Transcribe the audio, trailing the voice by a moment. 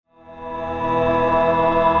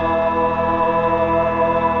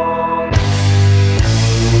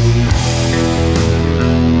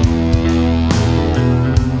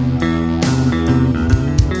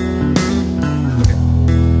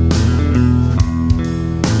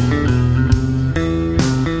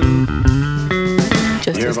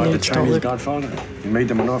about the Chinese Godfather? He made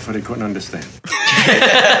them an offer they couldn't understand.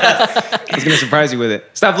 He's gonna surprise you with it.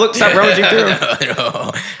 Stop rummaging through him.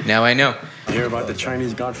 No. Now I know. You hear about the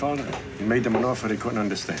Chinese Godfather? He made them an offer they couldn't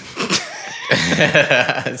understand.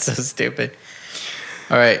 It's so stupid.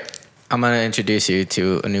 All right, I'm gonna introduce you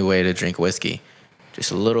to a new way to drink whiskey.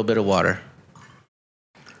 Just a little bit of water.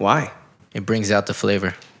 Why? It brings out the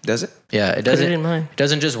flavor. Does it? Yeah, it doesn't. Put it in mine. It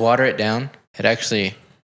doesn't just water it down. It actually,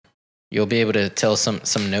 you'll be able to tell some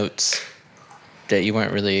notes that you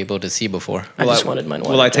weren't really able to see before. I just wanted mine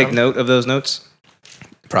watered Will I take down. note of those notes?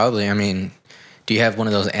 Probably. I mean, do you have one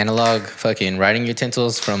of those analog fucking writing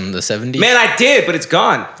utensils from the 70s? Man, I did, but it's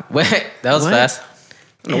gone. Wait, that was What? fast.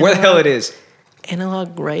 I don't know where the hell it is.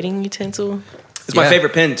 Analog writing utensil? It's my Yeah.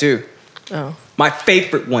 favorite pen too. Oh. My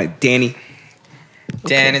favorite one, Danny.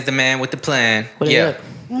 Dan is the man with the plan. What are you up?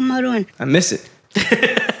 What am I doing? I miss it.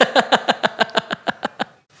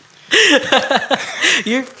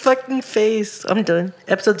 Your fucking face. I'm done.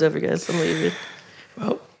 Episode's over, guys. I'm leaving.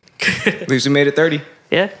 Oh. At least we made it 30.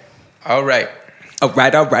 Yeah? All right. All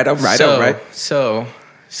right. So,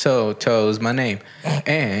 Toes, my name.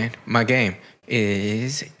 And my game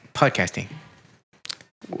is podcasting.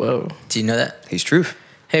 Whoa. Do you know that? He's truth.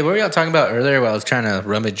 Hey, what were y'all talking about earlier while I was trying to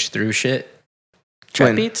rummage through shit? Trap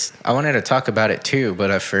When? beats? I wanted to talk about it too, but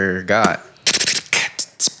I forgot.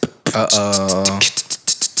 Uh-oh.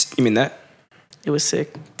 You mean that? It was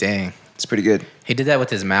sick. Dang. It's pretty good. He did that with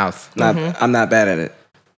his mouth. I'm not bad at it.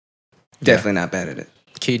 Definitely not bad at it.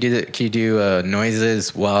 Can you do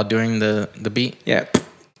noises while doing the beat? Yeah.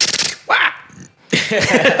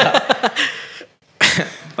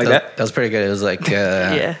 Like that? That was pretty good. It was like,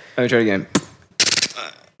 Yeah. Let me try it again.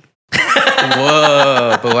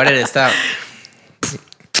 whoa, but why did it stop?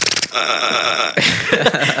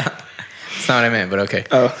 That's not what I meant, but okay.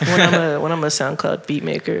 Oh. When I'm a SoundCloud beat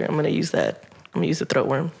maker, I'm gonna use that. I'm gonna use the throat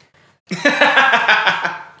worm.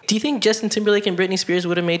 Do you think Justin Timberlake and Britney Spears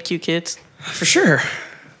would have made cute kids? For sure.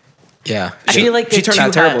 Yeah. I feel like She they're turned too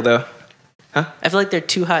out terrible hot. though. I feel like they're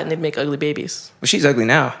too hot and they'd make ugly babies. Well, she's ugly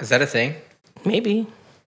now. Is that a thing? Maybe.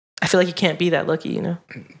 I feel like you can't be that lucky, you know?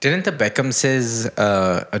 Didn't the Beckhamses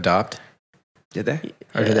adopt? Did they?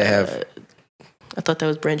 Or did they have... I thought that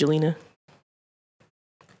was Brangelina.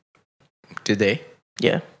 Did they?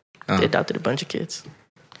 Yeah. Oh. They adopted a bunch of kids.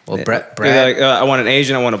 Well, Yeah. Brad They're like, I want an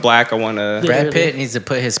Asian, I want a black, I want a... Brad Literally. Pitt needs to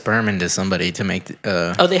put his sperm into somebody to make...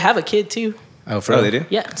 Oh, they have a kid too. for Oh, real? they do?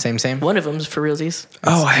 Yeah. Same? One of them's for realsies.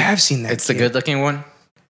 Oh, I have seen that. It's the kid. good-looking one?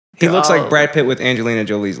 He looks Oh. like Brad Pitt with Angelina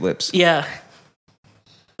Jolie's lips. Yeah.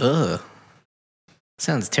 Ugh.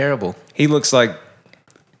 Sounds terrible. He looks like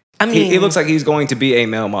I mean, he looks like he's going to be a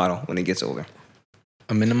male model when he gets older.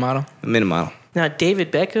 A mini model? A mini model. now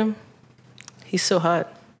David Beckham, he's so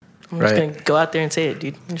hot. I'm just Right. gonna go out there and say it,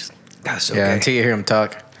 dude. That's so Yeah, gay. until you hear him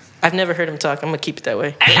talk. I've never heard him talk. I'm gonna keep it that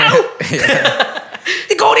way.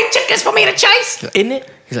 The golden chickens for me to chase. Isn't it?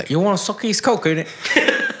 He's like, you want to suck his coke, innit?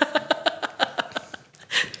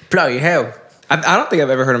 Bloody hell. I don't think I've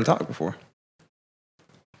ever heard him talk before.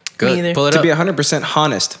 Good. neither. Pull it To up. be 100%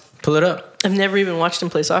 honest. Pull it up. I've never even watched him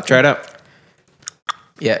play soccer. Try it out.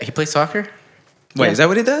 Yeah, he plays soccer? Wait, Yeah. is that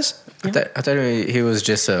what he does? I thought he was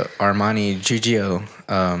just a Armani Gigio.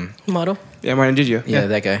 Model. Yeah, Martin Gigio. Yeah,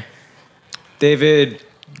 that guy. David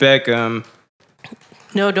Beckham,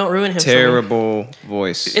 No, don't ruin him. for me. terrible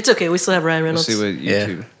voice. It's okay. We still have Ryan We'll Reynolds. see what Yeah.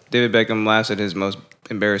 YouTube. David Beckham laughs at his most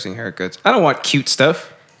embarrassing haircuts. I don't want cute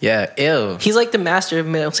stuff. Yeah, ew. He's like the master of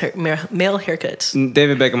male haircuts.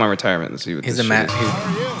 David Beckham on retirement. Let's see what He's this a man. shit is.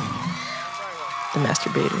 The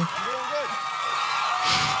masturbator.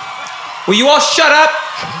 Will you all shut up?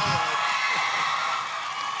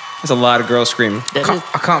 There's a lot of girls screaming. That is,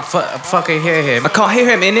 I can't fucking hear him. I can't hear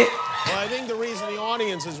him in it. Well, I think the reason the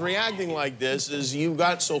audience is reacting like this is you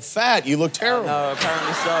got so fat, you look terrible. No,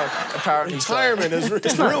 apparently so. Apparently Retirement has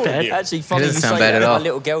not ruined bad. you. Actually, funny doesn't you sound say bad that. at all. My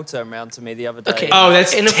little girl turned around to me the other day. okay. Oh,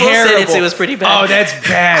 that's in a full terrible. sentence, it was pretty bad. Oh, that's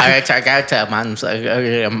bad. I got to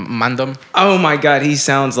Mandem. Oh my God, he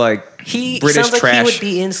sounds like he British sounds like trash. he would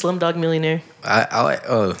be in Slumdog Millionaire.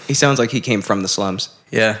 He sounds like he came from the slums.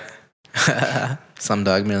 Yeah.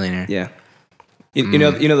 Slumdog Millionaire. Yeah. You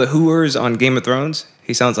know the Whoers on Game of Thrones?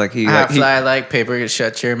 He sounds like he I like, fly like paper,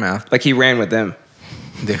 shut your mouth. like he ran with them.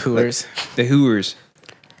 The Whoers. The Whoers.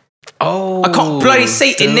 Oh, I can't bloody say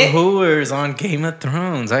it, the innit? Whoers on Game of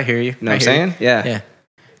Thrones. I hear you. You know what I'm saying? Yeah. Yeah.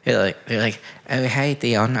 They're like, oh, hey,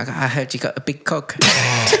 Theon, I heard you got a big cock.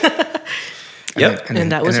 Yep.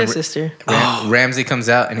 And that was then her sister. Ramsey comes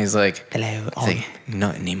out and he's like, Hello. he's like,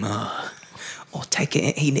 not anymore. I'll take it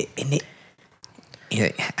and eat it in it. He's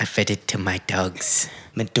like, I fed it to my dogs.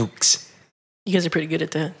 My dogs. You guys are pretty good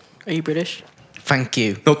at that. Are you British? Thank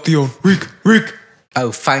you. Not Theon. Rick.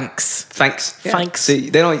 Oh, thanks. Thanks. Thanks. See,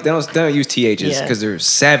 they don't use THs Yeah. because they're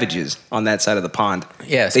savages on that side of the pond.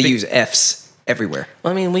 Yeah, They use Fs everywhere.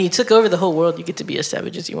 I mean, when you took over the whole world, you get to be as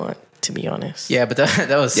savage as you want, to be honest. Yeah, but that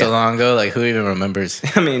was so Yeah. long ago. Like, who even remembers?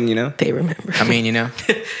 I mean, you know. They remember. I mean, you know.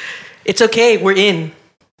 It's okay. We're in.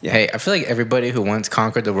 Yeah. Hey, I feel like everybody who once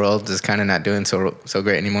conquered the world is kind of not doing so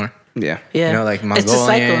great anymore. Yeah. Yeah. You know, like It's a cycle.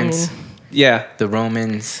 I Mongolians, mean, Yeah. the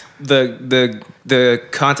Romans, The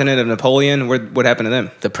continent of Napoleon. What happened to them?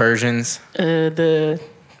 the Persians. the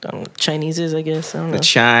Chineses, I guess. I don't know. The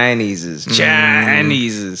Chineses.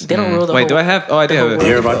 Chineses. They don't rule the Wait, whole- do I have? Oh, I do the whole have You it.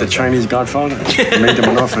 hear about the Chinese Godfather? He made them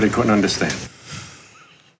an offer they couldn't understand.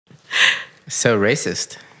 So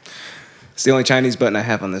racist. It's the only Chinese button I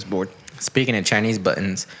have on this board. Speaking of Chinese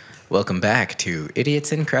buttons, welcome back to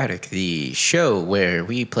Idiots in Craddock, the show where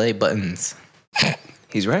we play buttons.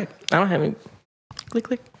 He's right. I don't have any. Click,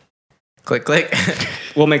 click. Click, click.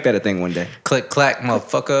 We'll make that a thing one day. Click, clack,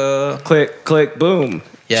 motherfucker. Click, click, boom.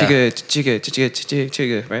 Yeah.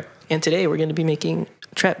 Chigga, right? And today we're going to be making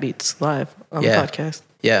trap beats live on Yeah. the podcast.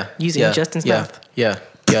 Yeah. Using yeah. Justin's yeah. mouth. Yeah.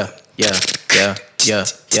 Yeah. Yeah. Yeah. Yeah.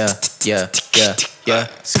 Yeah. Yeah. Yeah. Yeah.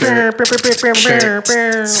 Skirt.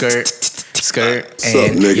 Skirt. Skirt.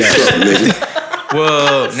 And yeah.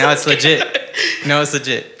 Whoa. Now it's legit. Now it's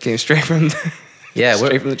legit. Came straight from Yeah.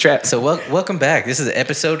 straight from the trap. So welcome back. This is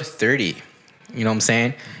episode 30. You know what I'm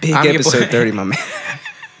saying? Big I'm your episode boy- 30, my man.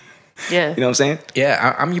 Yeah. You know what I'm saying?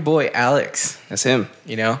 Yeah. I'm your boy Alex. That's him.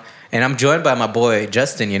 You know, and I'm joined by my boy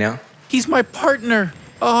Justin. You know, He's my partner.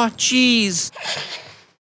 Oh, jeez.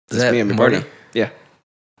 is that Me and my Morty? partner. Yeah.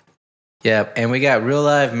 Yeah, and we got real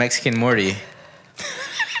live Mexican Morty,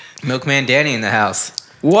 Milkman Danny in the house.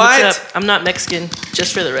 What? What's up? I'm not Mexican,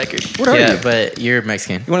 just for the record. What are Yeah, you? but you're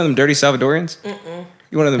Mexican. You one of them dirty Salvadorians?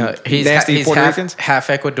 You one of them nasty he's Puerto half, Ricans? half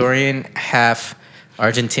Ecuadorian, half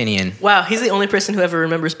Argentinian. Wow, he's the only person who ever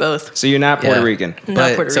remembers both. So you're not Puerto Yeah. Rican. Not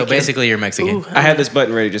But Puerto so Rican. basically, you're Mexican. Ooh, I had this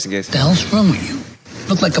button ready just in case. The hell's wrong with you?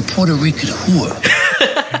 Look like a Puerto Rican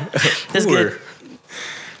whore. That's good.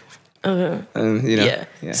 You know.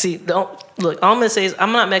 Yeah. See, look, all I'm going to say is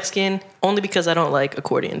I'm not Mexican only because I don't like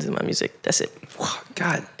accordions in my music. That's it.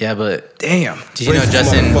 God Yeah, but damn. did you know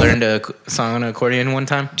Justin learned a song on an accordion one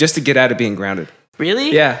time? Just to get out of being grounded.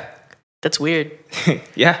 Really? Yeah. That's weird.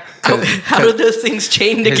 Yeah. How do those things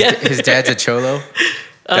chain together? His dad's a cholo. Is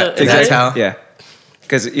That's it? how. Yeah.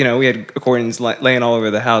 Because, you know, we had accordions laying all over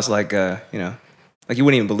the house like, you know, like you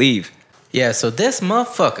wouldn't even believe. Yeah. So this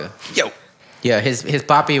motherfucker. Yo. Yeah, his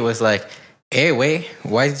poppy was like, "Hey, wait,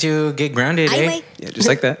 why did you get grounded, eh?" Yeah, just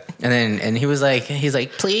like that. And he's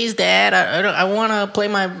like, "Please, Dad, I want to play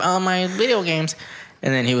my video games."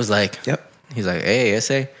 And then he was like, Yep. He's like, "Hey,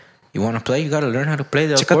 Ese, you want to play? You got to learn how to play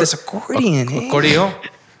the Check out this accordion, eh? accordion.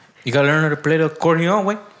 You got to learn how to play the accordion,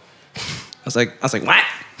 way." I was like, what?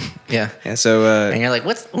 Yeah. And so And you're like,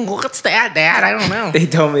 "What's that, Dad? I don't know." they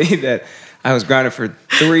told me that I was grounded for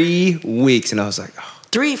 3 weeks, and I was like, oh.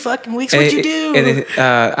 3 fucking weeks. What'd you do? And then,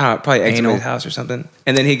 I don't know, probably exited Anal. his house or something.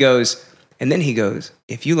 And then he goes,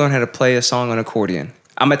 if you learn how to play a song on accordion,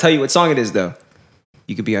 I'm gonna tell you what song it is though.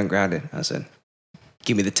 You could be ungrounded. I said,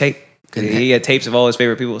 give me the tape. 'Cause he had tapes of all his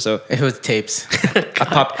favorite people. So It was tapes.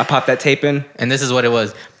 I popped that tape in. And this is what it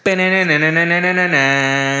was.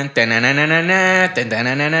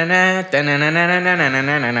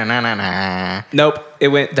 Nope. It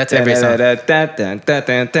went. That's every song. That's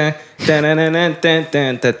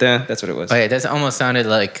what it was. Oh yeah, that almost sounded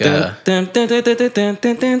like That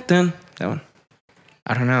one.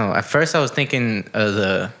 I don't know. At first, I was thinking of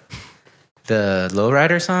the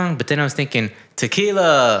Lowrider song, but then I was thinking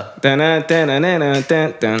tequila, The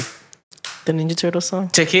Ninja Turtle song?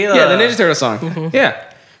 tequila. Yeah, the Ninja Turtle song. Yeah.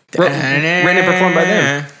 Written and performed by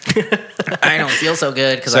them. I don't feel so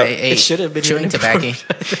good because So, I ate should have been chewing written tobacco.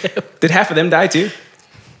 Did half of them die too?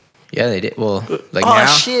 Yeah, they did. Well, like Oh, now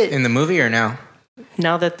shit. in the movie or now,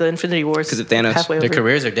 Now that the Infinity Wars 'Cause of Thanos. halfway their over.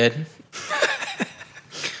 careers are dead.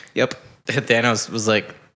 Yep. Thanos was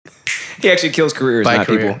like He actually kills careers, by not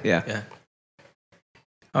career. people. Yeah. Yeah.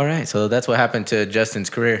 All right, so that's what happened to Justin's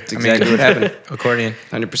career. That's exactly what happened. Accordion.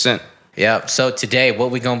 100%. Yeah. So today,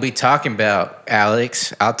 what we gonna be talking about,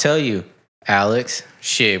 Alex? I'll tell you, Alex.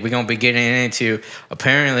 Shit, we're gonna be getting into.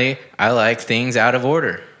 Apparently, I like things out of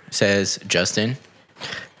order, says Justin.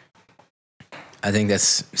 I think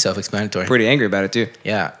that's self-explanatory. Pretty angry about it too.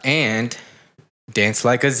 Yeah, and dance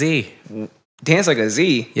like a Z. Dance like a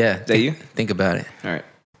Z. Yeah, Is that you? Think about it. All right.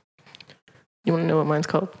 You want to know what mine's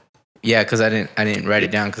called? Yeah, because I didn't write it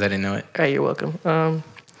down because I didn't know it. All right, you're welcome.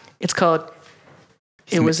 It's called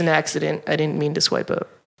It Was an Accident. I didn't mean to swipe up.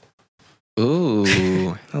 Ooh.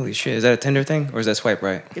 Ooh. Holy shit! Is that a Tinder thing or is that swipe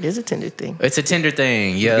right? It is a Tinder thing. It's a Tinder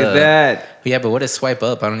thing. Yeah. Look at that. Yeah, but what is swipe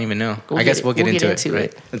up? I don't even know. I guess we'll get into it.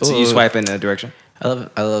 Right? So you swipe in that direction.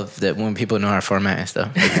 I love that when people know our format and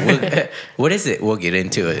stuff. Like, what is it? We'll get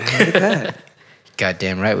into it. Look at that.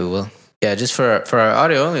 Goddamn right we will. Yeah, just for our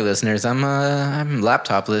audio only listeners, I'm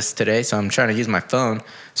laptopless today, so I'm trying to use my phone.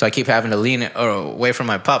 So I keep having to lean it away from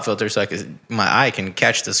my pop filter so my eye can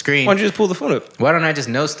catch the screen. Why don't you just pull the phone up? Why don't I just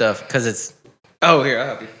know stuff? Because it's Oh, here, I'll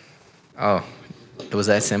help you. oh, it was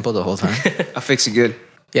that simple the whole time. I'll fix you good.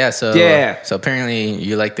 Yeah. So Yeah. So apparently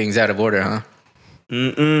you like things out of order, huh?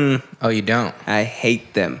 Mm-mm. Oh, you don't. I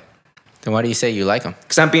hate them. Then why do you say you like them?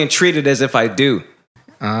 Because I'm being treated as if I do.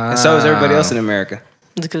 And so is everybody else in America.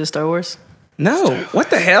 Is it because of Star Wars? No. What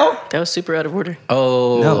the hell? That was super out of order.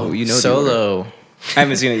 Oh, No, you know the Solo. I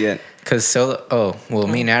haven't seen it yet. Because Solo. Oh, well,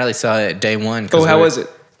 me and Natalie saw it day one. Oh, how was it?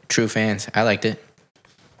 True fans. I liked it.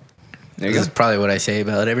 There you This go. is probably what I say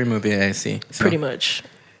about every movie I see. So, Pretty much.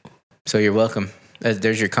 So you're welcome.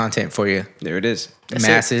 There's your content for you. There it is. That's it.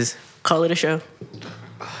 Masses. Call it a show.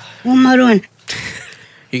 What am I doing?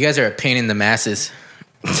 You guys are a pain in the masses.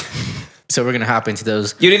 So we're going to hop into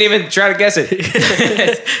those. You didn't even try to guess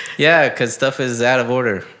it. Yeah, because stuff is out of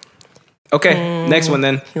order. Okay, next one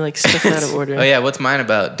then. He likes stuff out of order. Oh, yeah. What's mine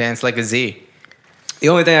about? Dance Like a Z. The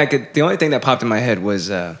only thing that popped in my head was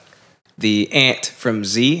the ant from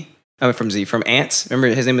Z. From Ants. Remember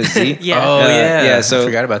his name is Z? Yeah. Oh, yeah. Yeah, so I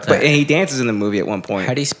forgot about that. But and he dances in the movie at one point.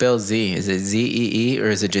 How do you spell Z? Is it Z-E-E or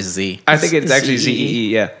is it just Z? I think it's actually Z-E-E.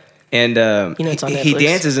 Z-E-E, yeah. And You know it's on he Netflix.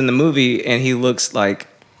 dances in the movie and he looks like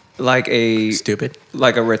a Stupid.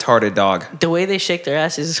 retarded dog. The way they shake their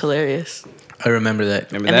asses is hilarious. I remember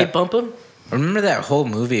that. Remember And that? they bump them. I remember that whole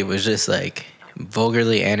movie was just like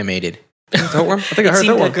vulgarly animated. Throatworm? I think I It heard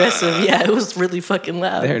seemed throatworm. aggressive. Yeah, it was really fucking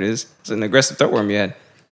loud. There it is. It's an aggressive throatworm you had.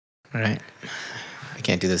 All right. I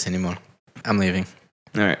can't do this anymore. I'm leaving.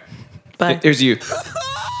 All right. Bye. Here's you.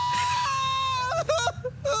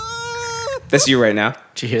 That's you right now.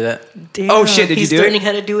 Did you hear that? Damn, Oh, shit, did you he's do it? learning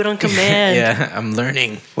how to do it on command. Yeah, I'm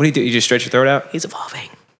learning. What do you do? You just stretch your throat out? He's evolving.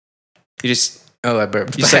 You just Oh, I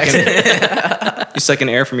burped. you suck in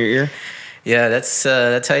air from your ear? Yeah, that's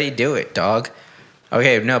how you do it, dog.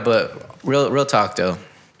 Okay, no, but real talk though.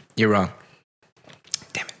 You're wrong.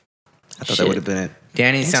 I thought that Shit. would have been it.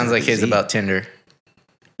 Danny sounds like his Z. about Tinder.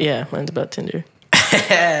 Yeah, mine's about Tinder.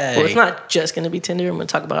 Well, it's not just going to be Tinder. I'm going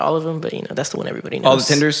to talk about all of them, but that's the one everybody knows. All the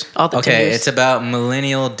Tinders? All the Okay, Tinders. it's about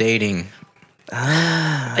millennial dating.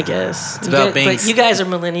 I guess. It's about being- But you guys are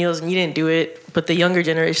millennials and you didn't do it, but the younger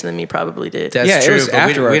generation than me probably did. That's Yeah, it true, was but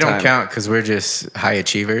after our we don't time. count because we're just high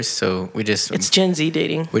achievers. So we just It's Gen Z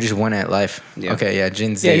dating. we just won at life. Yeah. Okay, yeah,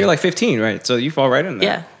 Gen Z. Yeah, you're like 15, right? So you fall right in there.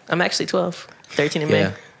 Yeah, I'm actually 12. 13 in yeah,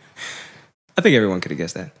 May. I think everyone could have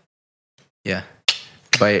guessed that. yeah.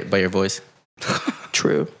 By your voice,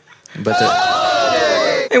 True. but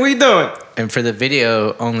Hey, what you doing? and for the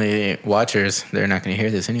video only watchers, they're not going to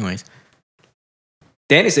hear this anyways.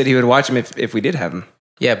 Danny said he would watch him if we did have him.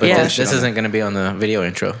 Yeah, but Yeah. this isn't going to be on the video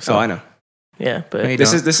intro. So So I know. Yeah, but Wait,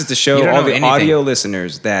 This don't. is to show You don't all know the anything. audio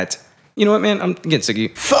listeners that, you know what, man? I'm getting sick of you.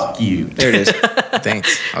 Fuck you. There it is.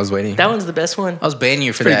 Thanks. I was waiting. that one's the best one. I was baiting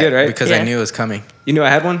you for pretty that good, right? because I Yeah. knew it was coming. You knew I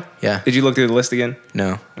had one? Yeah. Did you look through the list again?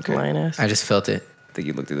 No, Lion ass. I just felt it I think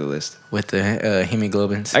you looked through the list. with the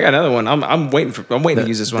hemoglobins. I got another one. I'm waiting to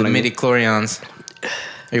use this one. The on you. midi-chlorians.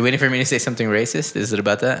 Are you waiting for me to say something racist? Is it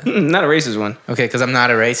about that? Not a racist one. Okay, because I'm not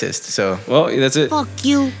a racist. So Well, that's it. Fuck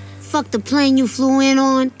you. Fuck the plane you flew in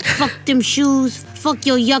on. Fuck them shoes. Fuck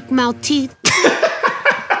your yuck mouth teeth.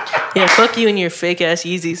 Yeah, fuck you and your fake ass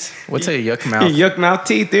Yeezys. what's a yuck mouth? Yuck mouth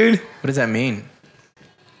teeth, dude. What does that mean?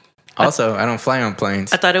 Also, I don't fly on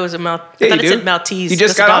planes. I thought it was a mouth. Yeah, I thought you it do. said Maltese. You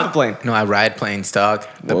just That's got a off dog. the plane. No, I ride planes, dog.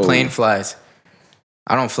 The Whoa. plane flies.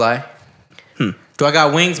 I don't fly. Do I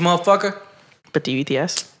got wings, motherfucker? But do you eat the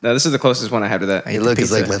ass? No, this is the closest one I have to that. I Hey, eat the look, it's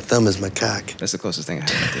pizza. like my thumb is my cock. That's the closest thing I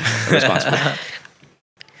have to. Responsible.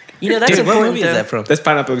 You know, that's Dude, what important. movie is though. that from? That's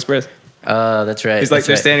Pineapple Express. That's right. He's like that's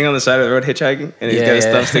they're right. standing on the side of the road hitchhiking, and he's Yeah, got his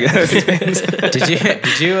yeah. thumbs together with his hands.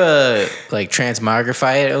 Did you like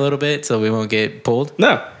transmogrify it a little bit so we won't get pulled?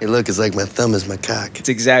 No, Hey, look, it's like my thumb is my cock. it's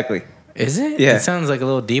exactly. Is it? Yeah. It sounds like a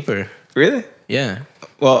little deeper. Really? Yeah.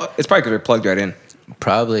 Well, it's probably because we're plugged right in.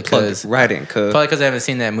 Probably Plugged because right in, cuz. I haven't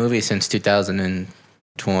seen that movie since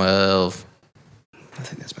 2012. I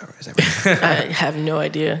think that's about right. Is that right? I have no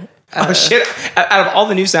idea. Oh shit! Out of all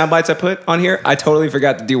the new sound bites I put on here, I totally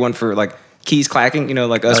forgot to do one for like keys clacking. You know,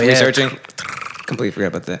 like us Oh, yeah. researching. Completely forgot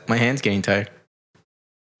about that. My hand's getting tired.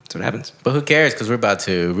 That's what happens. But who cares? Because we're about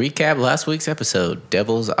to recap last week's episode,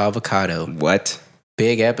 Devil's Avocado. What?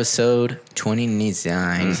 Big episode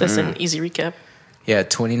 29. So that's an easy recap. Yeah,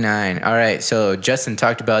 29. All right, so Justin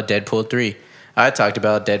talked about Deadpool 3. I talked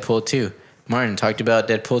about Deadpool 2. Martin talked about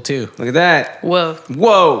Deadpool 2. Look at that. Whoa,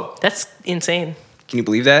 Whoa. that's insane. Can you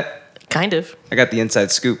believe that? Kind of. I got the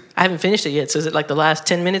inside scoop. I haven't finished it yet. So is it like the last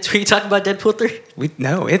 10 minutes where you talk about Deadpool 3?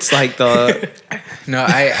 No, it's like the. No,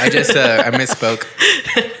 I just I misspoke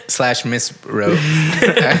 / miswrote.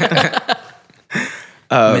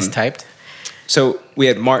 Mistyped. So we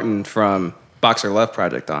had Martin from Boxer Love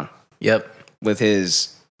Project on Yep. with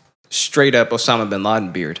his straight up Osama bin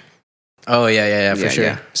Laden beard. Oh yeah, for sure.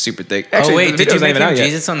 Yeah, super thick. Oh wait, the did you video's not make even him out yet.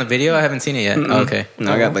 Jesus on the video? I haven't seen it yet. Oh, okay.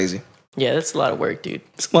 No, I got lazy. Yeah, that's a lot of work, dude.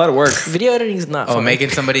 It's a lot of work. Video editing is not Oh, fun. making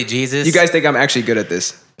somebody Jesus. You guys think I'm actually good at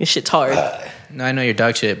this? This shit's hard. No, I know you're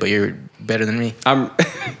dog shit, but you're better than me. I'm.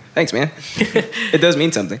 Thanks, man. It does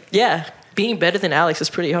mean something. Yeah, being better than Alex is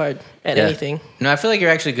pretty hard at Yeah. anything. No, I feel like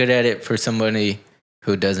you're actually good at it for somebody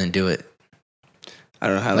who doesn't do it. I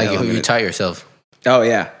don't know how. Like the hell who I'm you gonna- taught yourself. Oh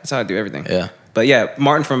yeah, that's how I do everything. Yeah. But yeah,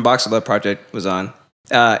 Martin from Boxer Love Project was on.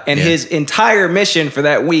 And Yeah. his entire mission for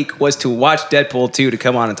that week was to watch Deadpool 2 to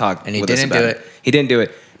come on and talk. And he with us didn't about do it. it. He didn't do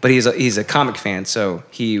it, but he's a comic fan, so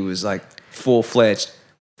he was like full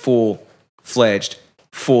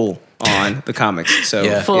on the comics. So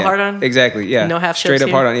Yeah. Full hard on? Exactly. Yeah. No half straight steps up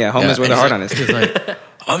here? hard on. Yeah. Homies where the hard on is. He's like,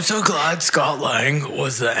 I'm so glad Scott Lang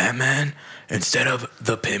was the Ant-Man instead of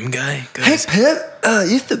the Pym guy. Pip,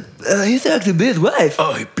 he's actually beat his wife.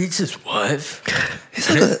 Oh, he beats his wife? He's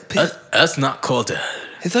like That's not cool, Dad.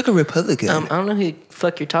 he's like a Republican. I don't know who the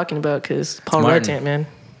fuck you're talking about because Paul Martin. Rudd's Ant-Man.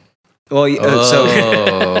 Well,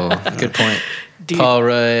 Oh, good point. Dude. Paul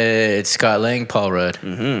Rudd, Scott Lang, Paul Rudd.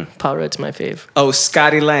 Paul Rudd's my fave. oh,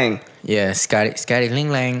 Scotty Lang. Yeah, Scotty Ling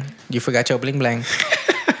Lang. You forgot your bling bling.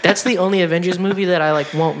 That's the only Avengers movie that I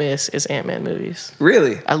like won't miss is Ant-Man movies.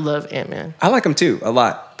 Really? I love Ant-Man. I like him too a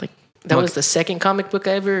lot. Like that was the second comic book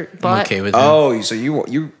I ever I'm bought. okay with him. Oh, so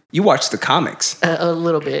you watched the comics? A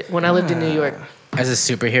little bit when I lived in New York. As a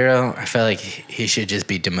superhero, I feel like he should just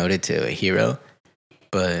be demoted to a hero.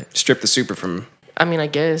 But Strip the super from. I mean, I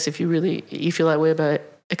guess if you feel that way about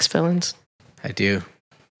ex-felons, I do.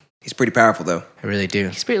 He's pretty powerful though. I really do.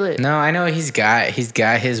 he's pretty lit. No, I know he's got his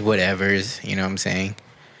whatevers, you know what I'm saying?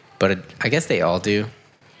 But I guess they all do.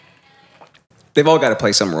 They've all got to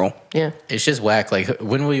play some role. Yeah. It's just whack. Like,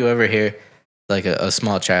 when will you ever hear like a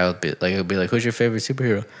small child be like, who's your favorite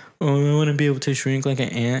superhero? Oh, I want to be able to shrink like an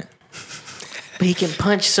ant. But he can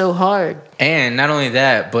punch so hard. And not only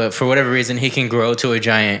that, but for whatever reason, he can grow to a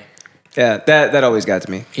giant. Yeah, that always got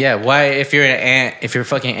to me. Yeah, why if you're an ant, if you're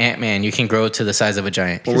fucking Ant-Man, you can grow to the size of a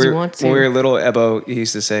giant. When Because we, he were, wants to. when we were little, Ebo, he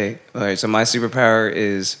used to say, all right, so my superpower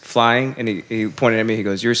is flying. And he pointed at me, he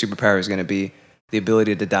goes, your superpower is going to be the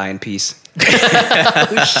ability to die in peace.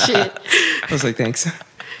 Oh, shit. I was like, thanks.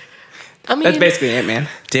 I mean, That's basically Ant-Man.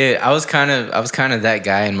 Dude, I was kind of that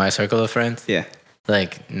guy in my circle of friends. Yeah.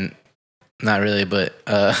 Like, not really, but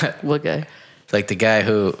what guy? like the guy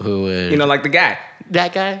who would, You know, like the guy.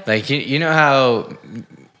 That guy? like you know how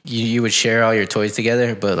you would share all your toys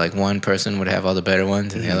together, but like one person would have all the better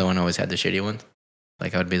ones and the other one always had the shitty ones.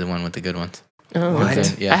 Like I would be the one with the good ones. Oh, What?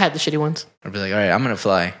 okay. Yeah. I had the shitty ones. I'd be like, all right, I'm gonna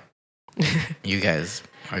fly. You guys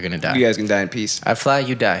are gonna die. You guys can die in peace. I fly,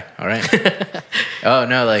 you die. All right. Oh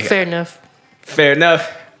no, like Fair enough. Fair enough.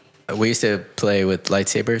 we used to play with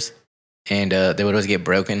lightsabers, and they would always get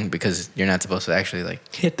broken because you're not supposed to actually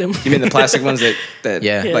like. Hit them. You mean the plastic ones that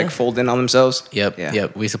Yeah. like fold in on themselves? Yep, Yeah.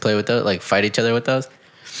 yep. We used to play with those, like fight each other with those,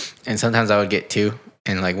 and sometimes I would get 2,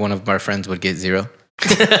 and like one of our friends would get 0,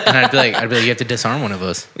 and I'd be like, you have to disarm one of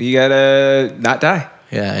us. You gotta not die.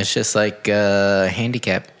 Yeah, it's just like a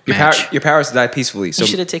handicap Your match. power is to die peacefully. So You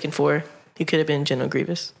should have taken 4. You could have been General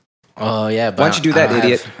Grievous. Oh yeah, but Why don't you do that, I don't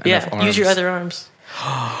idiot? have Yeah, enough use your arms. other arms.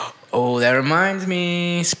 Oh, that reminds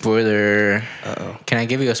me. Spoiler. Uh-oh. Can I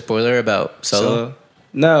give you a spoiler about Solo?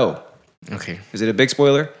 No. Okay. Is it a big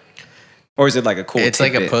spoiler? Or is it like a cool It's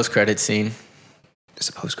like a tidbit? post-credit scene. There's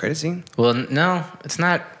a post-credit scene? Well, no, it's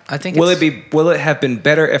not. I think Will it's, it have been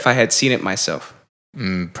better if I had seen it myself?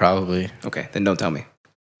 Probably. Okay, then don't tell me.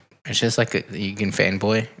 It's just like you can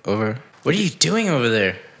fanboy over. What are you doing over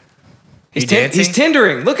there? He's You dancing? He's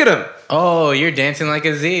tendering. Look at him. Oh, you're dancing like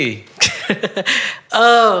a Z.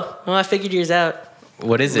 Oh, well, I figured yours out.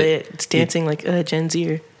 What is Lit. it? It's dancing like Gen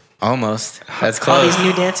Zer. Almost. That's All close. these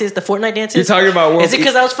new dances, the Fortnite dances. You're talking about World Is it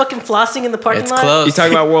because I was fucking flossing in the parking It's lot? close. You're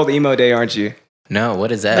talking about World Emo Day, aren't you? No,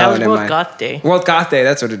 what is that? That Oh, was never World mind. Goth Day. World Goth Day,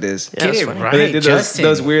 that's what it is. Yeah, Get that's it funny. right, They did Justin.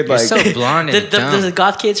 those weird, You're like- so blonde and dumb. The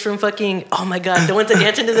goth kids from fucking, oh my god, the ones that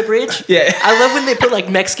dance into the bridge? Yeah. I love when they put like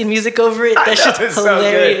Mexican music over it. That know, shit's it's so good.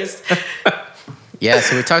 hilarious. Yeah,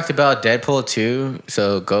 so we talked about Deadpool 2.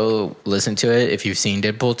 So go listen to it if you've seen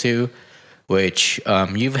Deadpool 2. which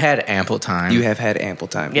you've had ample time. You have had ample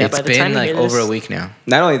time. Yeah, It's by the time been you like hear over this- a week now.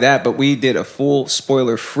 Not only that, but we did a full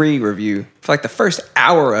spoiler-free review for like the first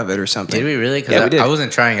hour of it or something. Did we really? 'Cause Yeah, we did. I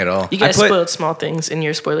wasn't trying at all. You guys I put- spoiled small things in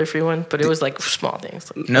your spoiler-free one, but it was like small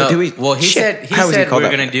things. No, did we- well, he Shit. said How was he we called were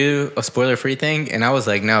that? gonna do a spoiler-free thing, and I was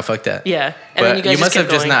like, no, fuck that. Yeah, and But then you guys must just have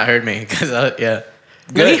kept just going. not heard me because yeah.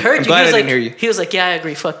 No, he Good. heard I'm you. glad He was I like, didn't hear you. he was like, "Yeah, I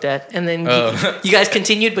agree. Fuck that." And then you guys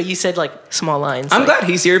continued, but you said like small lines. I'm like, glad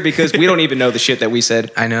he's here because we don't even know the shit that we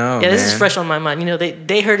said. I know. Yeah, this is man. fresh on my mind. You know,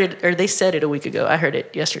 they heard it or they said it a week ago. I heard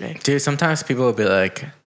it yesterday. Dude, sometimes people will be like,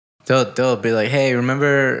 they'll be like, hey,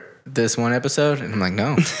 remember this one episode? And I'm like,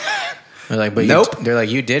 no. They're like, but Nope. they're like,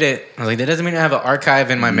 you did it. I was like, that doesn't mean I have an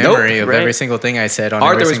archive in my Nope, memory of right? every single thing I said on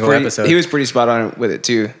Arthur every was single pretty. episode. He was pretty spot on with it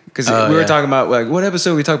too because Oh, we were yeah. talking about like what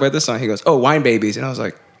episode we talked about this song. He goes, "Oh, Wine Babies," and I was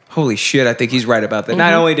like, "Holy shit!" I think he's right about that.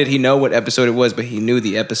 Not only did he know what episode it was, but he knew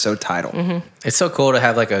the episode title. It's so cool to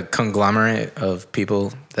have like a conglomerate of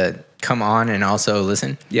people that come on and also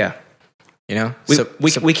listen. Yeah, You know,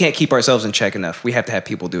 we can't keep ourselves in check enough. We have to have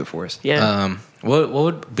people do it for us. Yeah, what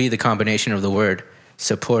would be the combination of the word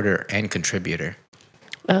supporter and contributor?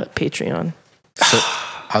 Patreon. So,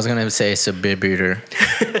 I was gonna say subbibutor,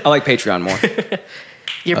 I like Patreon more.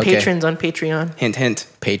 Your Okay. patrons on Patreon. Hint, hint.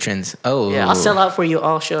 patrons. Oh, Yeah, I'll sell out for you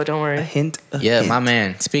all show. Don't worry. Hint. Yeah, hint. my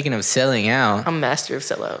man. Speaking of selling out, I'm master of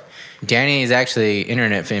sellout. Danny is actually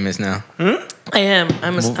internet famous now. I am.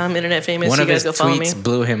 I'm internet famous. One You of guys his go follow me. tweets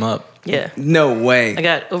blew him up. Yeah, No way. I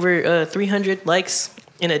got over 300 likes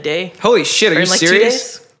in a day. Holy shit! Are Or you in like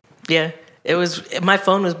serious? 2 days. Yeah, it was. My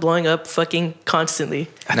phone was blowing up fucking constantly.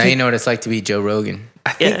 Now you know what it's like to be Joe Rogan.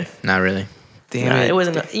 Yeah, Not really. Damn nah, it. it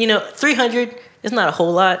wasn't. 300 is not a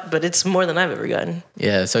whole lot, but it's more than I've ever gotten.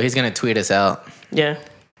 Yeah, so he's gonna tweet us out. Yeah,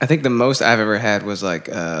 I think the most I've ever had was like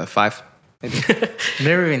 5. Maybe. I've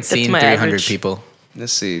never even seen my 300 average. people.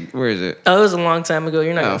 Let's see. Where is it? oh, it was a long time ago.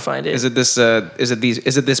 You're not Oh, gonna find it. Is it this? Is it these?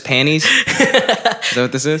 Is it this panties? Is that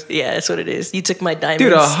what this is? Yeah, that's what it is. You took my diamonds.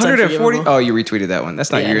 Dude, it's 140. unforgivable. Oh, you retweeted that one. That's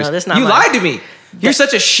not Yeah, yours. no, that's not you mine. lied to me. You're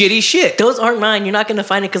such a shitty shit. Those aren't mine. You're not gonna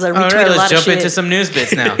find it because I retweet All right, a lot let's of jump shit. into some news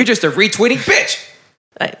bits now. You're just a retweeting bitch.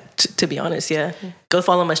 To be honest, yeah. Go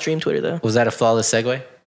follow my stream Twitter though. Was that a flawless segue?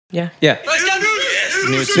 Yeah. Yeah.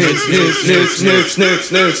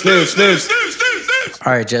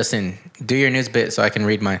 All right, Justin, do your news bit so I can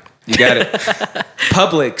read mine. You got it.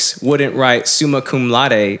 Publix wouldn't write summa cum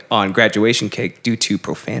laude on graduation cake due to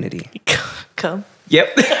profanity. Come.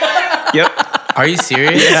 Yep. Yep. Are you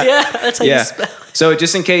serious? Yeah, that's how you Yeah. spell. So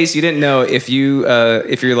just in case you didn't know, if you're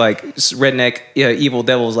like redneck evil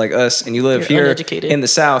devils like us, and you live You're here uneducated. in the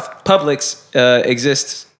South, Publix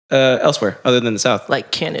exists elsewhere other than the South.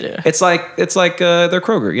 Like Canada. It's like their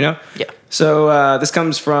Kroger, you know. Yeah. So this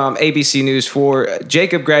comes from ABC News 4.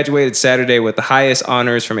 Jacob graduated Saturday with the highest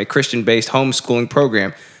honors from a Christian-based homeschooling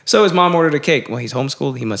program. So his mom ordered a cake. Well, he's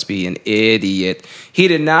homeschooled. He must be an idiot. He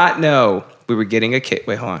did not know we were getting a cake.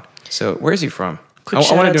 Wait, hold on. So where's he from? Quick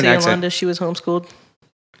shout wanna out do to an accent. Yolanda. She was homeschooled.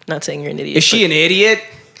 Not saying you're an idiot. Is she but an idiot?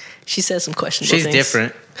 She says some questionable She's things.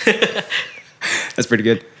 different. That's pretty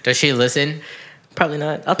good. Does she listen? Probably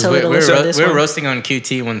not. I'll tell her to listen to this we were one. roasting on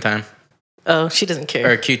QT one time. Oh, she doesn't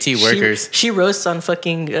care. Or QT workers. She roasts on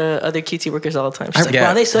fucking other QT workers all the time. She's like, Yeah,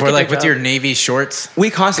 wow, they suck we're at like their with job. your Navy shorts. We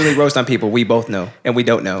constantly roast on people we both know and we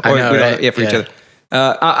don't know. I know, we don't, right? yeah, for each Yeah.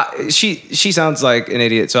 other. She sounds like an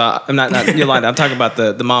idiot. So I'm not Yolanda. I'm talking about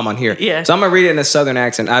the mom on here. Yeah. So I'm gonna read it in a Southern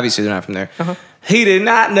accent. Obviously they're not from there. He did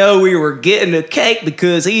not know we were getting a cake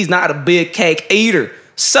because he's not a big cake eater.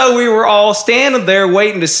 So we were all standing there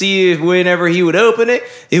waiting to see if whenever he would open it.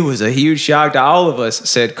 It was a huge shock to all of us,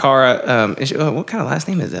 said Kara. What kind of last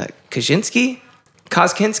name is that? Kaczynski?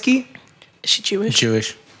 Kozkinski? Is she Jewish?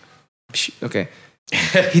 Jewish. Okay.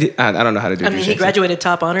 I don't know how to do I mean, Jewish he accents. graduated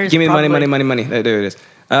top honors. Give me the money, probably. money. There it is.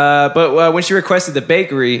 But when she requested the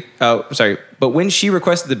bakery, But when she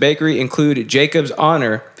requested the bakery include Jacob's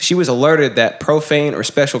honor, she was alerted that profane or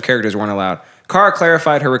special characters weren't allowed. Cara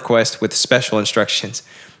clarified her request with special instructions.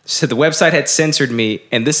 She said the website had censored me,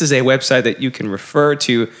 and this is a website that you can refer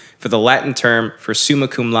to for the Latin term for summa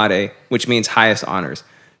cum laude, which means highest honors.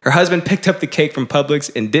 Her husband picked up the cake from Publix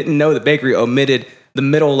and didn't know the bakery omitted the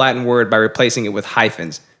middle Latin word by replacing it with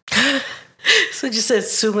hyphens. So it just says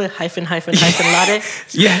summa hyphen laude.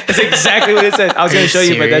 Yeah, that's exactly what it says. I was going to show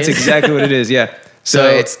you, but that's serious? exactly what it is. Yeah. So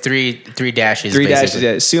it's three dashes. three dashes. basically.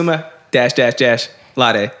 Yeah. Summa dash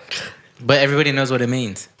laude. But everybody knows what it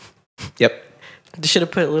means. Yep. They should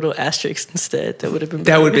have put a little asterisk instead. That would have been.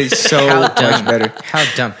 That would be so much better. How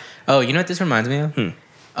dumb. Oh, you know what this reminds me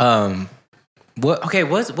of? What? Okay,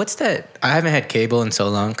 what's that? I haven't had cable in so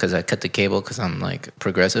long because I cut the cable because I'm like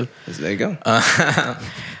progressive. There you go.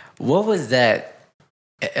 What was that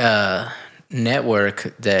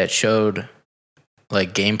network that showed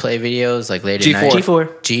like gameplay videos like late at night?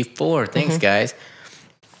 G4. Thanks, guys.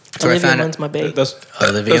 So Olivia Munn's my babe. Those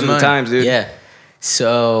Olivia are the Munn. times, dude. Yeah.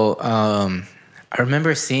 So I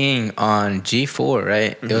remember seeing on G4,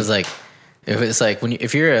 right? It was like when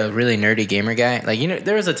if you're a really nerdy gamer guy, like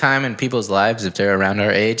there was a time in people's lives if they're around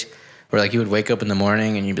our age where like you would wake up in the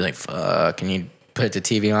morning and you'd be like, fuck, and you'd put the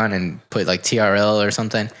TV on and put like TRL or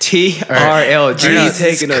something. TRL, geez,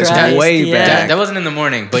 taking us Christ, way yeah. back. That wasn't in the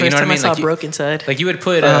morning, but First you know what I time mean. I saw Like Broken Side. like you would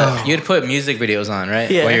put music videos on,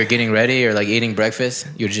 right? Yeah. While you're getting ready or like eating breakfast,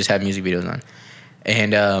 you would just have music videos on.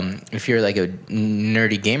 And if you're like a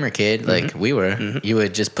nerdy gamer kid, like we were, you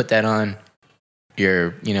would just put that on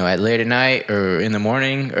your, at late at night or in the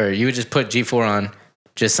morning, or you would just put G4 on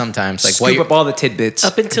just sometimes, like Scoop up all the tidbits.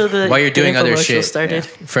 Up until while you're doing other infomercial shit started.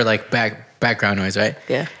 for like background noise, right?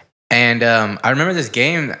 Yeah. And I remember this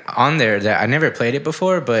game on there that I never played it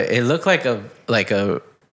before, but it looked like a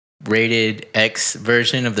rated X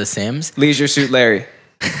version of The Sims. Leisure Suit Larry.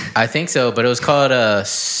 I think so, but it was called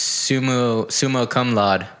Sumo Cum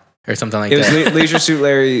Laude or something like It was that. Leisure Suit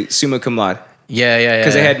Larry Summa Cum Laude. Yeah.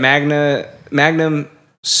 Because they had Magnum,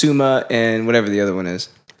 Summa, and whatever the other one is.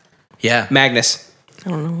 Yeah. Magnus. I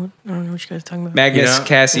don't know what you guys are talking about. Magnus,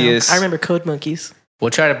 Cassius. I remember Code Monkeys. We'll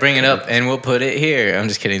try to bring it up and we'll put it here. I'm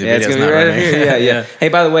just kidding. The Yeah, it's video's gonna be not right running. here. Yeah. Hey,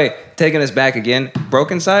 by the way, taking us back again,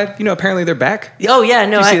 Broken Side. Apparently they're back. Oh yeah,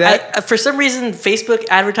 no. You see that? I for some reason Facebook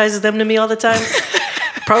advertises them to me all the time.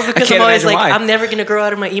 Probably because I can't I'm always imagine like, why. I'm never gonna grow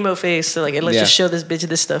out of my emo phase. So like, let's Yeah. just show this bitch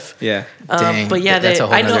this stuff. Yeah. Dang, But yeah, that's a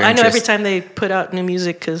whole I know nother every interest. time they put out new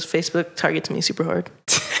music because Facebook targets me super hard.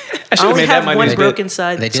 I should I have only made have that my one news Broken bit.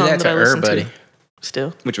 Side They did song that that, to I listen Buddy. to.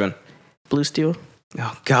 Still, Which one? Blue Steel.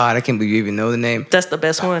 Oh God, I can't believe you even know the name. That's the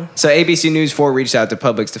best one. So ABC News 4 reached out to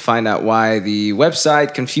Publix to find out why the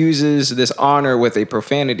website confuses this honor with a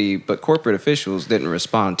profanity, but corporate officials didn't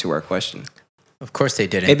respond to our question. Of course they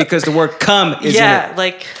didn't. Maybe because the word "cum" is in Yeah, it.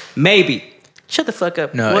 like Maybe. shut the fuck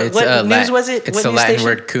up. No, what, it's what news was it? It's What the news Latin station?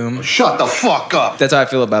 word cum. Shut the fuck up. That's how I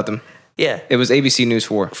feel about them. Yeah. It was ABC News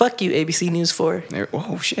 4. Fuck you, ABC News 4.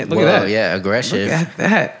 Oh shit! Look Whoa, at that. yeah, aggressive. Look at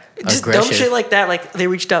that. Just dumb Aggressive. shit like that. Like they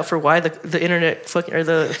reached out for why the internet fucking or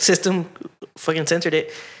the system fucking censored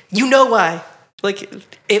it. You know why? Like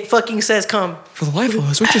it fucking says come. For the life of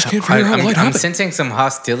us, we just can't figure out what I'm happened. sensing some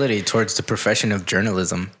hostility towards the profession of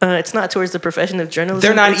journalism. It's not towards the profession of journalism.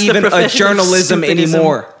 They're not it's the even a profession of journalism stupidism.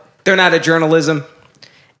 anymore. They're not a journalism.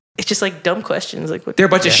 It's just like dumb questions. Like what? They're a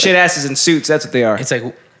bunch of shit asses in suits. That's what they are. It's like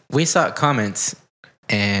we sought comments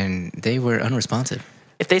and they were unresponsive.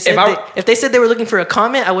 If they said if they said they were looking for a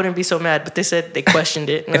comment, I wouldn't be so mad. But they said they questioned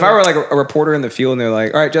it. If I were like a reporter in the field and they're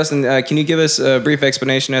like, all right, Justin, can you give us a brief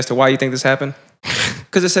explanation as to why you think this happened?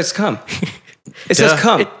 Because it says come. It says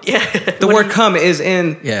come. yeah, The word come is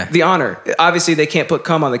in Yeah. the honor. Obviously, they can't put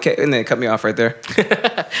come on the cake. And then it cut me off right there.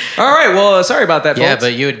 All right, well, sorry about that, Yeah, folks.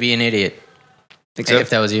 but you would be an idiot Think so?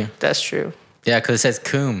 if that was you. That's true. Yeah, because it says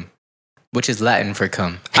cum, which is Latin for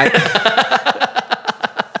cum.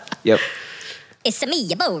 Yep. It's me,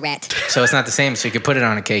 your bow rat. So it's not the same. So you could put it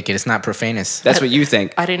on a cake and it's not profanous. That's what you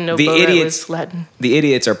think. I didn't know the Bo Rat idiots. was Latin. The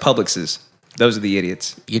idiots are Publixes. Those are the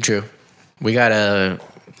idiots. You true. We gotta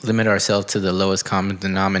limit ourselves to the lowest common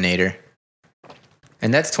denominator.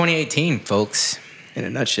 And that's 2018, folks. In a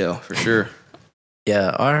nutshell, for sure.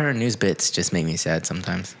 Yeah, our news bits just make me sad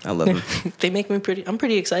sometimes. I love them. They make me pretty. I'm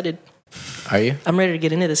pretty excited. Are you? I'm ready to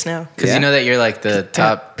get into this now. Because Yeah. you know that you're like the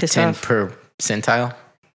top pissed 10 off. percentile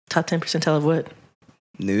Top 10 percentile of what?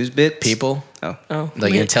 News bits? people, Oh,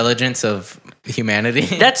 like man. intelligence of humanity.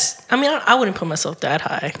 That's. I mean, I wouldn't put myself that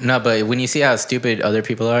high. No, but when you see how stupid other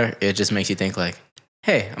people are, it just makes you think like,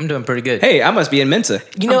 hey, I'm doing pretty good. Hey, I must be in Mensa.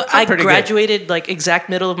 You know, I'm I pretty good. graduated like exact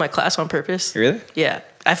middle of my class on purpose. Really? Yeah,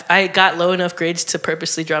 I got low enough grades to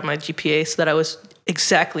purposely drop my GPA so that I was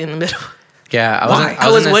exactly in the middle. Yeah, I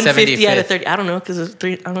was in the 150 out of 75th. 30. I don't know because it's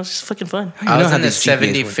three. I don't know. It's just fucking fun. I know was how in the these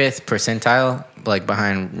GPAs work. 75th percentile, like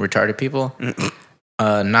behind retarded people.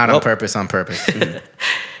 Not on purpose, on purpose.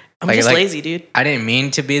 I'm Like- just like- lazy, dude. I didn't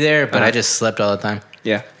mean to be there, but I just slept all the time.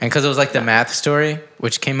 Yeah. And because it was like the math story,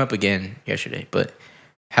 which came up again yesterday, but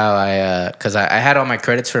how because I had all my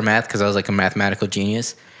credits for math because I was like a mathematical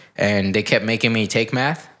genius, and they kept making me take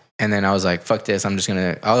math, and then I was like, fuck this, I'm just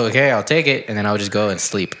gonna, I'll take it, and then I would just go and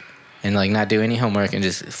sleep and like not do any homework and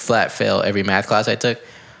just flat fail every math class I took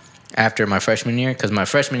after my freshman year, because my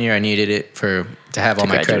freshman year I needed it to have all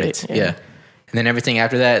my graduate, credits. yeah. Yeah. And then everything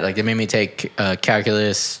after that, like they made me take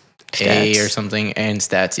calculus A Stats. or something and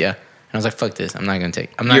stats, yeah. And I was like, fuck this, I'm not gonna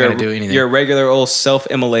You're gonna do anything. You're a regular old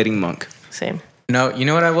self-immolating monk. Same. No, you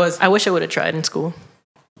know what I was? I wish I would have tried in school.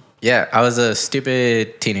 Yeah, I was a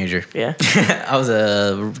stupid teenager. Yeah. I was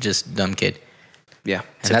a just dumb kid. Yeah.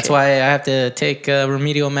 And that's why I have to take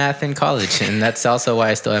remedial math in college. And that's also why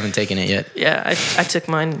I still haven't taken it yet. Yeah, I took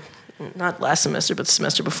mine not last semester, but the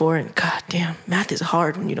semester before. And god damn, math is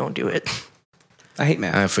hard when you don't do it. I hate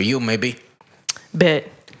math. For you, maybe. Bet.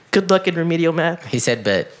 Good luck in remedial math. He said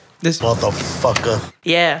bet. This Motherfucker.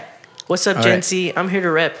 Yeah. What's up, All Gen right. Z? I'm here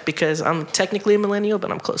to rep because I'm technically a millennial,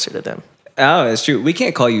 but I'm closer to them. Oh, that's true. We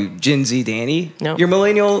can't call you Gen Z Danny. No. You're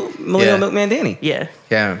millennial Yeah. milkman Danny. Yeah.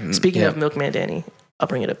 Yeah. Speaking yeah. of Milkman Danny, I'll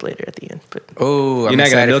bring it up later at the end. But Oh, You're not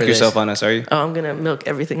gonna milk yourself on us, are you? I'm gonna milk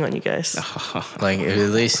everything on you guys. Like, at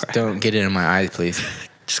least don't get it in my eyes, please.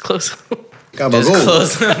 Just close. Just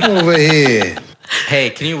close them. Over here. Hey,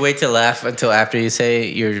 can you wait to laugh until after you say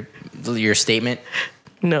your statement?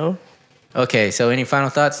 No. Okay, so any final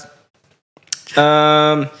thoughts?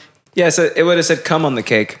 Yeah, so it would have said "come on the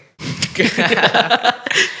cake."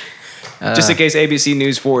 Just in case ABC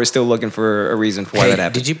News 4 is still looking for a reason for why that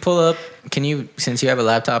happened. Did you pull up? Can you, since you have a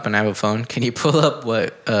laptop and I have a phone, can you pull up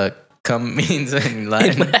what "come" means in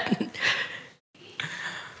Latin?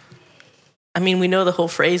 I mean, we know the whole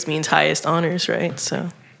phrase means highest honors, right? So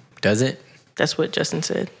Does it? that's what Justin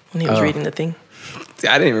said when he was Oh. reading the thing.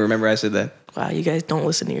 I didn't even remember I said that. Wow, you guys don't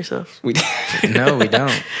listen to yourself. We No, we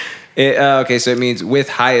don't. okay, so it means with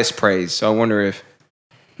highest praise. So I wonder if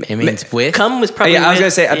It means with Cum was probably. yeah, I was with-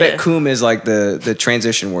 gonna say I yeah. bet cum is like the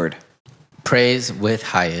transition word. praise with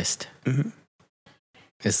highest.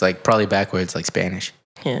 It's like probably backwards, like Spanish.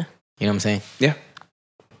 Yeah. You know what I'm saying? Yeah.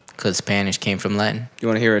 Because Spanish came from Latin. You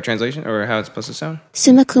want to hear a translation or how it's supposed to sound?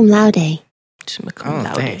 Summa cum laude. Summa cum Oh,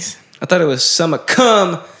 laude. thanks. I thought it was summa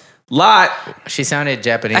cum lot. She sounded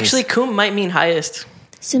Japanese. Actually, cum might mean highest.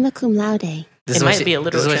 Summa cum laude. this it is what might she- be a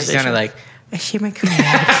literal This is what she sounded like.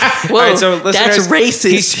 Whoa, All right, so listeners, that's racist.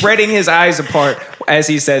 He's spreading his eyes apart as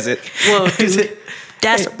he says it. Whoa, dude.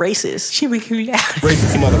 That's racist.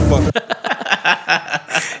 Racist motherfucker.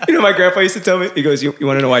 You know, my grandpa used to tell me. He goes, "You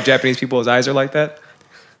want to know why Japanese people's eyes are like that?"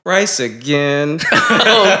 Rice again.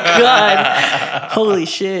 Oh God! Holy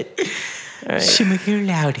shit! All right.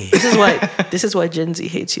 This is why Gen Z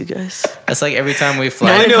hates you guys. That's like every time we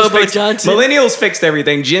fly. No, Bobo fixed, Johnson. millennials fixed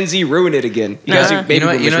everything. Gen Z ruined it again. You guys, Nah. baby You know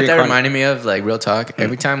what boomers that reincarnated. reminded me of? Like, real talk.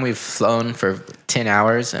 Every time we've flown for 10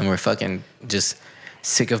 hours and we're fucking just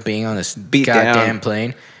sick of being on this Beat goddamn down.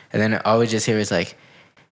 plane, and then all we just hear is like,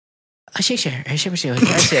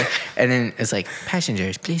 and then it's like,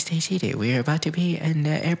 passengers, please stay seated. We are about to be in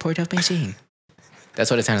the airport of Beijing. That's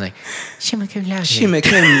what it sounded like. Shima cum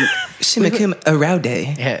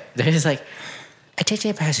araude. Yeah, they're just like,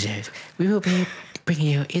 attention passengers, we will be bringing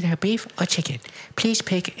you either beef or chicken. Please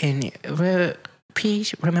pick and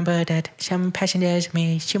please remember that some passengers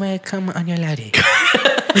may shimmer come on your laude.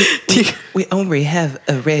 We only have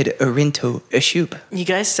a red Orinto soup. You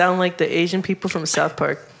guys sound like the Asian people from South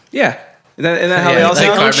Park. Yeah. Isn't that how Yeah, they all like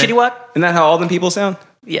sound? Carmen. Shitty Wok? Isn't that how all them people sound?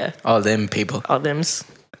 Yeah, All them people. all them's.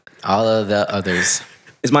 All of the others.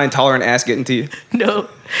 Is my intolerant ass getting to you? No. All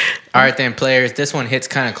right, then, players. This one hits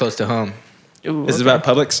kind of close to home. Ooh, This is okay. about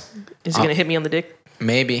Publix. Is he gonna hit me on the dick?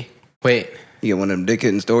 Maybe. Wait, You get one of them dick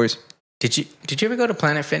hitting stories. did you ever go to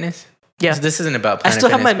Planet Fitness? Yeah. This isn't about I Planet still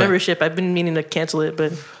have Fitness. my membership. I've been meaning to cancel it,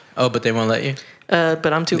 but But they won't let you?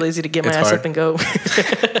 I'm too lazy to get my It's ass hard. up and go.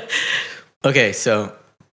 Okay, so,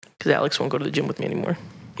 Because Alex won't go to the gym with me anymore.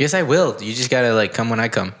 yes, I will. You just got to, like, come when I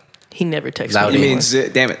come. He never texts Loud me You anymore.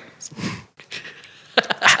 mean, damn it.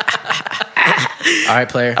 All right,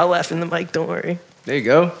 player. I'll laugh in the mic. Don't worry. There you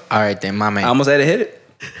go. All right, then, my man. I almost had to hit it.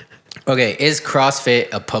 Okay, is CrossFit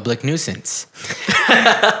a public nuisance?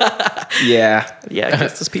 Yeah. Yeah, I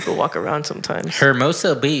guess those people walk around sometimes.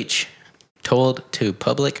 Hermosa Beach told to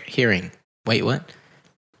public hearing. Wait, what?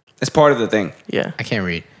 It's part of the thing. Yeah. I can't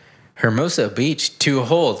read. Hermosa Beach to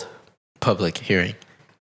hold public hearing.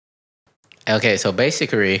 Okay, so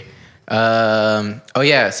basically, so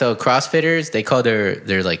CrossFitters, they call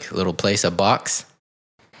their like little place a box.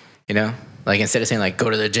 You know, like instead of saying like go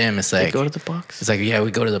to the gym, it's They like go to the box. it's like yeah, we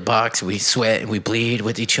go to the box, we sweat, and we bleed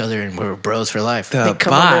with each other, and we're bros for life. The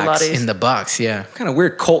come on their box. lattes. In the box, yeah. What kind of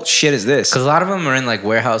weird cult shit is this? Because a lot of them are in like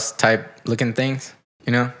warehouse type looking things.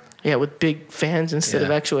 You know? Yeah, with big fans instead Yeah.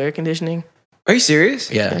 of actual air conditioning. Are you serious?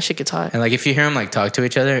 Yeah. That shit gets hot. And like if you hear them like talk to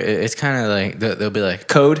each other, it's kind of like they'll be like,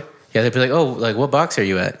 Code. yeah, they'll be like, oh, like what box are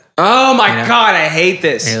you at? Oh my You know? God, I hate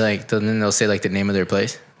this. And you're like, then they'll say like the name of their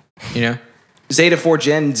place, you know? Zeta 4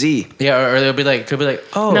 Gen Z. Yeah, or they'll be like,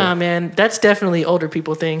 oh, Nah, man, that's definitely older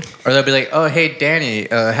people thing. or they'll be like, oh, hey, Danny,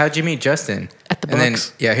 how'd you meet Justin? At the And box.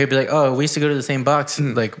 then yeah, he'll be like, oh, we used to go to the same box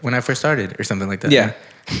like when I first started or something like that. Yeah.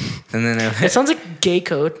 And then It sounds like gay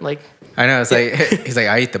code. Like I know. It's like he's like,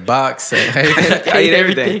 I eat the box. I eat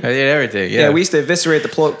everything. I eat everything. Yeah, we used to eviscerate the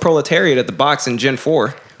proletariat at the box in Gen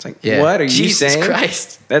 4. It's like, what are you Jesus saying?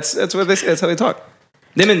 Christ. That's what that's how they talk.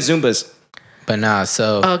 Them and Zumbas. But nah,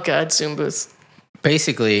 so Oh God, Zumbas.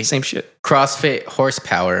 basically Same shit. CrossFit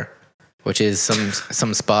Horsepower, which is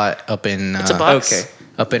some spot up in It's a box. Okay.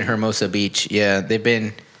 up in Hermosa Beach. Yeah, they've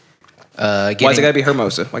been Why's it gotta be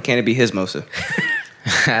Hermosa? Why can't it be Hismosa?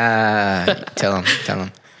 tell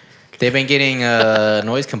them. They've been getting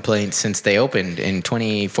noise complaints since they opened in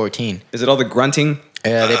 2014. Is it all the grunting?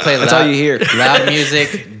 They play That's loud, all you hear. loud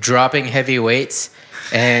music, dropping heavy weights,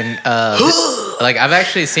 and like I've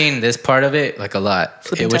actually seen this part of it like a lot,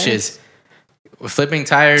 Flipping which tires? is flipping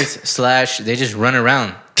tires / they just run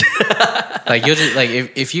around. Like you'll just like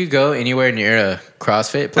if you go anywhere near a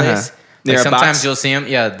CrossFit place, Near like a sometimes box? you'll see them.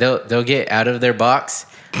 Yeah, they'll get out of their box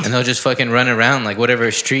and they'll just fucking run around like whatever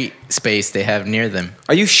street space they have near them.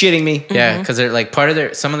 Are you shitting me? Yeah, because they're like part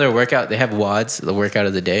of some of their workout. They have WODs, the workout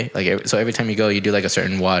of the day. Like so, every time you go, you do like a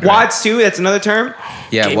certain WOD. Right? Wads too? That's another term?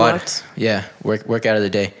 Yeah, Game WOD. WODs? Yeah, workout of the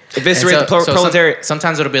day. Eviscerate And the proletariat.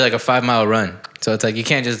 sometimes it'll be like a 5-mile run. So it's like you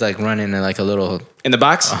can't just like run in like a little In the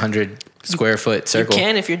box? 100 square foot You circle.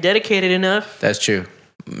 can if you're dedicated enough. That's true.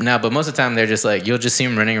 No, but most of the time they're just like you'll just see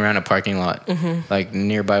them running around a parking lot, like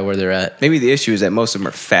nearby where they're at. Maybe the issue is that most of them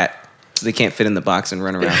are fat, so they can't fit in the box and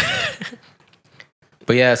run around.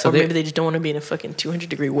 But yeah, so Or they, maybe they just don't want to be in a fucking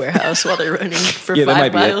 200-degree warehouse while they're running for Yeah, that 5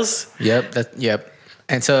 might be it. miles. Yep.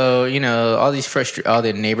 And so, all these all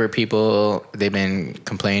the neighbor people, they've been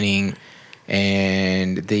complaining,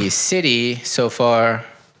 and the city so far,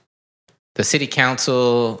 the city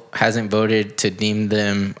council hasn't voted to deem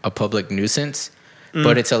them a public nuisance,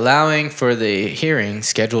 but it's allowing for the hearing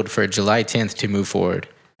scheduled for July 10th to move forward.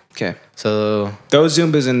 Okay. So Throw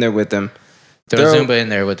Zumbas in there with them. throw Zumba in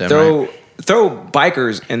there with them, Throw right? throw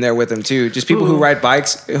bikers in there with them too. Just people who ride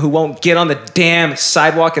bikes who won't get on the damn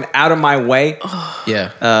sidewalk and out of my way.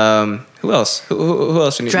 Yeah. Who else? Who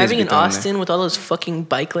else? needs to Driving be in thrown Austin with all those fucking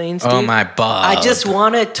bike lanes, dude. Oh my God. I just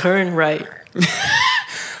want to turn right. there?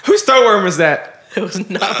 Whose throw worm was that? It was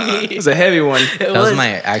not me. It was a heavy one. That was my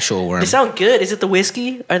actual worm. They sound good. Is it the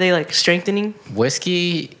whiskey? Are they like strengthening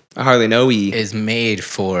Whiskey I hardly know we. is made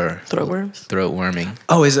for throat worms? throat worming.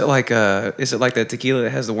 Oh, is it like that tequila that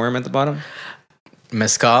has the worm at the bottom?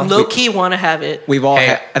 Mezcal. Low key want to have it. We've all.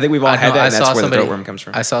 Hey, I think we've all I had know, that. I And that's saw where somebody- the throat worm comes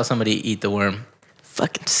from. I saw somebody eat the worm.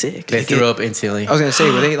 Fucking sick. They threw up instantly. I was gonna say,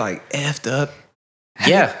 were they like effed up?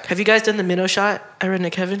 Yeah. Have you guys done the minnow shot? I read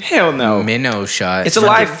Nick Kevin. Hell no. Minnow shot. It's a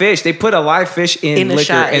live fish. They put a live fish in In a liquor,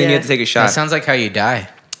 shot, and then you yeah. have to take a That shot. sounds like how you die.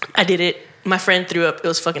 I did it. My friend threw up. It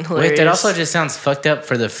was fucking hilarious. Wait, that also just sounds fucked up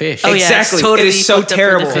for the fish. Oh, yeah, it's Exactly. totally it is so fucked up for the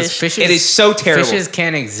terrible. fish. Fishes, It is so terrible. Fishes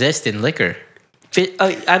can't exist in liquor.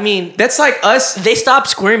 I mean, That's like us. they stopped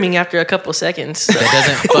squirming after a couple seconds. So. That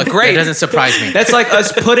doesn't. fuck, great. That doesn't surprise me. That's like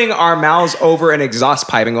us putting our mouths over an exhaust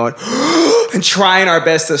pipe and going and trying our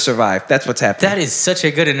best to survive. That's what's happening. That is such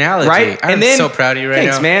a good analogy. Right? I'm And then- so proud of you right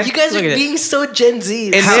thanks, now. man. You guys Look are at that. being so Gen Z.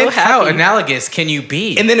 And so then How happy. analogous can you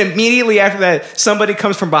be? and then immediately after that, somebody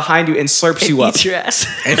comes from behind you and slurps you up. Eats your ass.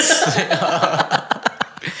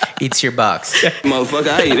 Eats your box. Motherfucker,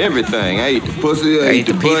 I eat everything. I eat the pussy, I eat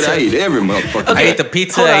the butt, pizza. I eat every motherfucker. I ate the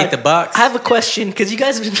pizza. Hold I on. ate the box. I have a question because you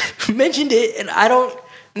guys mentioned it and I don't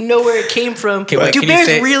know where it came from. Okay, wait, Do can you bears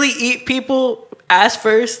say- really eat people ass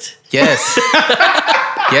first? Yes.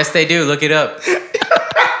 Yes, they do. Look it up.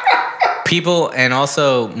 People and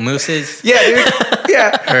also mooses Yeah, dude.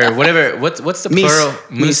 Yeah. or whatever. What's the Meese. plural?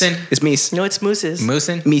 Meese. Moosin? It's meese. No, it's mooses.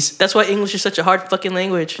 Moosin? Meese. That's why English is such a hard fucking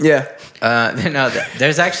language. Yeah. No,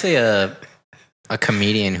 there's actually a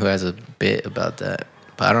comedian who has a bit about that,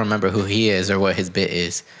 but I don't remember who he is or what his bit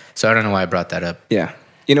is. So I don't know why I brought that up. Yeah.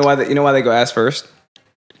 You know why? You know why they go ass first?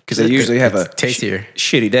 Because they usually have a It's tastier.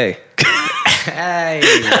 shitty day.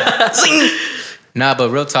 Nah, but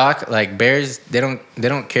real talk, like bears, they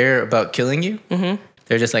don't care about killing you. Mm-hmm.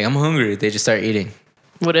 They're just like, I'm hungry. They just start eating.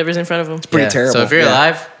 Whatever's in front of them. Pretty terrible. So if you're Yeah.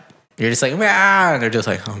 alive, you're just like, "Meow," and they're just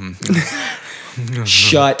like,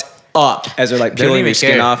 Shut up as they're like They don't peeling even your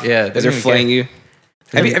skin care. off. Yeah, they as they're don't even flaying care. you.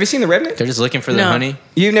 Have you seen The Revenant? They're just looking for the No. honey.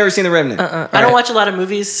 You've never seen The Revenant? I don't watch a lot of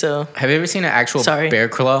movies, so Have you ever seen an actual Sorry. bear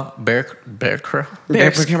claw? Bear claw?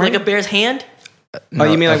 bears, like a bear's hand. Oh,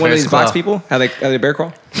 you mean a like one of bear's these box claw. people? How they bear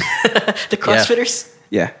crawl? The CrossFitters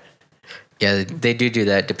Yeah. Yeah, they do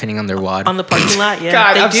that depending on their wad. on the parking lot. Yeah,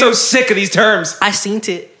 God, they I'm do. so sick of these terms. I seen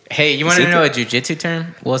it. Hey, you want See to know it? a jujitsu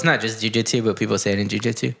term? Well, it's not just jujitsu, but people say it in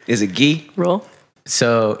jujitsu. Is it gi? Roll.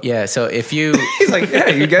 So yeah, so if you He's like, yeah,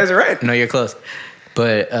 you guys are right. no, you're close.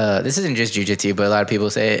 But this isn't just jujitsu, but a lot of people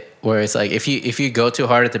say it where it's like if you go too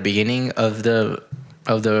hard at the beginning of the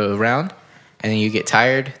of the round, and then you get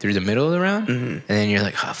tired through the middle of the round, and then you're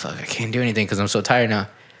like, oh fuck, I can't do anything because I'm so tired now.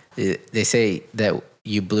 They say that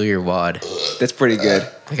you blew your wad. That's pretty good.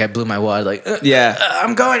 Like I blew my wad. Like Yeah.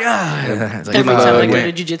 I'm going. It's like, Every time I go went.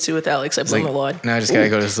 to jiu-jitsu with Alex, I blow Like, my wad. now I just gotta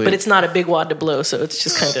go to sleep. But it's not a big wad to blow, so it's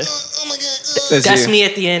just kind of. That's you. me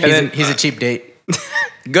at the end. He's a cheap date.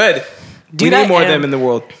 Good. Dude, we I need more of am. them in the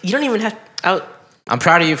world. You don't even have. I'm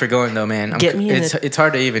proud of you for going though, man. Get me in it's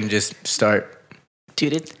hard to even just start.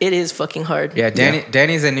 Dude, it is fucking hard. Yeah,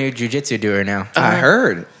 Danny's a new jiu-jitsu doer now. I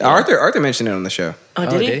heard. Arthur mentioned it on the show. Oh,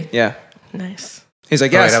 did he? Yeah. Nice. He's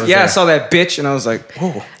like, Oh, yeah, wait, I was I there. saw that bitch, and I was like,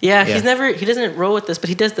 whoa. Yeah, Yeah. he doesn't roll with this, but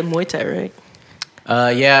he does the Muay Thai, right?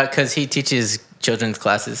 Yeah, because he teaches children's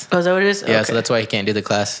classes. Oh, is that what it is? Yeah, Okay. so that's why he can't do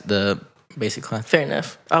the basic class. Fair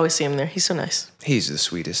enough. I always see him there. He's so nice. He's the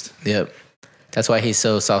sweetest. Yep. That's why he's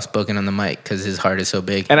so soft-spoken on the mic, because his heart is so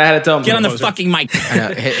big. And I had to tell him, Get on the fucking mic. I know,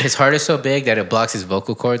 his heart is so big that it blocks his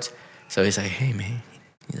vocal cords. So he's like, hey, man.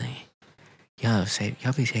 He's like,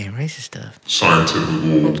 y'all be saying racist stuff.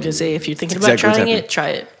 I'm gonna say if you're thinking about Exactly what's trying happening. it, try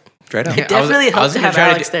it. Straight up. It definitely helps to have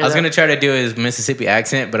Alex there. I was though. gonna try to do his Mississippi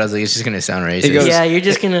accent, but I was like, it's just gonna sound racist. He goes- Yeah, you're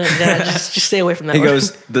just gonna just stay away from that. He one.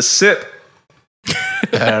 goes, the sip.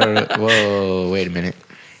 I don't know. Whoa, wait a minute.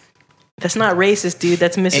 That's not racist, dude.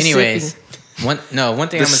 That's Mississippi. Anyways, one thing I'm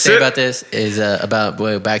gonna say about this is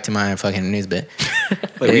back to my fucking news bit.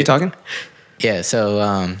 Wait, were you talking? Yeah, so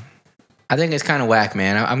I think it's kind of whack,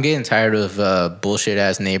 man. I'm getting tired of bullshit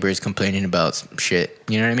ass neighbors complaining about shit.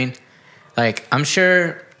 You know what I mean? Like, I'm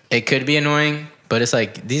sure it could be annoying, but it's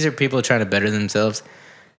like these are people trying to better themselves,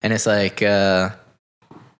 and it's like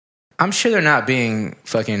I'm sure they're not being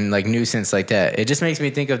fucking like nuisance like that. It just makes me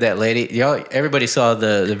think of that lady. Everybody saw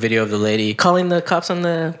the video of the lady Calling the cops on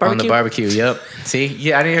the barbecue. on the barbecue. Yep. See,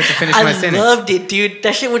 yeah, I didn't have to finish my I sentence. loved it, dude.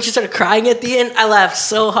 That shit when she started crying at the end, I laughed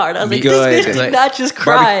so hard. I was like, Good. this bitch did Like, not just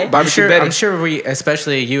cry. I'm sure we,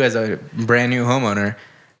 especially you as a brand new homeowner,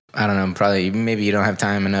 I don't know, probably maybe you don't have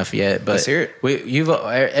time enough yet, but Let's hear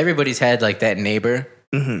it. everybody's had like that neighbor.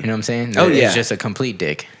 You know what I'm saying? Oh, That is yeah. just a complete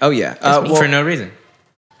dick Oh, yeah. for no reason.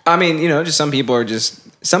 I mean, just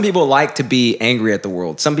some people like to be angry at the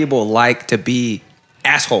world. Some people like to be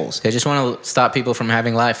assholes. They just want to stop people from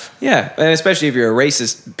having life. Yeah, and especially if you're a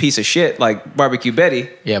racist piece of shit like Barbecue Betty.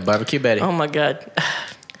 Yeah, Barbecue Betty. Oh my god.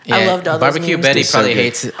 Yeah, I loved all those Barbecue memes, Betty dude. probably So good.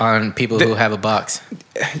 hates on people who have a box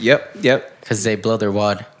Yep, because they blow their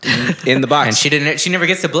wad, in the box. and she never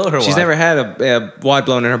gets to blow her wad. She's never had a wad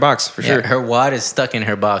blown in her box for Yeah, sure. her wad is stuck in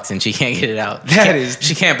her box and she can't get it out.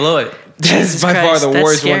 She can't blow it. That is Jesus by far Christ, the that's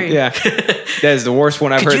worst scary. one. Yeah, that is the worst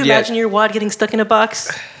one I've Could heard you yet. imagine your wad getting stuck in a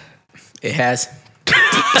box? It has.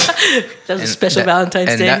 That was a special that- Valentine's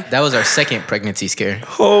and Day. That was our second pregnancy scare.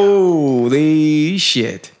 Holy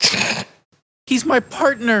shit! He's my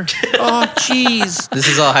partner. Oh, jeez. This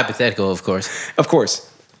is all hypothetical, of course. Of course.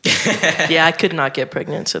 Yeah, I could not get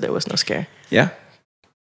pregnant, so there was no scare. Yeah.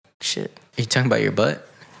 Shit. Are you talking about your butt?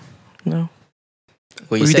 No. Well,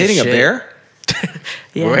 Were you said dating a shit. bear?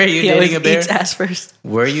 Yeah. Were you he dating always a bear? Eats ass first.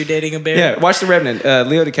 Were you dating a bear? Yeah. Watch The Revenant.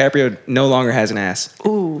 Leo DiCaprio no longer has an ass.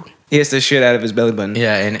 Ooh. He has the shit out of his belly button.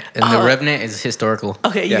 Yeah, and The Revenant is historical.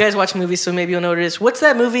 Okay, you Yeah. guys watch movies, so maybe you'll know what it is. What's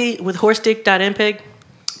that movie with horse dick dot MPEG?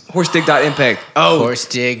 Horsedick.impact. Oh,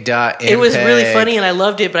 Horse-dig.mpeg. It was really funny and I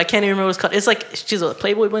loved it, but I can't even remember what it's called. It's like she's a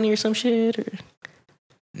Playboy bunny or some shit,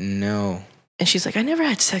 No. and she's like, I never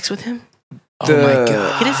had sex with him. Oh my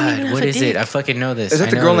god. He doesn't even have What a is dick. it? I fucking know this. is that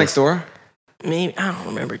I the know girl this. next door? Maybe I don't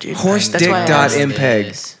remember, dude. Horse That's dick why I dot asked. impeg.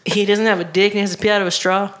 Yes. He doesn't have a dick and he has to pee out of a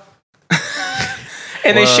straw.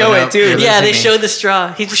 And they Well, show no, it too. you're Yeah, they listening. showed the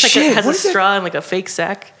straw. He just like Shit, has a what is that? straw and like a fake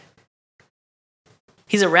sack.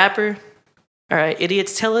 He's a rapper. All right,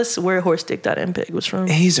 idiots, tell us where horsedick.mpeg was from.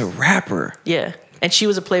 He's a rapper. Yeah, and she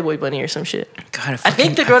was a Playboy bunny or some shit. God, I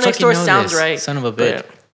think the girl next door sounds right. Son of a but bitch.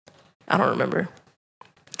 I don't remember.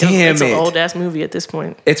 Damn It's it! an old ass movie at this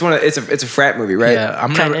point. It's a frat movie, right? Yeah,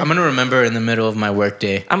 I'm Kinda. gonna remember in the middle of my work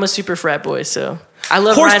day. I'm a super frat boy, so I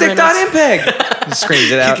love Ryan Reynolds. Horsedick.mpeg. He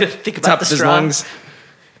screams it out. You gotta think about Top the of his straw. lungs.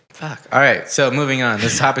 Fuck. All right, so moving on.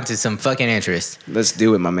 Let's hop into some fucking interest. Let's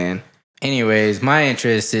do it, my man. Anyways, my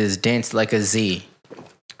interest is dance like a Z.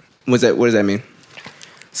 What does that mean?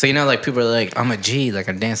 So you know, like people are like, I'm a G, like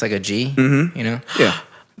I dance like a G. Mm-hmm. You know. Yeah.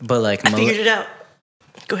 But like, I figured it out.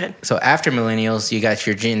 Go ahead. so after millennials, you got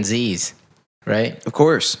your Gen Zs, right? Of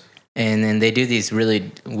course. And then they do these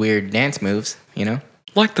really weird dance moves. You know.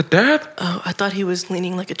 Like the dad? Oh, I thought he was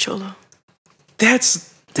leaning like a cholo.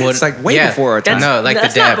 That's Well, like way yeah. before our time. No, like the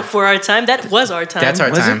that's dab. not before our time. That was our time. That's our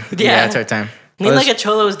Was it? time. Yeah. That's our time. Lean Oh, like that's- a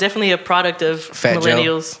cholo is definitely a product of Fat Joe.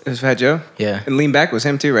 millennials. It was Fat Joe? Yeah. And Lean Back was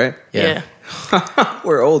him too, right? Yeah. Yeah.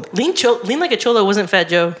 We're old. Lean Like a Cholo wasn't Fat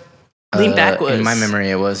Joe. Lean Back was. In my memory,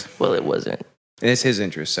 it was. Well, it wasn't. It's his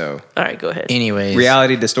interest, so. All right, go ahead. Anyways.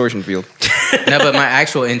 Reality distortion field. No, but my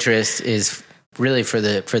actual interest is really for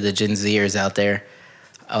the Gen Zers out there.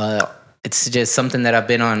 It's just something that I've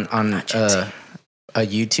been on a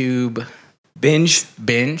YouTube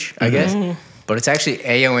binge, I guess. But it's actually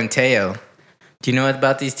Ayo and Teo. Do you know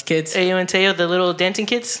about these kids? Ayo and Teo, the little dancing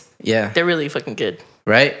kids? Yeah. They're really fucking good.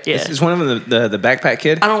 Right? Yeah. Is one of them the backpack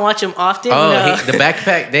kid? I don't watch them often. Oh, no. the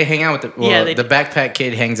backpack, they hang out with the backpack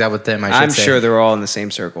kid hangs out with them, I'm say. sure they're all in the same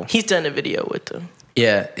circle. He's done a video with them.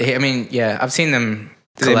 Yeah. I mean, yeah, I've seen them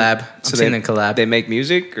collab. I've seen them collab. They make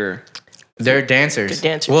music or? They're dancers.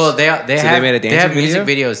 They're dancers. Well, they have made a they have dancing music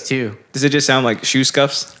video? videos too. Does it just sound like shoe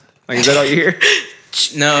scuffs? Like, is that all you hear?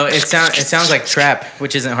 No, it sounds like trap,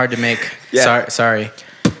 which isn't hard to make. Yeah. Sorry.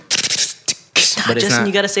 But it's Justin, not.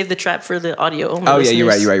 you got to save the trap for the audio only. Oh yeah, you're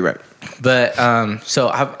listeners. right. But so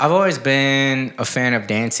I've always been a fan of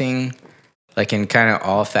dancing, like in kind of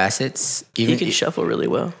all facets. You can shuffle really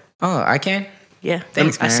well. Oh, I can. Yeah,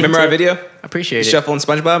 Thanks, man. Remember our video? I appreciate it. Shuffling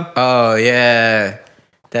SpongeBob? Oh yeah,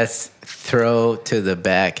 that's throw to the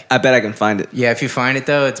back. I bet I can find it. Yeah, if you find it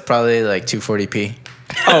though, it's probably like 240p.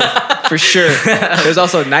 Oh, for sure. There's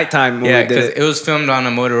also nighttime when Yeah, we did because it. it was filmed on a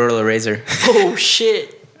Motorola Razr. Oh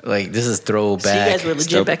shit! Like this is throwback. So you guys were legit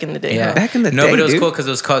Dope. back in the day. Yeah, Huh? Back in the no, day, but it was dude. cool because it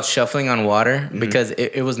was called Shuffling on Water because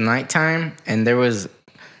it was nighttime and there was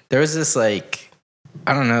this like,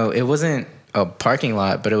 I don't know, it wasn't a parking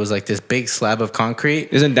lot, but it was like this big slab of concrete.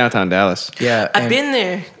 It was in downtown Dallas. Yeah, I've been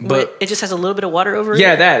there, but it just has a little bit of water over it.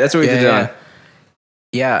 Yeah, that's what we did it on.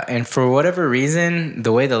 Yeah, and for whatever reason,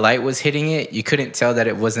 the way the light was hitting it, you couldn't tell that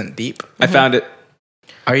it wasn't deep. I found it.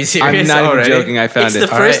 Are you serious? I'm not even Already? joking. I found It's it. the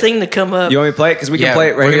first thing to come up. You want me to play it? Because we can Yeah, play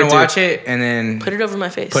it right we're here gonna too. watch it and then Put it over my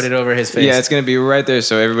face. put it over his face. Yeah, it's going to be right there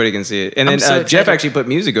so everybody can see it. And I'm then so Jeff excited. actually put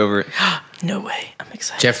music over it. No way. I'm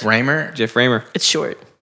excited. Jeff Raymer. Jeff Raymer. It's short.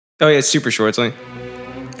 Oh yeah, it's super short. It's only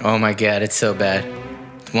Oh my god, it's so bad.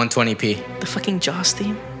 120p. The fucking Jaws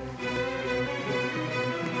theme.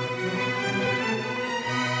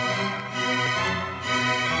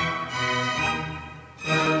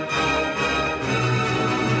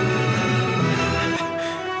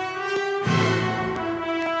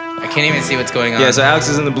 I can't even see what's going on. yeah. So Alex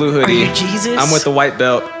is in the blue hoodie. Are you Jesus? I'm with the white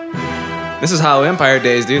belt. This is Hollow Empire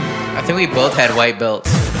days, dude. I think we both had white belts.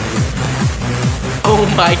 Oh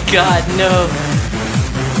my god, no.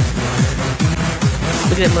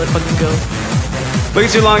 Look at that motherfucker go. Look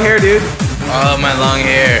at your long hair, dude. Oh, my long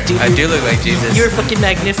hair. Dude, I do look like Jesus. You're fucking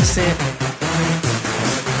magnificent.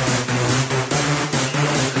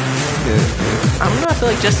 I don't know. I feel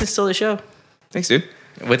like Justin stole the show. Thanks, dude.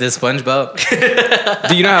 With his sponge belt.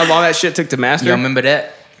 Do you know how long that shit took to master? You remember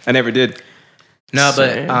that? I never did. No,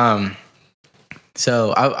 Same. but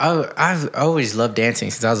so I've always loved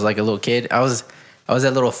dancing since I was like a little kid. I was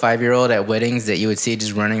that little 5-year-old at weddings that you would see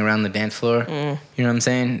just running around the dance floor. You know what I'm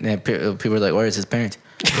saying? And people were like, "Where's his parents?"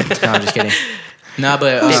 No, I'm just kidding. No,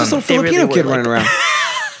 but Who's this little they really Filipino were kid like running around?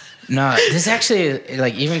 no, this actually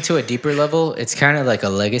like even to a deeper level, it's kind of like a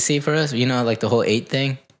legacy for us. You know, like the whole 8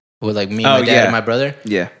 thing with like me, my dad, yeah. and my brother.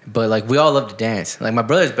 Yeah. But like we all love to dance. Like my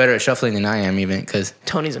brother's better at shuffling than I am, even because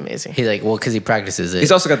Tony's amazing. he because he practices it.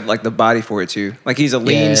 He's also got like the body for it too. Like he's a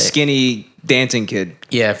lean, Yeah. skinny dancing kid.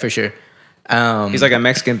 Yeah, for sure. He's like a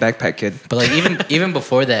Mexican backpack kid. But like even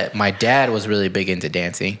before that, my dad was really big into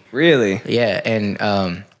dancing. Really? Yeah, and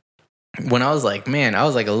when I was like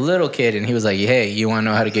a little kid, and he was like, "Hey, you want to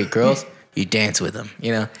know how to get girls? You dance with them."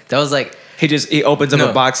 You know, that was like He opens up No.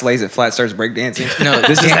 a box, lays it flat, starts breakdancing. no,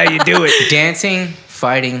 This is how you do it. dancing,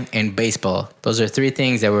 fighting, and baseball. Those are 3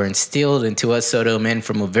 things that were instilled into us Soto men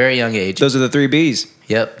from a very young age. Those are the 3 B's.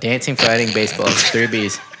 Yep, dancing, fighting, baseball, 3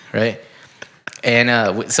 B's, right?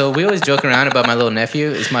 And so we always joke around about my little nephew.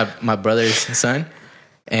 It's my brother's son.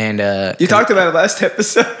 And You talked about it last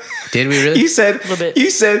episode. did we really? You said Little bit. you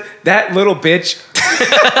said that little bitch.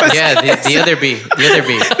 Yeah, the other B. The other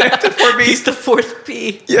B. The 4 B's. He's the 4th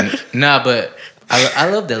B. Yeah. Nah, but I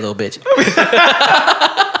love that little bitch.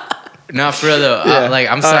 No, for real though.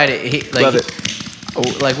 Yeah. I'm excited. Love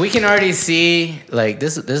it. Like we can already see like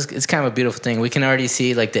this. It's kind of a beautiful thing. We can already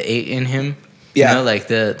see like the 8 in him. Yeah. You know, like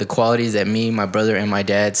the qualities that me, my brother, and my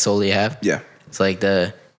dad solely have. Yeah. It's like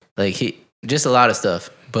he just a lot of stuff.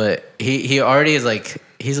 But he already is like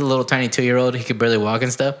he's a little tiny 2-year-old. He could barely walk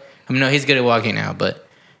and stuff. I mean, no, he's good at walking now, but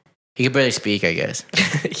He could barely speak, I guess.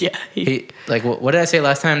 Yeah. He like what did I say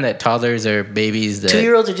last time? That toddlers are babies that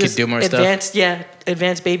 2-year-olds are could just do more advanced. stuff. Yeah,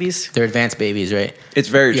 advanced babies. They're advanced babies, right? It's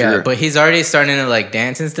very Yeah, true. but he's already starting to like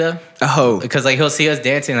dance and stuff. Oh, Because like he'll see us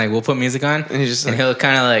dancing, like we'll put music on, And he's just like- he'll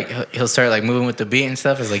kind of like he'll start like moving with the beat and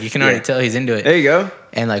stuff. It's like you can already Yeah. tell he's into it. there you go.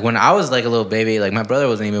 And like when I was like a little baby, like my brother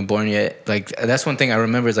wasn't even born yet. Like that's one thing I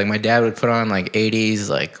remember is like my dad would put on like 80s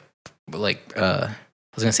I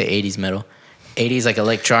was gonna say 80s metal, 80s like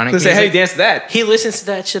electronic. Let's say, music. hey, dance to that. He listens to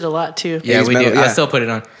that shit a lot too. Yeah, 80s we metal, do. I yeah. still put it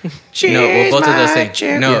on. Cheers, No, well, both of those my things.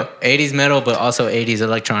 champ. No, Yeah. 80s metal, but also 80s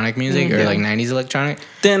electronic music or like 90s electronic.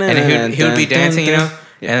 Dun, And he would be dun, dancing, you dun,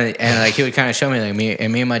 know. And like he would kind of show me like me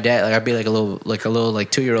and my dad, like I'd be like a little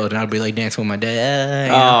 2-year-old and I'd be like dancing with my dad.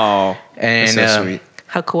 You know? Oh, And that's so sweet.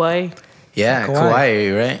 How kawaii. yeah, Kawaii.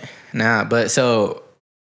 kawaii, right? Nah, but so,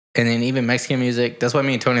 and then even Mexican music. That's why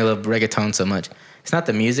me and Tony love reggaeton so much. It's not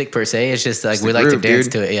the music per se. It's just like It's we the like groove, to dance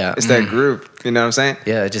dude. to it. Yeah, It's that groove. You know what I'm saying?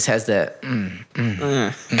 Yeah, it just has that.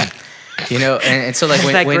 Uh. You know, and so like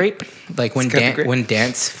Has that when grape? like when It's got the grape. when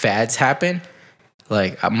dance fads happen,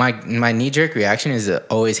 like my knee jerk reaction is to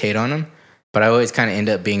always hate on them, but I always kind of end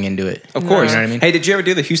up being into it. Of course. You know what I mean? Hey, did you ever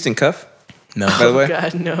do the Houston cuff? No, By the way,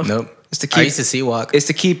 God no. nope. it's to I keep. used to see walk. It's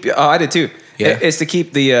to keep. Oh, I did too. Yeah. It's to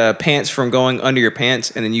keep the pants from going under your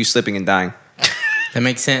pants and then you slipping and dying. That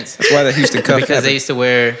makes sense. That's why the Houston cuff. Because they happened. used to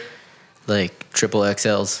wear like triple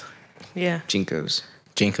XLs, Yeah. Jinkos.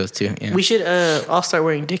 Jinkos too. Yeah. We should all start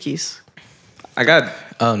wearing Dickies. I got.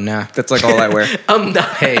 Oh nah. That's like all I wear. I'm not.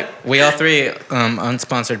 Hey, we all three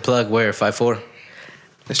unsponsored plug wear 5'4".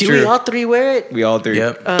 That's Do true. we all three wear it? We all do.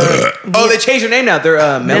 Yep. Oh, they changed their name now. They're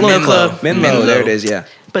Menlo Menlo Club. Club. Menlo. There it is. Yeah.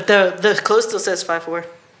 But the clothes still says 5'4".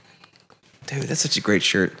 Dude, that's such a great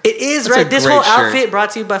shirt. It is, That's right? a This great whole shirt. outfit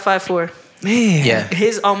brought to you by 5'4". Man. Yeah.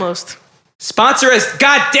 His almost. Sponsor us.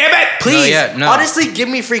 God damn it. Please. yeah, no. Honestly, give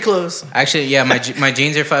me free clothes. Actually, yeah. My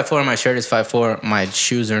jeans are 5'4". My shirt is 5'4". My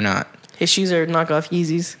shoes are not. His shoes are knockoff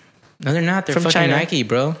Yeezys. No, they're not. They're From fucking China. Nike,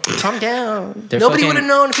 bro. Calm down. They're Nobody fucking- would have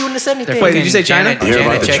known if you wouldn't have said anything. Wait, did you say China? Janet, I hear about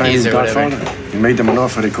Janet the Checkies Chinese or whatever. Godfather. He made them an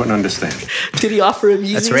offer they couldn't understand. Did he offer him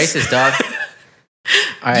Yeezys? That's racist, dog.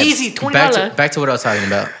 All right, Yeezy, $20. Back to what I was talking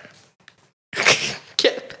about.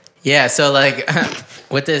 Yeah, so like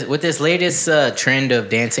with this latest trend of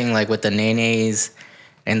dancing, like with the nays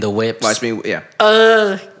and the whips, Watch me. Yeah.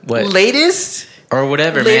 what Latest? or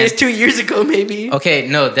whatever, Latest man. 2 years ago, maybe. Okay,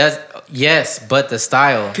 no, that's yes, but the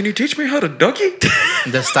style, Can you teach me how to donkey?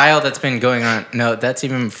 the style that's been going on. No, that's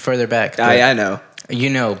even further back. but- I know. You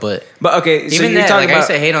know, but But okay, so even you're that, talking like I about.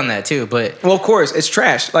 used to hate on that too. But Well, of course, it's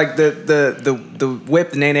trash. Like the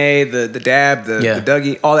whip, the nene, the dab, the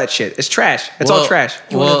Dougie, all that shit. It's trash. It's all well- trash.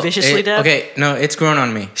 You wanna viciously dab? Okay, no, it's grown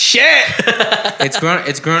on me. Shit.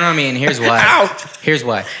 It's grown on me, and here's why. Ow. Here's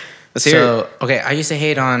why. Let's hear Okay, I used to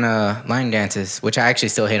hate on line dances, which I actually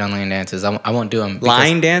still hate on line dances. I won't do them.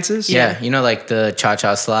 Line dances? Yeah, you know, like the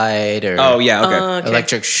cha-cha slide or Oh yeah. Okay.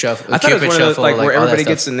 electric shuffle, I thought it was Cupid one of those shuffle, like where all that everybody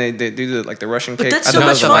stuff. gets and they do the Russian But cake. that's I so thought it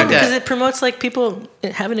much was stuff fun like that. because it promotes like people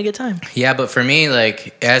having a good time. Yeah, but for me,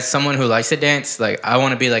 like as someone who likes to dance, like I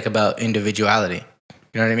want to be like about individuality.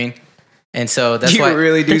 You know what I mean? And so that's You why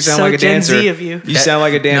really do That's sound so like a Gen dancer. Z of you. You sound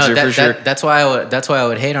like a dancer for sure. That's why I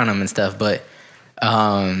would hate on them and stuff. But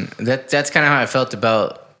that's kind of how I felt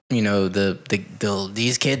about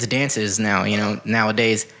these kids' dances now.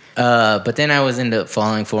 Nowadays. But then I was into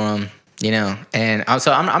falling for them. And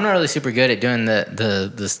also I'm not really super good at doing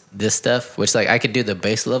this stuff, which like I could do the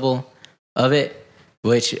base level of it,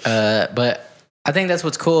 but I think that's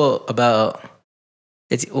what's cool about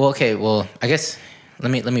it's. Well, I guess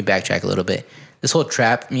let me backtrack a little bit. This whole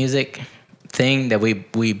trap music thing that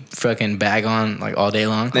we fucking bag on like all day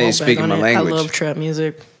long. Now you're speaking my language. I love trap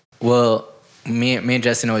music. Well, me and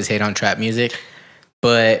Justin always hate on trap music,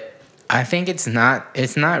 but I think it's not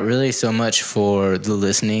really so much for the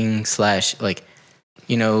listening / like,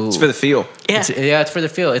 It's for the feel. Yeah. It's for the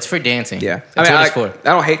feel. It's for dancing. Yeah. That's I what it's for.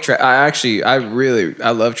 don't hate trap. I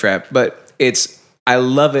love trap, but I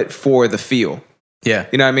love it for the feel. Yeah.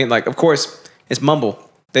 You know what I mean? Like, of course, it's mumble.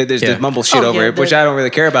 There's Yeah. mumble shit Oh, over yeah, it, which I don't really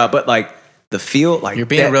care about, but like the feel, like You're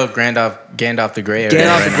being real Gandalf the Grey area. Get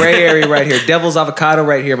off right the now. gray area right here. Devil's avocado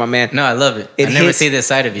right here, my man. No, I love it. It I never hits- see this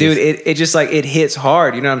side of you. Dude, it just like it hits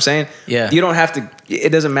hard. You know what I'm saying? Yeah. You don't have to. It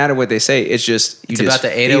doesn't matter what they say. It's just it's about the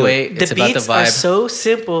feel it. 808. It's The about the beats are vibe. so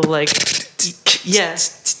simple. Like, yeah.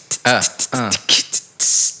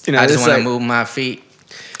 You know, I it's just want to like- move my feet.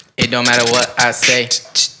 It don't matter what I say.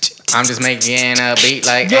 I'm just making a beat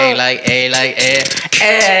like A, like A, like A.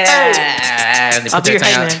 And they I'll put be their your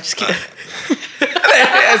tongue hype out. man. Just kidding. You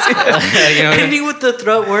know what I mean? Ending with the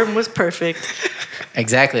throat worm was perfect.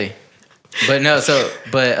 Exactly. But no,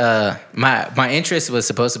 my interest was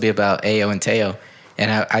supposed to be about Ayo and Teo, and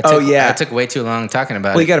I took way too long talking about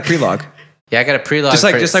it. Well, you got a prelogue. Yeah, I got a prelogue. Just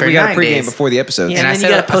like we got a 9 pregame days. before the episode. Yeah, And and I then you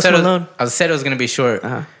said, got Post Malone. I said it was gonna be short,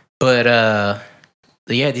 but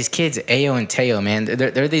yeah, these kids, Ayo and Teo, man,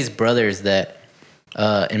 they're these brothers that,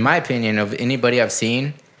 in my opinion, of anybody I've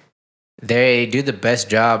seen, they do the best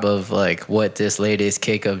job of like what this latest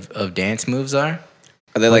kick of dance moves are.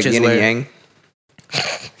 Are they like Which is yin and where- yang?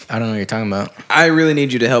 I don't know what you're talking about. I really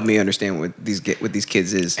need you to help me understand what these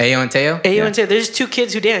kids is. Ayo and Teo? Ayo and Teo, there's 2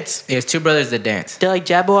 kids who dance. There's 2 brothers that dance. They're like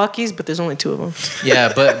Jabberwockies, but there's only 2 of them.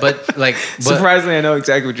 Yeah, but Surprisingly, I know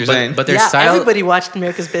exactly what you're saying. But their Yeah, style. everybody watched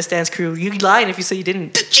America's Best Dance Crew. You lied if you said you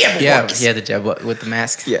didn't. The Jabberwockies. Yeah, the jab with the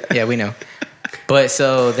mask. Yeah. We know. But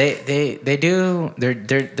so they do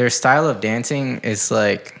their style of dancing is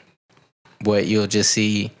like what you'll just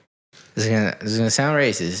see. This is gonna sound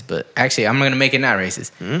racist, but actually I'm gonna make it not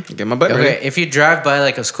racist. Get my butt Okay, ready. if you drive by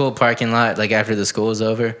like a school parking lot, like after the school is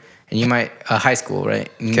over, and you might high school, right?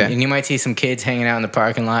 Okay. And you might see some kids hanging out in the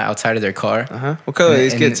parking lot outside of their car. What color are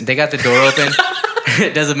these And kids? They got the door open.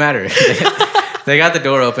 It doesn't matter. They got the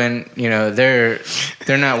door open. You know, they're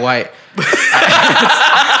not white.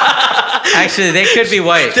 Actually, they could be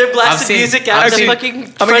white. They're blasting music out of the fucking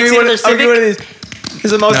front seat of their Civic. This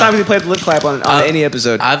is the most times we played the lip clap on any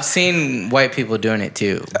episode. I've seen white people doing it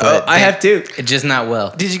too. Oh, I have too. Just not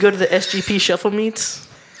well. Did you go to the SGP shuffle meets?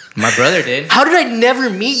 My brother did. How did I never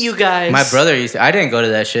meet you guys? My brother used to. I didn't go to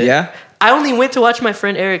that shit. Yeah? I only went to watch my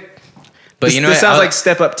friend Eric. But This, you know, this what? sounds like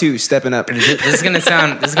Step Up 2, stepping up. This is gonna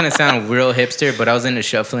sound real hipster, but I was into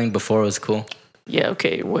shuffling before it was cool. Yeah,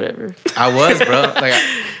 okay, whatever. I was, bro.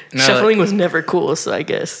 Shuffling was never cool, so I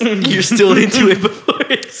guess you're still into it before.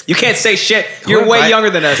 You can't say shit. You're way younger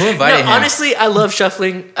than us. Who invited him? Honestly, I love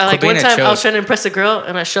shuffling. Like being one a time, I was choke. trying to impress a girl,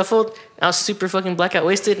 and I shuffled. And I was super fucking blackout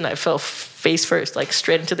wasted, and I fell face first, like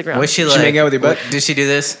straight into the ground. What's she Did like? she make out with your butt? Did she do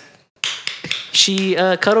this? She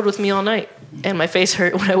cuddled with me all night, and my face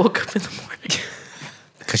hurt when I woke up in the morning.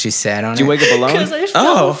 Cause she sat on Did you it. wake up alone? Because I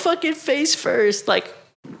fell Oh. fucking face first. Like,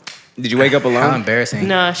 Did you wake up How alone? embarrassing.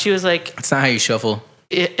 nah, she was like, That's not how you shuffle.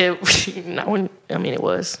 it not when, I mean, it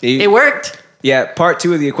was. You- It worked. Yeah, part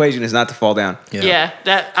 2 of the equation is not to fall down. Yeah,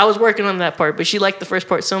 that I was working on that part, but she liked the first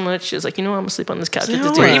part so much. She was like, you know what, I'm gonna sleep on this couch with the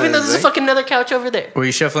No two. way. Even though there's a fucking another couch over there. Were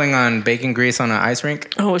you shuffling on bacon grease on an ice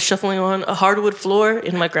rink? I was shuffling on a hardwood floor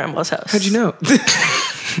in my grandma's house. How'd you know?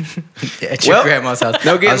 At your Well, grandma's house.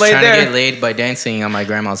 no getting I was laid trying there. to get laid by dancing on my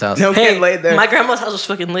grandma's house. No Hey, getting laid there. my grandma's house was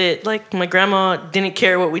fucking lit. Like, my grandma didn't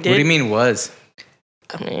care what we did. What do you mean was?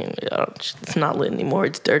 I mean, it's not lit anymore.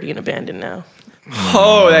 It's dirty and abandoned now.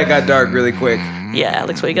 Oh, that got dark really quick. Yeah,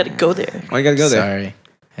 Alex, why you gotta go there? Why you gotta go there? Sorry.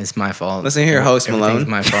 It's my fault. Listen here, host Everything's Malone.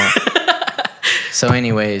 my fault. So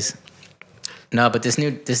anyways, no, but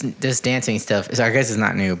this dancing stuff is, I guess it's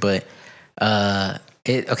not new, but okay.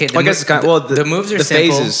 Well, I guess it's kind of, the moves are the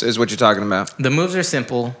simple. phases is what you're talking about. The moves are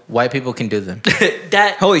simple. White people can do them.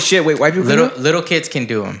 That Holy shit! Wait, white people? can do it? Little kids can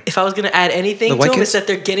do them. if I was gonna add anything The to white them, kids? it's that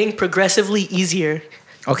they're getting progressively easier.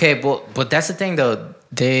 Okay, but that's the thing though.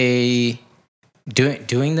 They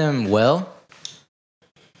doing them well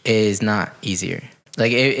is not easier.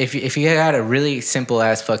 Like if you got a really simple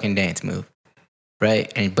ass fucking dance move,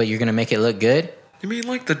 right? But you're gonna make it look good. You mean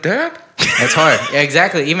like the dab? That's hard. Yeah,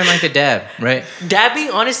 exactly. Even like the dab, right? Dabbing,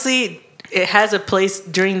 honestly, it has a place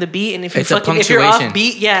during the beat, and if you It's a if you're off punctuation.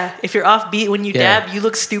 beat, if you're off beat when you Yeah. dab, you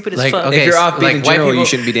look stupid as Like fuck. okay, If you're off beat like in white general, you people-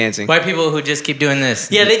 shouldn't be dancing. White people who just keep doing this.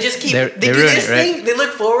 Yeah, they just keep They they do ruin this it, right? thing. They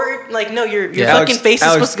look forward, like no, your Yeah. fucking face is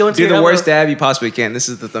Alex, supposed to go into do your the elbow. worst dab you possibly can. This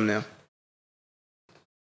is the thumbnail.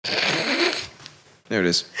 There it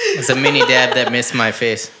is. It's a mini dab that missed my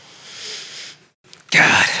face.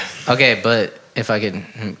 God, Okay, but if I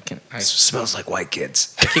can I smells like white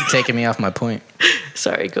kids. keep taking me off my point.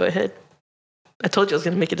 Sorry, go ahead. I told you I was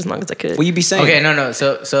gonna make it as long as I could. What you be saying? Okay, no.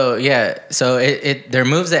 So yeah. So they're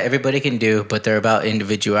moves that everybody can do, but they're about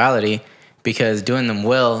individuality because doing them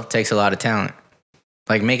well takes a lot of talent.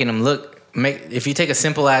 Like making them if you take a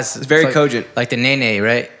simple ass, It's very cogent. like the nene,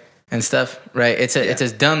 right, and stuff, right? It's a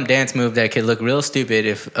dumb dance move that could look real stupid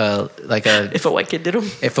if if a white kid did them,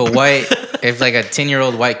 if like a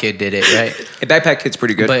 10-year-old white kid did it, right? A backpack kid's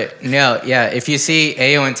pretty good. But no, yeah, if you see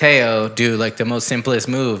Ayo and Teo do like the most simplest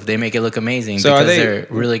move, they make it look amazing So are because they- they're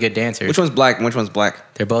really good dancers. which one's black and which one's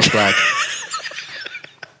black? They're both black.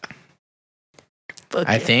 fuck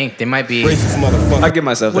I yeah. think they might be. I'll give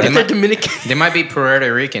myself What that. if they're Dominican? They might be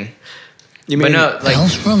Puerto Rican. You But mean no, What the like,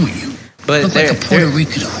 hell's wrong with you? but Look like a Puerto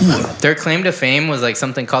Rican whore. their claim to fame was like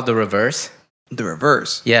something called the reverse. the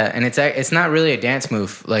reverse? Yeah, and it's not really a dance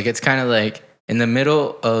move. Like it's kind of like in the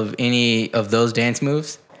middle of any of those dance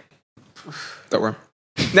moves. Throatworm.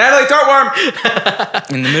 Natalie,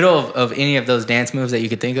 throatworm. In the middle of any of those dance moves that you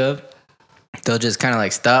could think of, they'll just kind of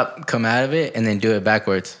like stop, come out of it, and then do it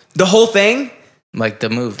backwards. The whole thing? Like the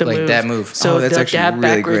move, that move. So that's they'll actually dab really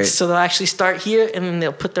backwards. great. So they'll actually start here and then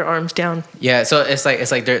they'll put their arms down. Yeah, so it's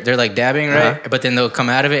like they're like dabbing, right? But then they'll come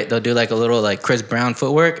out of it, they'll do like a little like Chris Brown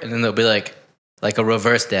footwork, and then they'll be like a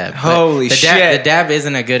reverse dab. But Holy shit. The dab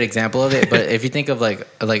isn't a good example of it, but if you think of like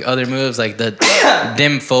other moves, like the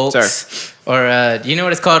dim folks, or you know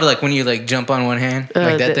what it's called, like when you like jump on one hand,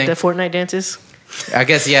 like that thing. The Fortnite dances. I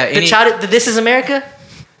guess yeah. The This Is America.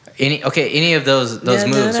 Any of those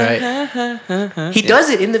moves, right? He does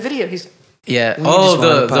it in the video. He's Yeah. We just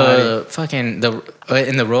wanna The fucking in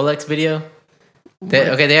the Rolex video. They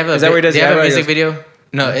have a Is that where he does they have that? a music video.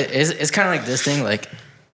 No, it's kind of like this thing, like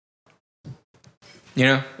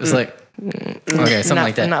it's like okay, something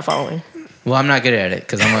like that. I'm not following. Well, I'm not good at it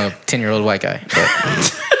because I'm a 10-year-old white guy.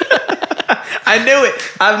 But. I knew it.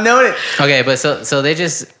 I've known it. Okay, but so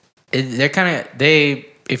they're kind of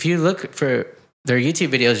if you look for their YouTube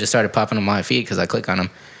videos, just started popping on my feed because I click on them.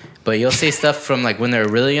 But you'll see stuff from like when they were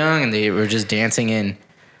really young and they were just dancing in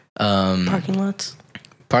Parking lots.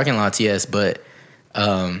 Parking lots, yes, but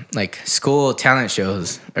like school talent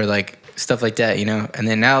shows or like stuff like that, And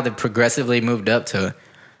then now they've progressively moved up to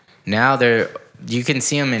now you can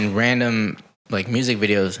see them in random like music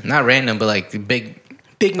videos, not random, but like big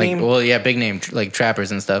like, name. Well, yeah, big name like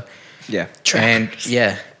trappers and stuff. Yeah. And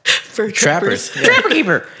yeah, For trappers. Yeah. Trapper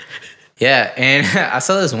keeper. Yeah, and I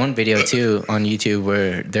saw this one video too on YouTube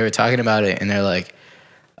where they were talking about it, and they're like,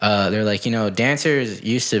 dancers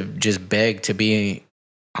used to just beg to be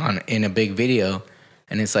in a big video,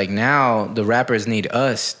 and it's like now the rappers need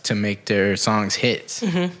us to make their songs hits.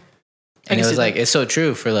 Mm-hmm. And it was like it's so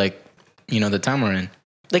true for like the time we're in.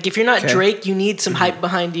 Like if you're not Drake, you need some hype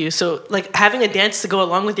behind you. So like having a dance to go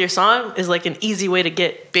along with your song is like an easy way to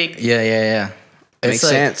get big. Yeah. Makes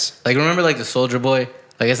sense. Like remember like the Soulja Boy.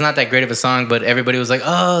 Like it's not that great of a song, but everybody was like,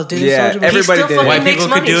 "Oh, dude, Yeah, Soulja Boy." everybody did it. White makes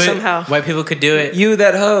people could money do it. somehow. White people could do it. You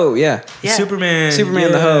that hoe, yeah. Yeah. Superman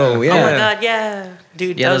the hoe, yeah. Oh my god, yeah,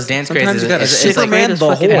 dude. Yeah, that those was- dance sometimes crazes. you gotta It's like, Superman the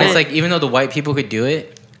fucking whore. and hit. it's like even though the white people could do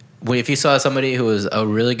it, if you saw somebody who was a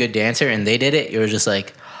really good dancer and they did it, you were just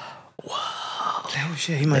like, Oh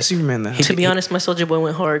shit, he might Superman though. To be honest, my Soulja Boy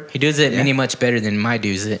went hard. he does it many much better than my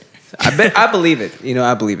dudes it. I believe it.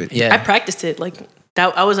 I believe it. Yeah, I practiced it like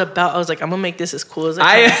that. I was like, I'm gonna make this as cool as I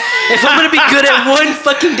can. If I'm gonna be good at one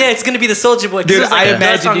fucking dance, it's gonna be the Soulja Boy. 'Cause Dude, it was like I the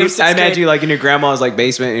best song imagine you. of sixth I imagine grade. you like in your grandma's like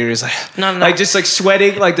basement, and you're just like, No. like just like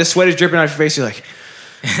sweating, like the sweat is dripping out your face. You're like,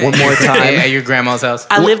 one more time. at your grandma's house.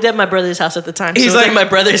 I lived at my brother's house at the time. So He's it was like- my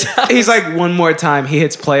brother's house. He's like, one more time. He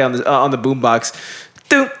hits play on the boombox.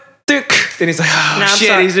 Doop, doop. Then he's like, oh Nah, I'm shit.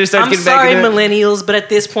 sorry. He just starts I'm getting sorry, back into it. millennials, but at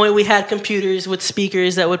this point we had computers with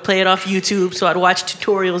speakers that would play it off YouTube, so I'd watch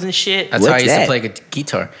tutorials and shit. That's how I What's used that? to play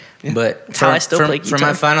guitar. But how I still play For guitar.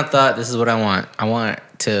 my final thought, this is what I want. I want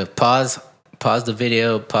to pause the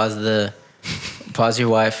video, pause your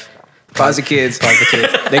wife, Pause the kids. pause the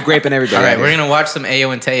kids. They're graping everybody. All right, out we're here. gonna watch some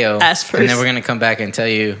Ayo and Teo, Ass first. and then we're gonna come back and tell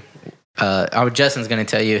you. Justin's gonna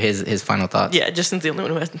tell you his final thoughts. Yeah, Justin's the only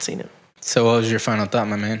one who hasn't seen it. So, what was your final thought,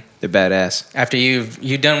 my man? They're badass. After you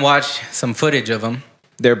done watched some footage of them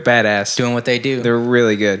They're badass. doing what they do, They're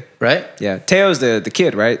really good. right? Yeah. Teo's the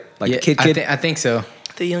kid, right? Like Yeah, the kid. I think so.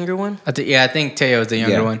 The younger one. I think Teo is the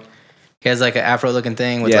younger Yeah. one. He has like an afro-looking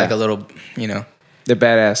thing with Yeah. like a little, They're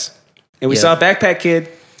badass. And we Yeah. saw Backpack Kid.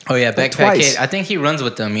 Oh yeah, Backpack twice. Kid. I think he runs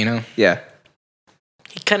with them. Yeah.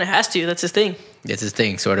 He kind of has to. That's his thing. It's his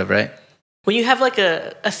thing, sort of, right? When you have like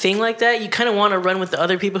a thing like that, you kind of want to run with the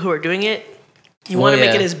other people who are doing it. You want to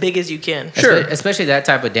make it as big as you can. Sure. Especially that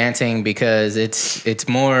type of dancing because it's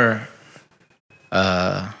more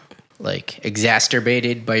like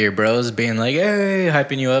exacerbated by your bros being like, hey,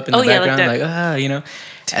 hyping you up in the Oh, yeah, like background,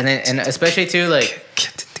 that. and especially too like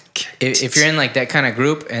if you're in like that kind of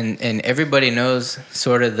group and everybody knows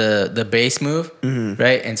sort of the bass move,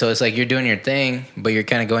 right? And so it's like you're doing your thing, but you're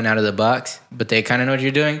kind of going out of the box, but they kind of know what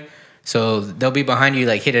you're doing. So they'll be behind you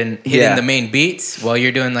like hitting Yeah. the main beats while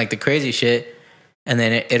you're doing like the crazy shit. And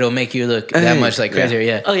then it'll make you look that much like Yeah. crazier,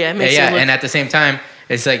 yeah. Oh, yeah, it makes yeah. it look- And at the same time,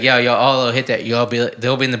 it's like y'all all hit that.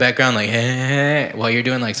 They'll be in the background like while you're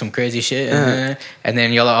doing like some crazy shit, and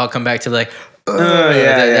then y'all all come back to like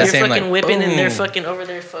that You're same, fucking like, whipping and they're boom. fucking over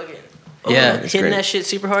there fucking. Yeah, hitting great. that shit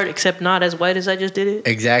super hard, except not as white as I just did it.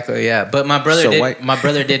 Exactly, yeah. But my brother So white.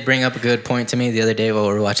 did bring up a good point to me the other day while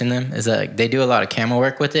we were watching them. Is that like, they do a lot of camera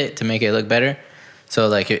work with it to make it look better. So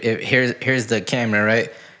like here's the camera,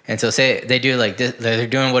 right? And so say they do like this, they're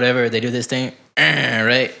doing whatever, they do this thing,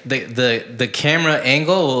 right? The camera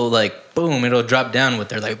angle will like boom, it'll drop down with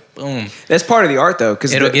their like boom. That's part of the art though,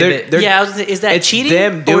 because It'll give it- Is that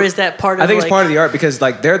cheating or is that part of? I think like, it's part of the art because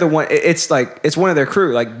like they're the one. It's like it's one of their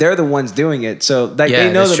crew. Like they're the ones doing it, so like Yeah,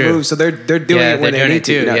 they know that's the true. moves, so they're doing Yeah, it when they're they doing need it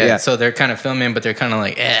too. to. You know? Yeah. So they're kind of filming, but they're kind of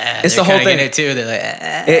like, It's they're the whole kinda getting thing. it too.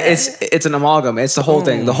 They're like, It's an amalgam. It's the whole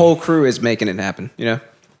thing. The whole crew is making it happen. You know.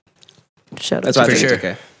 Shout That's out why I For think sure. it's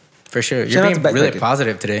okay. For sure. Shout You're out being to Backpack really Kid.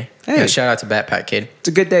 positive today. Hey. Yeah, shout out to Backpack Kid. It's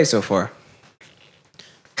a good day so far.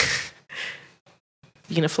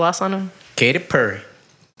 You gonna floss on him? Katy Perry.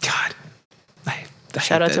 God. I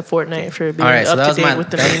Shout hate out to that. Fortnite for being All right, so that up was to date my with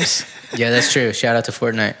the memes. Yeah, that's true. Shout out to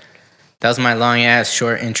Fortnite. That was my long ass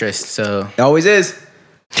short interest. So It always is.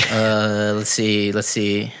 let's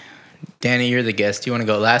see. Danny, you're the guest. You want to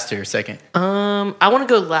go last or second? I want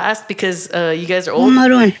to go last because you guys are What old. am I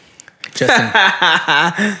doing?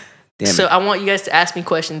 Justin. Damn So it. I want you guys to ask me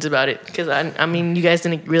questions about it because I mean you guys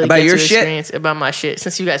didn't really About get your to shit? experience about my shit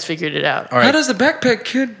since you guys figured it out. All right. does the backpack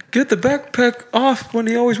kid get the backpack off when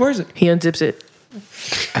he always wears it? He unzips it.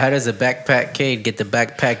 How does a backpack kid get the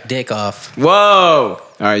backpack dick off? Whoa!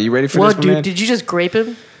 All right, you ready for Well, this, my dude, man? did you just grape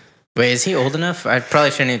him? Wait, is he old enough? I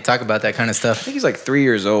probably shouldn't even talk about that kind of I stuff. think he's like 3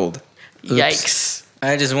 years old. Yikes!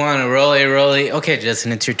 I just want to rolly. Okay,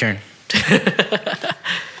 Justin, it's your turn.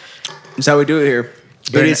 That's how we do it here.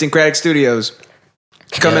 Burn it. Idiosyncratic Studios.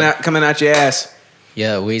 Coming out your ass.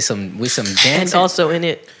 Yeah, we some And dancing also in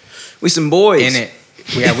it, We some boys. in it.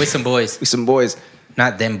 Yeah, we some boys. We some boys.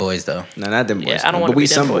 Not them boys though. No, not them boys. yeah, I don't no, want but to be we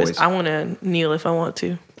them some boys. I want to kneel if I want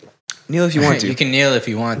to. Kneel if you want to. You can kneel if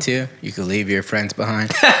you want to. You can leave your friends behind.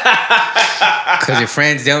 Because your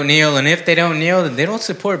friends don't kneel, and if they don't kneel, then they don't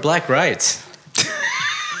support black rights.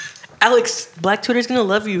 Alex, Black Twitter's gonna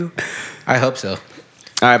love you. I hope so. All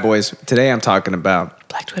right, boys. Today I'm talking about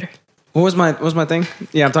Black Twitter. what was my thing?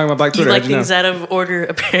 Yeah, I'm talking about Black You Twitter. like How'd you things know? out of order,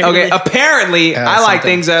 apparently. Okay, apparently I like something.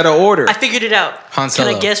 things out of order. I figured it out. Han Can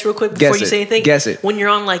I Solo. guess real quick before Guess you it. say anything? Guess it. When you're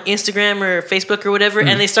on like Instagram or Facebook or whatever,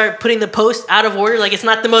 and they start putting the post out of order, like it's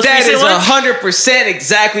not the most That recent is one. 100%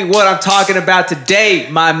 exactly what I'm talking about today,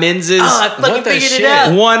 my menses. Oh, I fucking What the figured shit? it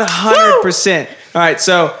out. 100%. All right,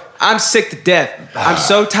 so I'm sick to death. I'm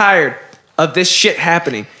so tired of this shit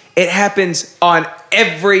happening. It happens on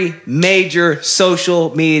every major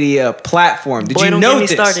social media platform. Did Boy, you don't know get me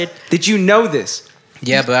this? started. Did you know this?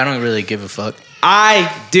 Yeah, but I don't really give a fuck.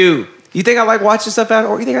 I do. You think I like watching stuff out of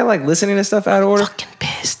order? You think I like listening to stuff out of order? Fucking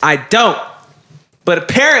pissed. I don't. But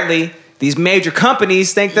apparently, these major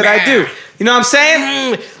companies think that I do. You know what I'm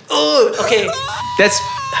saying? Oh, okay.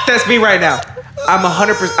 That's me right now. I'm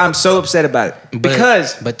 100%. I'm so upset about it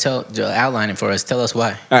because. But outline it for us. Tell us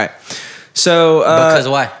why. All right. So Because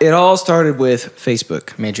why? It all started with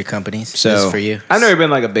Facebook. Major companies. So This is for you. I've never been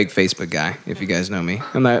like a big Facebook guy. If you guys know me,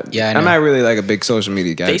 I'm not. Yeah, I I'm know. not really like a big social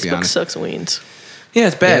media guy. To be Facebook honest. sucks wings. Yeah,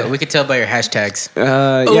 it's bad. Yeah, we could tell by your hashtags.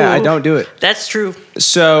 Yeah, I Ooh. don't do it. That's true.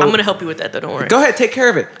 So I'm gonna help you with that though. Don't worry. go ahead, take care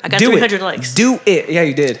of it. I got do 300 it. likes. Do it. Yeah,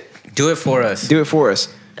 you did. Do it for us. Do it for us.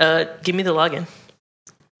 Give me the login.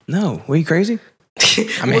 No, were you crazy?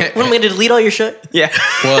 I mean, What am I gonna delete all your shit? Yeah.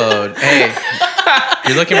 whoa, hey,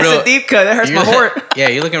 you're looking That's real. a deep cut. That hurts my heart. Yeah,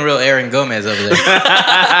 you're looking real Aaron Gomez over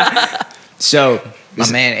there. So My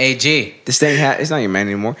man AG. this thing it's not your man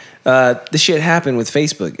anymore. This shit happened with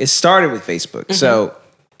Facebook. It started with Facebook. Mm-hmm. So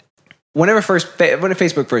when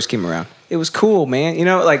Facebook first came around, it was cool, man. You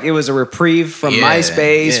know, like it was a reprieve from Yeah,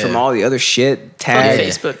 MySpace, yeah. from all the other shit. Tag, Yeah.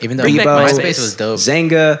 Facebook. Even though Bring back MySpace was dope.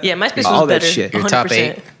 Zynga, Yeah, MySpace all was that better. shit. Your top 100%.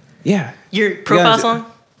 8. Yeah, Your profile Yeah, song?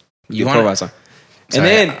 you wanna- profile song. Sorry,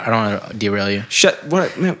 And then I don't want to derail you. shut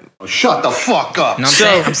what? Man, Shut the fuck up. No, So-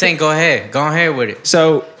 I'm saying go ahead with it.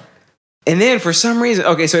 so. And then for some reason,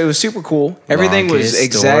 okay, so it was super cool. Everything was Longest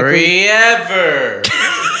exactly story ever.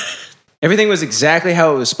 everything was exactly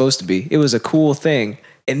how it was supposed to be. It was a cool thing.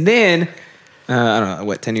 And then I don't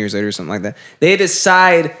know, 10 years later or something like that, they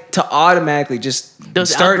decide to automatically just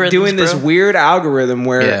Those start algorithms, doing this bro. weird algorithm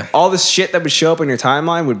where Yeah. all this shit that would show up on your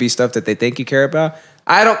timeline would be stuff that they think you care about.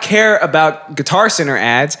 I don't care about Guitar Center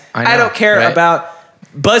ads. I I, know, don't care right? about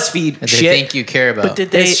BuzzFeed That they shit. think you care about. But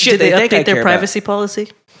did they It's shit did they they think I update their care about. privacy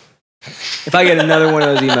policy? If I get another one of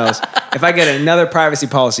those emails, if I get another privacy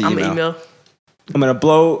policy I'm email, gonna email. I'm going to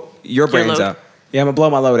blow your brains load. out. Yeah, I'm going to blow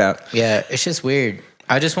my load out. Yeah, it's just weird.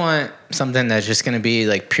 I just want something that's just going to be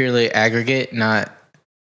like purely aggregate, not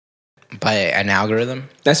by an algorithm.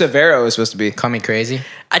 That's what Vero is supposed to be. Call me crazy.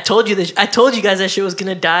 I told you this. I told you guys that shit was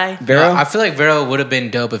gonna die. Vero? No, I feel like Vero would have been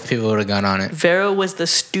dope if people would have gone on it. Vero was the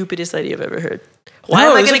stupidest idea I've ever heard. Why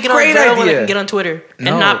No, am I it's gonna a get on great Vero when I idea. can get on Twitter and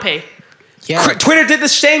No. not pay? Yeah. Twitter did the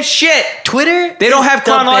same shit. Twitter, They don't is have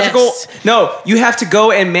the chronological. best. No, you have to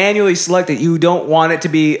go and manually select it. You don't want it to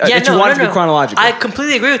be. That you want it to be chronological. I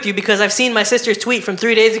completely agree with you because I've seen my sister's tweet from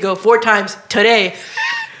 3 days ago 4 times today.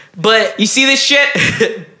 But you see this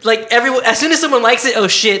shit? like everyone, as soon as someone likes it, oh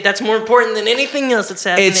shit, that's more important than anything else that's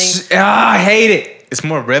happening. I hate it. It's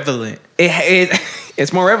more relevant.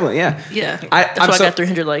 It's more relevant. Yeah. Yeah. That's why I got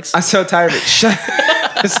 300 likes. I'm so tired of it. Shut.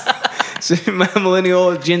 My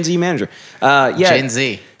millennial Gen Z manager. Yeah. Gen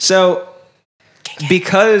Z. So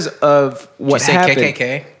because of what Did you say happened,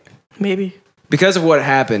 KKK? Maybe. Because of what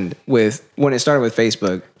happened with when it started with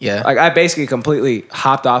Facebook, Yeah. like I basically completely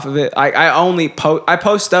hopped off of it. I only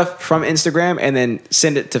post stuff from Instagram and then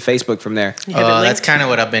send it to Facebook from there. Oh, that's kind of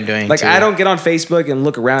what I've been doing. Like too. I don't get on Facebook and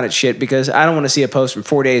look around at shit because I don't want to see a post from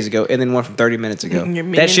 4 days ago and then one from 30 minutes ago.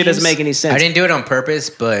 That shit doesn't make any sense. I didn't do it on purpose,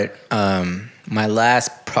 but my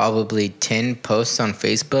last probably 10 posts on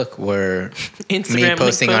Facebook were Instagram me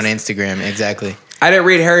posting link on posts. Instagram. Exactly. I didn't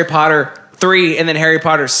read Harry Potter 3 and then Harry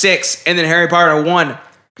Potter 6 and then Harry Potter 1.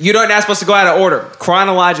 You're not supposed to go out of order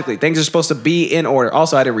chronologically. Things are supposed to be in order.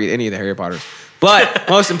 Also, I didn't read any of the Harry Potters. But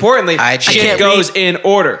most importantly, shit goes in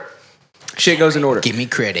order. Shit goes in order. Give me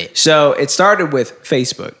credit. So it started with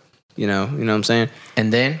Facebook. You know what I'm saying?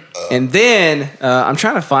 And then I'm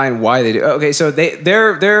trying to find why they do. Okay, so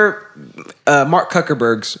their Mark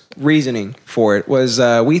Zuckerberg's reasoning for it was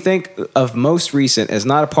we think of most recent as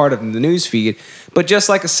not a part of the news feed, but just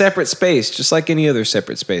like a separate space, just like any other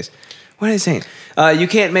separate space. What are they saying? You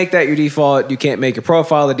can't make that your default. You can't make your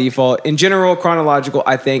profile the default. In general, chronological,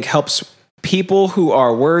 I think, helps people who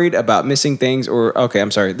are worried about missing things or, okay,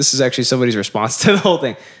 I'm sorry. This is actually somebody's response to the whole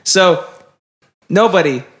thing. So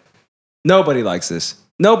nobody likes this.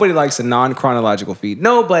 Nobody likes a non-chronological feed.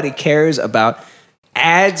 Nobody cares about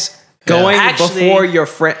ads going before your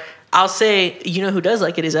friend. I'll say, you know who does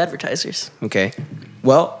like it is advertisers. Okay.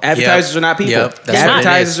 Well, advertisers are not people. Yep, that's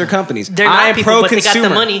Advertisers are companies. They're not I am people, but they got pro-consumer.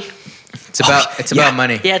 the money. it's about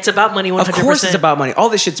money. Yeah, it's about money 100%. Of course it's about money. All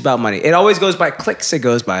this shit's about money. It always goes by clicks. It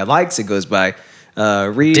goes by likes. It goes by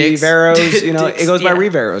Reveros. You know, it goes by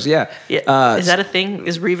Reveros. Yeah. Yeah. Is that a thing?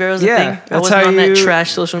 Is Reveros a yeah, thing? I that's wasn't how on that you-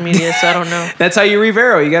 trash social media, so I don't know. That's how you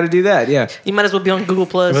Revero. You got to do that. Yeah. You might as well be on Google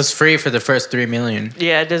Plus. It was free for the first 3 million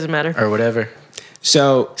Yeah, it doesn't matter. or whatever.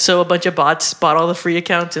 So a bunch of bots bought all the free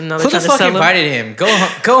accounts and now they're Who the trying to fuck sell them. invited him?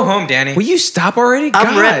 Go home, Danny. will you stop already?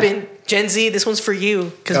 I'm God. repping Gen Z. This one's for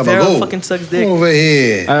you because Come Vero on. fucking sucks dick. Over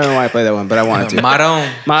here. I don't know why I play that one, but I wanted to.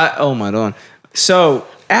 Maron. My. So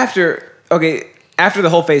after the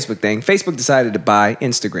whole Facebook thing, Facebook decided to buy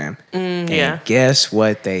Instagram. Yeah. And guess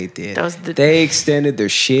what they did? That was the- They extended their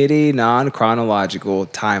shitty non-chronological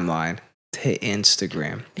timeline to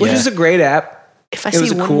Instagram, which Yeah. is a great app. If I It was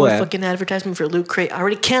see a one cool more app. fucking advertisement for Loot Crate, I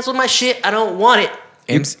already canceled my shit. I don't want it.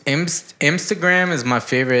 Instagram is my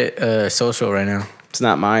favorite social right now. It's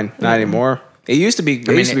not mine, not anymore. It used to be. It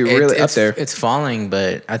used to be really up there. It's falling,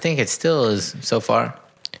 but I think it still is so far.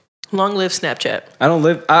 Long live Snapchat. I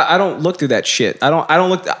don't look through that shit. I don't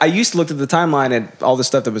look. I used to look at the timeline and all the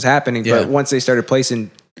stuff that was happening, Yeah. but once they started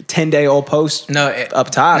placing 10-day-old posts up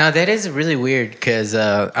top, No, that is really weird because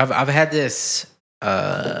I've had this.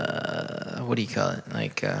 What do you call it?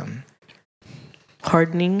 Like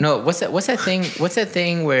Hardening. no, what's that thing? What's that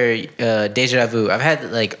thing where deja vu? I've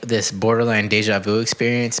had like this borderline deja vu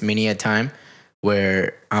experience many a time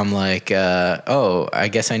where I'm like, oh, I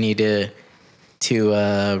guess I need to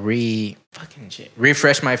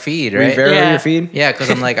refresh my feed, right? Revero Yeah. your feed. Yeah, because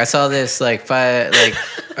I'm like, I saw this like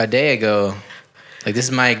a day ago. Like this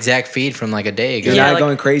is my exact feed from like a day ago. You're Yeah, not like-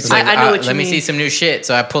 going crazy. It's like, I know what you let me mean. see some new shit.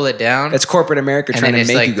 So I pull it down. That's corporate America and trying then to it's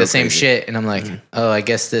make like you go the same crazy. shit. And I'm like, oh, I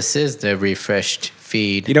guess this is the refreshed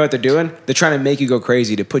feed. You know what they're doing? They're trying to make you go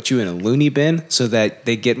crazy to put you in a loony bin so that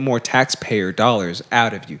they get more taxpayer dollars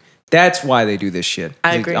out of you. That's why they do this shit.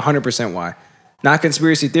 I agree. 100% why. Not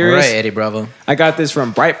conspiracy All theories. right, Eddie Bravo. I got this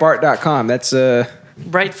from Breitbart.com. That's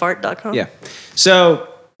Brightfart.com. yeah. So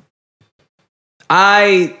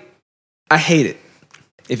I hate it.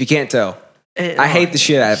 If you can't tell, I hate the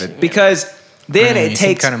shit out of it because then it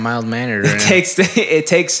takes kind of mild mannered. Right it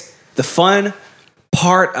takes the fun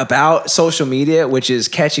part about social media, which is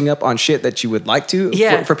catching up on shit that you would like to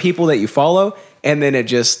for people that you follow, and then it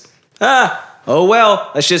just oh well,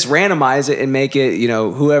 let's just randomize it and make it, you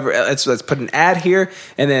know, whoever let's put an ad here,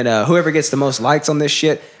 and then whoever gets the most likes on this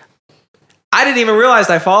shit. I didn't even realize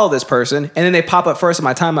I followed this person, and then they pop up first in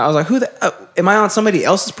my timeline. I was like, "Who the? Am I on somebody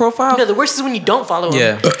else's profile?" No, the worst is when you don't follow them.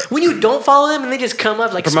 Yeah. When you don't follow them and they just come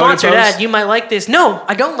up like Promoted sponsored posts? ad, you might like this. No,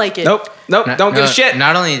 I don't like it. Nope. Don't give a shit.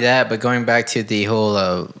 Not only that, but going back to the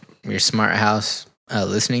whole your smart house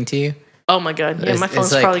listening to you. Oh my god. Yeah, my It's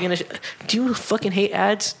phone's like- probably gonna. Do you fucking hate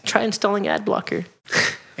ads? Try installing ad blocker.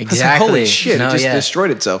 Exactly. Holy shit! No, it just yeah. destroyed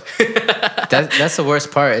itself. That's the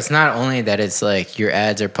worst part. It's not only that it's like your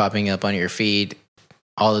ads are popping up on your feed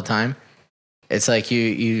all the time. It's like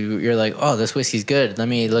you're like, oh, this whiskey's good. Let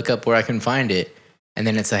me look up where I can find it. And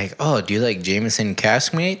then it's like, oh, do you like Jameson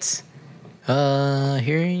Caskmates?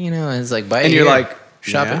 Here, it's like buy it. And you're here. like,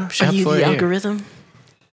 shop yeah? it. Shop Are you for the it here. algorithm?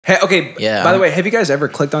 Hey, okay. Yeah, By the I'm- way, have you guys ever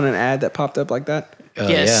clicked on an ad that popped up like that?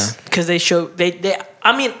 Yes, because they show they.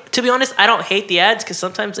 I mean, to be honest, I don't hate the ads because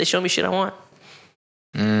sometimes they show me shit I want.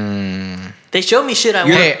 They show me shit I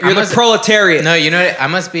You're, want. the, you're the proletariat. No, you know what? I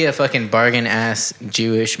must be a fucking bargain ass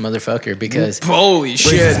Jewish motherfucker because Holy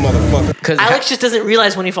shit, motherfucker! Because Alex just doesn't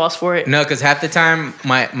realize when he falls for it. no, because half the time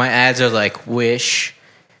my ads are like Wish.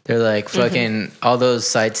 They're like fucking all those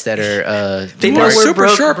sites that are They know we're super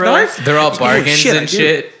broke, sharp bro. knife. they're all bargains shit, I and do.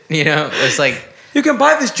 shit. It's like You can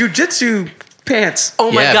buy this jujitsu pants.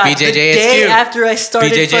 Oh my Yeah, god! BJJ the is day cute. after I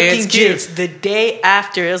started BJJ fucking is cute. jits, the day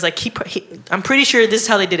after, it was like I'm pretty sure this is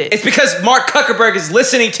how they did it. It's because Mark Zuckerberg is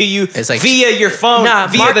listening to you It's like- via your phone,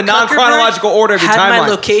 via Mark the non-chronological Zuckerberg order of your had my timeline.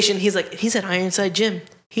 location. He's at Ironside Gym.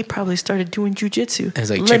 He probably started doing jujitsu. It's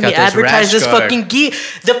like, Let check me out this advertise rash this guard. fucking gear.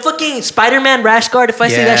 The fucking Spider-Man rash guard. If I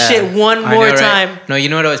say that shit one I more know, right? time, No, you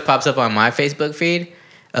know what always pops up on my Facebook feed?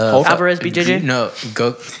 Alvarez BJJ. No,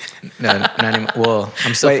 no, not anymore. Well,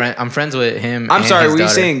 I'm still Wait. I'm friends with him. I'm and sorry, his were you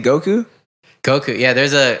daughter. saying Goku? Goku? Yeah,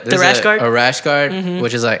 there's a rash guard? a rash guard,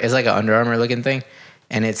 which is like it's like an Under Armour looking thing,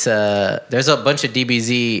 and it's there's a bunch of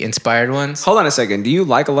DBZ inspired ones. Hold on a second. Do you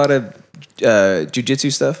like a lot of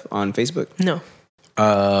jujitsu stuff on Facebook? No.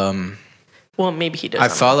 Well, maybe he does. I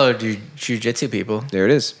don't know. follow jujitsu people, There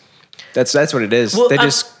it is. That's what it is. Well, they I'm-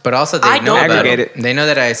 just but also they I know don't about aggregate it. it. They know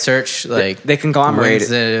that I search like they conglomerate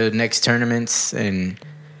when's it. the next tournaments and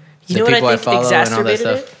You the know what people I I think follow and all that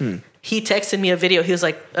exacerbated stuff. it? He texted me a video. He was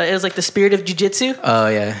like, it was like the spirit of jujitsu. Oh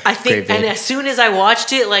yeah, I think, Great and vid. as soon as I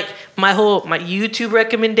watched it, like my YouTube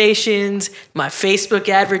recommendations, my Facebook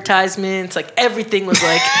advertisements, like everything was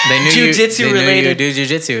like they knew jujitsu you, they related. Knew you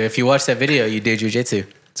do jujitsu. If you watch that video, you do jujitsu.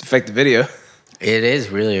 It's effective video. It is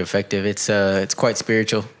really effective. It's quite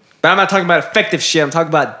spiritual. But I'm not talking about effective shit. I'm talking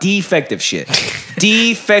about defective shit.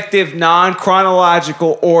 Defective,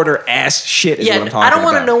 non-chronological order ass shit is what I'm talking about. I don't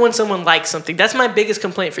want to know when someone likes something. That's my biggest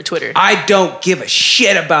complaint for Twitter. I don't give a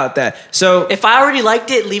shit about that. So If I already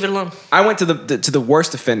liked it, leave it alone. I went to the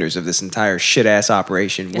worst offenders of this entire shit ass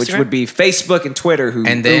operation, which Instagram? would be Facebook and Twitter, who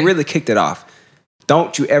really kicked it off.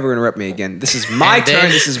 Don't you ever interrupt me again. This is my And turn.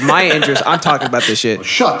 then- This is my interest. I'm talking about this shit.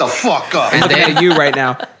 Shut the fuck up. I'm And looking then- at you right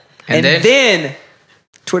now. And then- then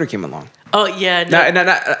Twitter came along. Oh yeah, no.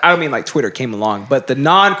 I don't mean like Twitter came along, but the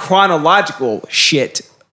non-chronological shit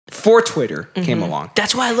for Twitter came along.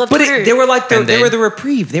 That's why I love But Twitter. they were like And they then- were the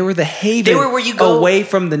reprieve. They were the haven. They were where you go- away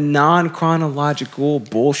from the non-chronological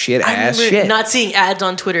bullshit I ass remember shit. not seeing ads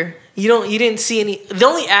on Twitter. You didn't see any. The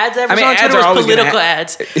only ads I ever I mean, saw on ads Twitter are was always gonna political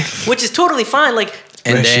ads, which is totally fine. Like,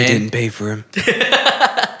 And Russia then didn't pay for him.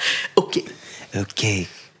 okay, Okay.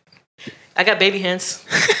 I got baby hands.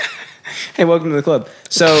 Hey, welcome to the club.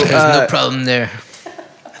 So there's no problem there.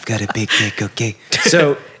 I've got a big dick. Okay.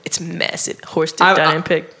 So It's massive. Horse dick dying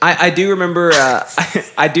pig. I do remember.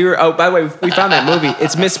 I do. Oh, by the way, we found that movie.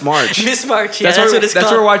 It's Miss March. Miss March. Yeah, That's that's why what it's that's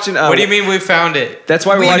called. where we're watching. What do you mean we found it? That's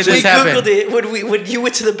why we're We watching. this happen? googled it when you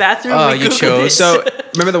went to the bathroom. Oh, we you googled chose. it. So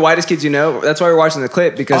remember the whitest kids you know? That's why we're watching the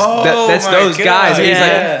clip because Oh, that's my those God. guys. And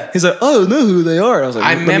Yeah. he's like, oh, I know who they are. I was like,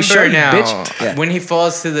 I "Let me show remember you, now bitch." Yeah. when he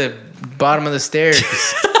falls to the bottom of the stairs.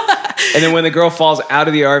 And then when the girl falls out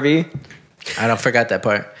of the RV, I don't forgot that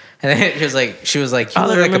part. And then she was like, you all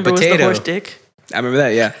I look like a remember was the potato. horse dick. I remember that.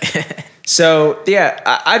 Yeah. So yeah,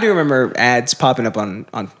 I do remember ads popping up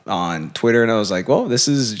on Twitter, and I was like, well, this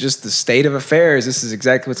is just the state of affairs. This is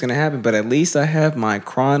exactly what's going to happen. But at least I have my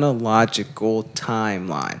chronological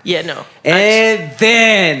timeline. Yeah, no. And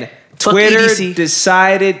then Fuck Twitter EDC.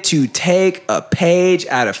 decided to take a page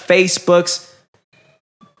out of Facebook's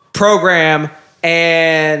program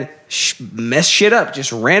and mess shit up.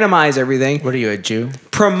 Just randomize everything. What are you, a Jew?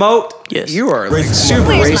 Promote. Yes. You are like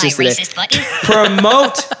super racist today.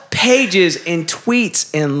 Promote pages and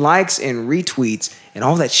tweets and likes and retweets and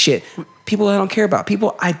all that shit. People I don't care about.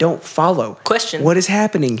 People I don't follow. Question. What is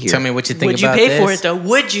happening here? Tell me what you think Would you about pay this. for it though?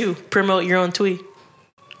 Would you promote your own tweet?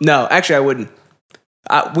 No, actually I wouldn't.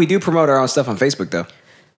 We do promote our own stuff on Facebook though.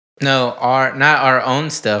 No, not our own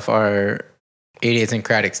stuff, our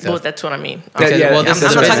idiosyncratic stuff. Well, that's what I mean. That- yeah, well, yeah, this I'm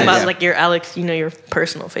is not a talking business. about like your Alex, your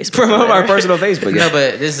personal Facebook. Promote or our whatever. personal Facebook. Yeah. No,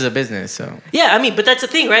 but this is a business, so. Yeah, I mean, but that's the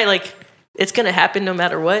thing, right? Like, it's gonna happen no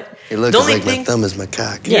matter what. It looks The only like thing- my thumb is my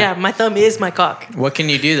cock. Yeah, my thumb is my cock. What can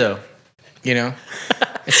you do, though? You know,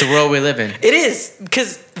 it's the world we live in. It is,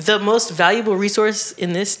 because the most valuable resource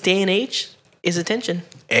in this day and age is attention.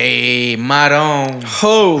 Hey, Maron.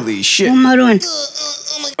 Holy shit. What am I doing?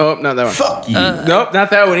 Oh, not that one. Fuck you. Nope, not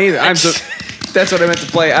that one either. That's what I meant to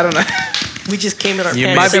play. I don't know. We just came in our You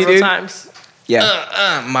pants might be, several dude. times.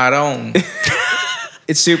 Yeah. Maron.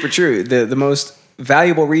 It's super true. The most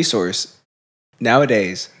valuable resource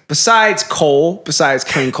nowadays, besides coal, besides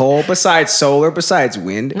clean coal, besides solar, besides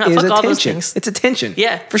wind, No, is fuck all those attention. things. It's attention.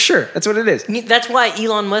 Yeah. For sure. That's what it is. That's why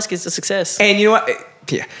Elon Musk is a success. And you know what?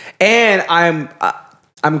 Yeah. And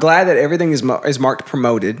I'm glad that everything is marked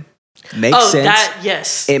promoted. Makes sense.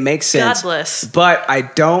 Yes. It makes sense. God bless. But I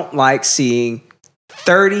don't like seeing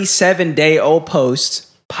 37-day-old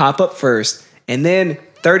posts pop up first, and then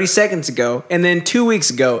 30 seconds ago, and then 2 weeks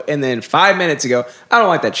ago, and then 5 minutes ago. I don't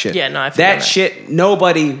like that shit. Yeah, no, I feel that that. shit.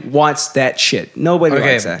 Nobody wants that shit. Nobody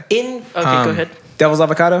Okay. likes that. Go ahead. Devil's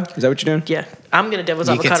avocado. Is that what you're doing? Yeah, I'm gonna devil's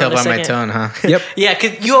You avocado can tell in a by my second. tone, huh? Yep. Yeah,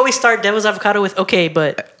 because you always start devil's avocado with okay,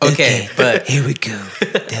 but Okay, but Here we go.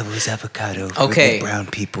 Devil's avocado. For Okay. the brown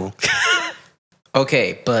people.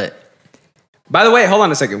 okay, but By the way, hold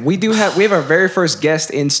on a second. We have our very first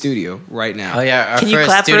guest in studio right now. oh yeah, our Can you first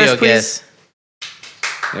clap for studio us, please? guest.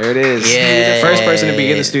 There it is. Yeah. The first person to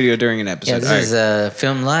be in the studio during an Yeah, episode. this All right. is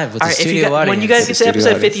filmed live with all the right, if studio you audience. when you guys get to Studio episode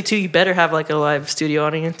audience. 52, you better have like a live studio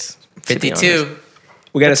audience. to be honest. 52.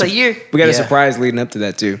 We got That's a year. We got a Yeah. surprise leading up to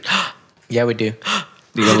that too. Yeah, we do.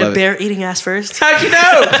 You're Is gonna it a love it. bear eating ass first? How'd you know?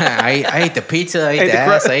 I ate the pizza, I ate the the ass,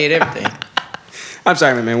 crust. I ate everything. I'm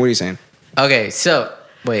sorry, man. What are you saying? Okay, so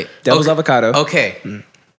wait. Devil's okay. avocado. Okay.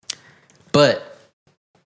 But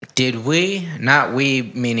did we, not we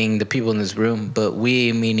meaning the people in this room, but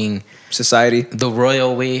we meaning Society. the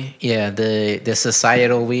royal we, yeah, the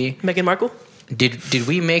societal we, Meghan Markle? did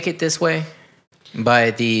we make it this way?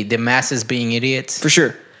 By the masses being idiots? For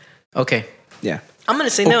sure. Okay. Yeah. I'm gonna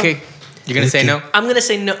say no. Okay. You're gonna say no? I'm gonna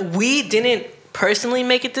say no. We didn't personally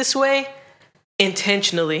make it this way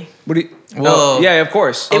intentionally. What do you? Well- yeah, of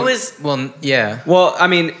course. It was Well, yeah. Well, I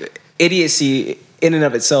mean, idiocy in and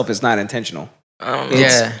of itself is not intentional.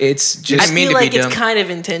 Yeah. It's I just. didn't mean feel to be like it's dumb. kind of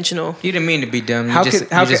intentional. You didn't mean to be dumb. You How just,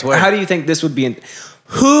 how you just were. how do you think this would be?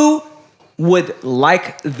 Who would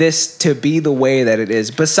like this to be the way that it is?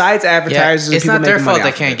 Besides yeah, advertisers, and it's people not their making fault money they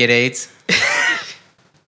off can't of it. get AIDS.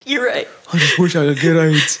 You're right. I just wish I could get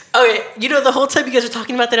AIDS. Okay, you know the whole time you guys were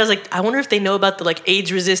talking about that, I was like, I wonder if they know about the like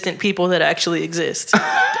AIDS-resistant people that actually exist.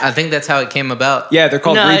 I think that's how it came about. Yeah, they're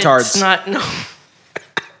called no, retards. it's not. No.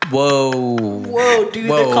 Whoa. Whoa, dude,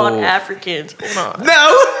 they're called Africans. Hold on.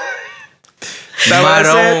 No. That what I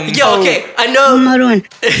said? Maroon. Yo, okay, I What know am I doing?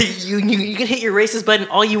 you can hit your racist button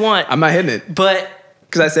all you want, I'm not hitting it but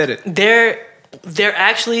because I said it. there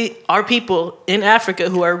actually are people in Africa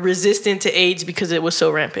who are resistant to AIDS because it was so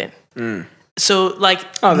rampant. So like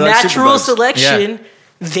Oh, they're like natural superbugs. selection,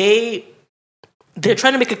 they're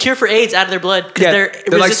trying to make a cure for AIDS out of their blood because Yeah,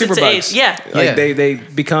 they're like resistant to superbugs. AIDS. Yeah. Like Yeah. they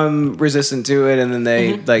become resistant to it, and then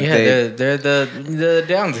they like Yeah, they. they're the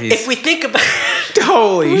downsies. If we think about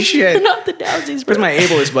Holy they're shit! not the downsies, bro. Where's my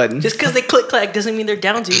ableist button? Just because they click clack doesn't mean they're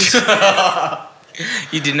downsies.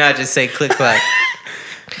 You did not just say click clack.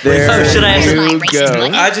 There Oh, should I- you go.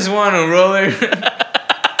 I just want a roller.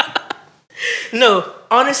 No,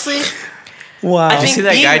 honestly, Wow. I Did you think see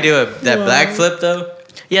that being- guy do that black flip though?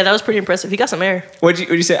 yeah, that was pretty impressive. He got some air. What'd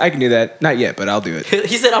you say? I can do that. Not yet, but I'll do it.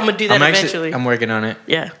 He said, "I'm gonna do that eventually." I'm working on it.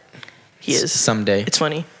 Yeah, he is. Someday. It's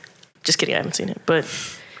funny. Just kidding. I haven't seen it, but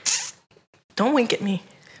don't wink at me.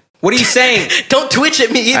 What are you saying? Don't twitch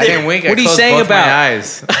at me either. I didn't wink. What I are you closed saying both about- my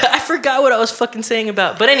eyes? I forgot what I was fucking saying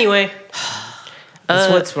about. But anyway,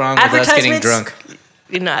 That's what's wrong with us getting drunk.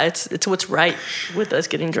 Nah, it's what's right with us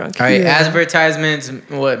getting drunk. All right, advertisements.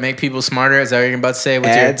 What make people smarter? Is that what you're about to say?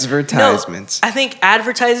 What's your- Advertisements. I think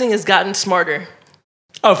advertising has gotten smarter.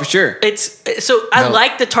 Oh, for sure. It's so I No.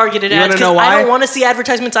 like the targeted You ads wanna know because why? I don't want to see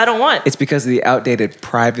advertisements I don't want. It's because of the outdated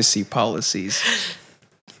privacy policies.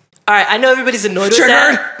 All right, I know everybody's annoyed with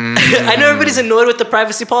that. I know everybody's annoyed with the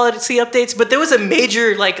privacy policy updates, but there was a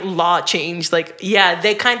major like law change. Like, yeah,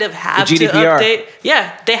 they kind of have The to GDPR. update.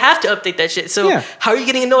 Yeah, they have to update that shit. So Yeah. how are you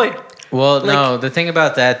getting annoyed? Well, no. The thing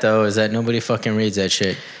about that though is that nobody fucking reads that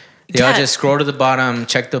shit. They all Dad. just scroll to the bottom,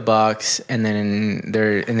 check the box, and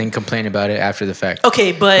then complain about it after the fact.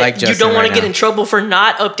 Okay, but Like you Justin don't want right to get now. in trouble for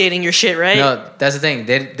not updating your shit, right? No, that's the thing.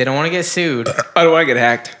 They don't want to get sued. I don't want to get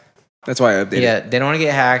hacked. That's why I updated. Yeah, they don't want to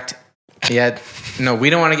get hacked. Yeah, no, we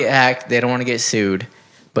don't want to get hacked. They don't want to get sued.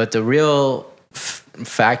 But the real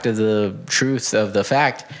fact of the truth of the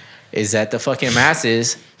fact is that the fucking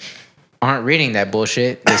masses aren't reading that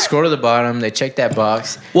bullshit. They scroll to the bottom, they check that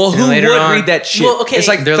box. Well, and who would later on- read that shit? Well, okay. It's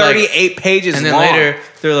like They're 38 pages And then long. later,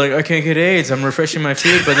 they're like, I can't get AIDS. I'm refreshing my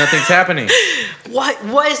feed, but nothing's happening.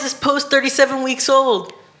 Why is this post 37 weeks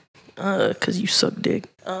old? Because you suck dick.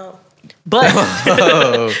 But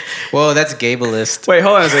Oh, well, that's Gableist. Wait,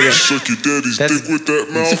 hold on a second. Suck your daddy's That's- dick with that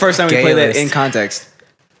It's mouth. the first time we play that Gaylist. in context.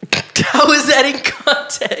 how is that in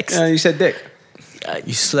context? You said dick.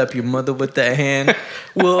 You slap your mother with that hand.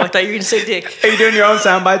 Well, I thought you were gonna say dick. Are you doing your own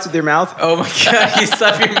sound bites with your mouth? Oh my God, you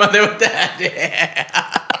slap your mother with that hand.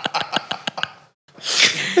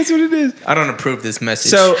 That's what it is. I don't approve this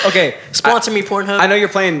message. So, okay. Sponsor me, Pornhub. I know you're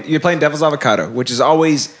playing Devil's Avocado, which is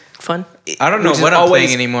always Fun. I don't know which is what I'm always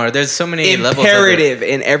playing anymore. There's so many levels of it. imperative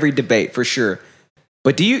in every debate, for sure.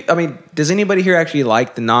 But does anybody here actually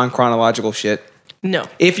like the non-chronological shit? No.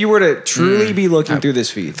 If you were to truly be looking through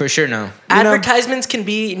this feed. For sure, no. You know? Advertisements can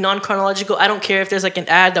be non-chronological. I don't care if there's like an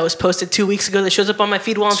ad that was posted 2 weeks ago that shows up on my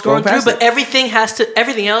feed while I'm Scroll scrolling through, past but it.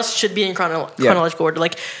 everything else should be in chronological order.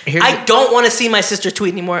 Like, Here's I the- don't want to see my sister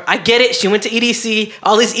tweet anymore. I get it. She went to EDC.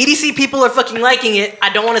 All these EDC people are fucking liking it.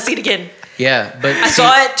 I don't want to see it again. Yeah, but I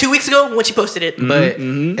saw it 2 weeks ago when she posted it. But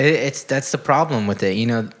that's the problem with it. You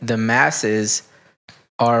know, the masses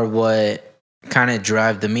are what kind of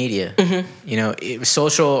drive the media. You know,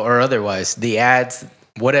 social or otherwise, the ads,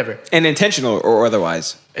 whatever. And intentional or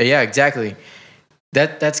otherwise. Yeah, exactly.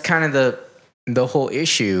 That's kind of the whole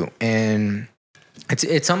issue, and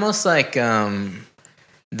it's almost like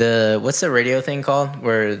what's the radio thing called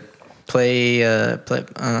where fuck,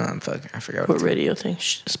 I forgot What radio thing?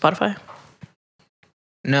 Spotify?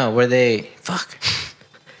 No, where they fuck.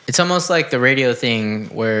 It's almost like the radio thing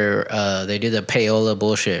where they do the payola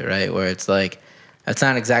bullshit, right? Where it's like that's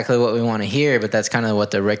not exactly what we want to hear, but that's kind of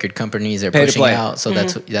what the record companies are Pay to pushing play. out. So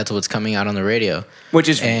that's what's coming out on the radio, Which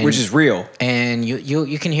is real. And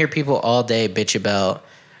you can hear people all day bitch about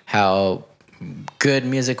how good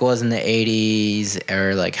music was in the 80s,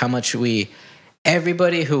 or like how much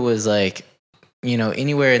everybody who was like, you know,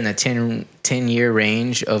 anywhere in the 10-year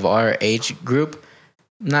range of our age group.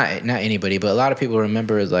 Not anybody, but a lot of people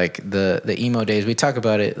remember like the emo days. We talk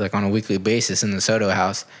about it like on a weekly basis in the Soto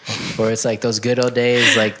house, where it's like those good old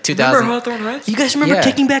days, like 2000. You guys remember Yeah.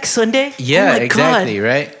 Taking Back Sunday? Yeah, Oh my exactly, God.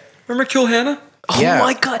 right? Remember Kill Hannah? Oh Yeah.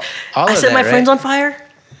 my God. All I of set that, my friends right? on fire.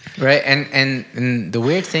 Right, and the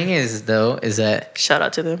weird thing is that Shout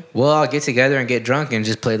out to them. we'll all get together and get drunk and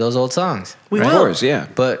just play those old songs. We right? Of will. course, yeah.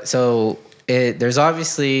 But so there's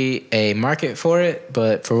obviously a market for it,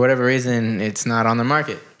 but for whatever reason, it's not on the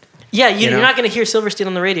market. Yeah, You you're know? not going to hear Silverstein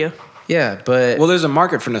on the radio. Yeah, but Well, there's a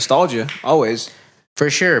market for nostalgia, always. for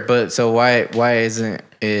sure. But so why isn't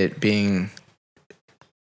it being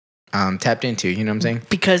tapped into? You know what I'm saying?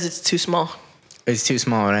 Because it's too small. It's too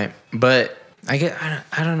small, right? But I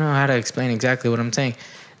don't know how to explain exactly what I'm saying.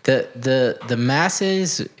 The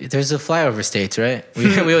masses, there's the flyover states, right?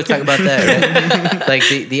 We always talk about that, right? Like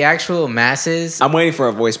the actual masses. I'm waiting for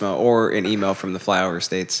a voicemail or an email from the flyover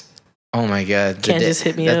states. Oh my God. Can't just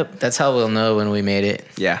hit me up. That's how we'll know when we made it.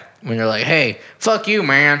 Yeah. When you're like, hey, fuck you,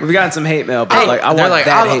 man. We've gotten some hate mail, but Hey, like I they're want like,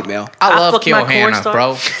 that I hate mail. I love fucked Kill my corn Hannah, star.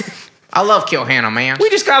 bro. I love Kill Hannah, man. We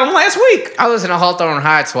just got them last week, I listen to Hawthorne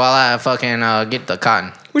Heights while I fucking get the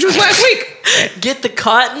cotton. which was last week. Get the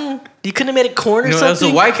cotton. You couldn't have made it corn or No, it was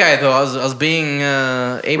something. a white guy though. I was being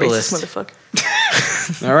Racist ableist.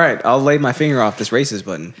 motherfucker. All right, I'll lay my finger off this racist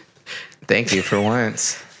button. Thank you for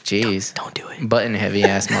once. Jeez. Don't do it. Button heavy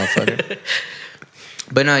ass motherfucker.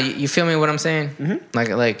 But no, you feel me what I'm saying?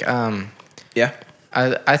 Mm-hmm. Yeah.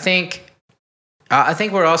 I think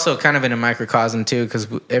we're also kind of in a microcosm too, because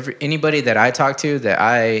anybody that I talk to that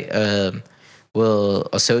I will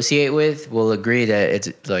associate with will agree that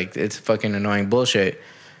it's fucking annoying bullshit.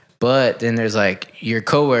 But then there's like your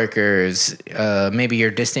coworkers, maybe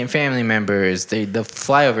your distant family members, the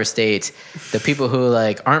flyover states, the people who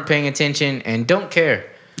like aren't paying attention and don't care.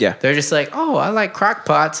 Yeah. They're just like, oh, I like crock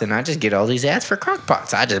pots, and I just get all these ads for crock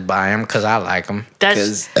pots. I just buy them because I like them.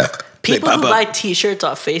 That's people they who pop up. buy T-shirts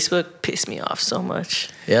off Facebook piss me off so much.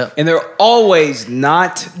 Yep. And they're always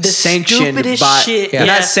not The sanctioned stupidest by. shit, They're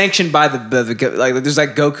yeah. not sanctioned by the like. There's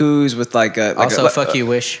like Gokus with like a. Like Also, a, fuck you,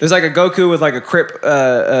 Wish. There's like a Goku with like a Crip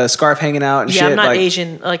scarf hanging out and Yeah, shit. I'm not like,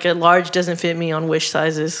 Asian. Like a large doesn't fit me on Wish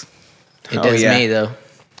sizes. It Oh, does yeah. me though.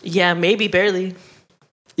 Yeah, maybe barely.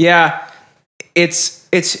 Yeah, it's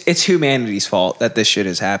humanity's fault that this shit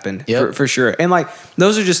has happened. Yep. For sure. And like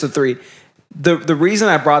those are just the three. The reason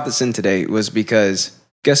I brought this in today was because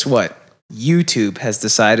guess what? YouTube has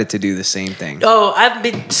decided to do the same thing. Oh, I've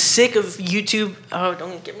been sick of YouTube. Oh,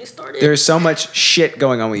 don't get me started. There's so much shit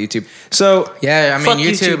going on with YouTube. So Yeah, I mean, Fuck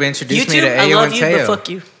YouTube introduced me to YouTube, I Ayo love and you, but Teo. fuck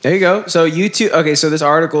you. there you go. So YouTube. Okay, so this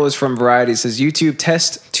article is from Variety. It says YouTube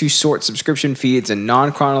test to sort subscription feeds in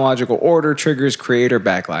non-chronological order triggers creator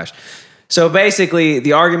backlash. So basically,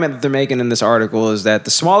 the argument that they're making in this article is that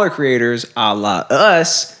the smaller creators, a la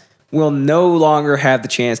us, will no longer have the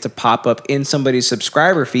chance to pop up in somebody's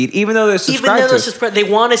subscriber feed, even though they're subscribed to it. They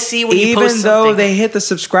want to see when you post Even though something. they hit the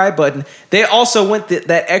subscribe button, they also went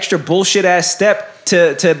that extra bullshit ass step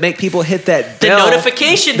to make people hit that The bell,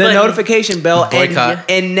 notification the button. notification bell, Boycott.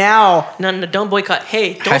 and now No, don't boycott.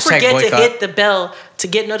 Hey, don't Hashtag forget boycott. to hit the bell to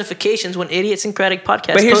get notifications when Idiosyncratic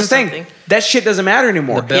Podcast But here's the posts thing: something. that shit doesn't matter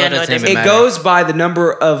anymore. The bell Yeah, no, it doesn't doesn't. even It matter. goes by the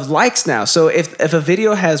number of likes now. So if a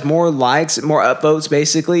video has more likes, more upvotes,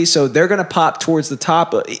 basically, so they're gonna pop towards the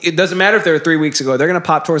top. It doesn't matter if they were 3 weeks ago; they're gonna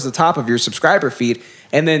pop towards the top of your subscriber feed,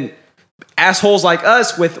 and then assholes like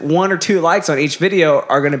us with 1 or 2 likes on each video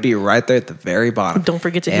are gonna be right there at the very bottom. Don't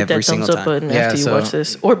forget to hit every that thumbs single up time. button Yeah, after you so- watch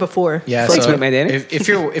this or before. Yeah, Thanks, so man, Danny. if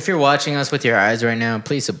you're watching us with your eyes right now,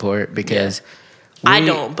 please support because I we-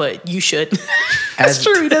 don't, but you should. As,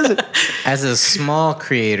 True, he doesn't. as a small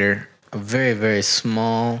creator, a very, very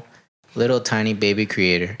small, little tiny baby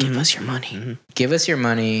creator, Give us your money. give us your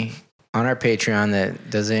money on our Patreon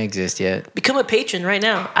that doesn't exist yet. Become a patron right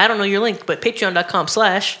now. I don't know your link, but patreon.com/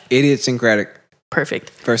 Idiosyncratic. perfect.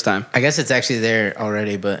 First time. I guess it's actually there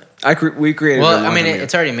already, but We created. it a well, long I mean, time ago.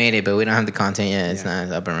 it's already made it, but we don't have the content yet. It's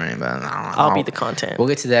not up and running. But I'll be the content. We'll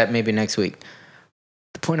get to that maybe next week.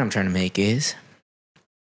 The point I'm trying to make is,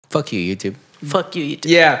 fuck you, YouTube. Fuck you, YouTube.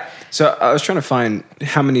 Yeah. So I was trying to find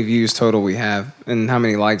how many views total we have and how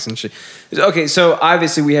many likes and shit. Okay, so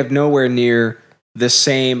obviously we have nowhere near the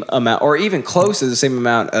same amount or even close to the same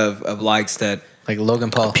amount of likes that, Like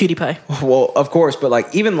Logan Paul. PewDiePie. well, of course, but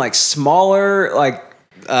like even like smaller, like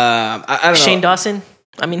I don't know. Shane Dawson.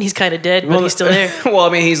 I mean, he's kind of dead, but he's still there. Well, I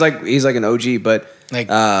mean, he's like an OG, but Like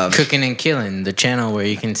Cooking and Killing, the channel where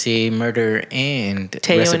you can see murder and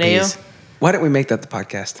Teo and recipes. Ayo. why don't we make that the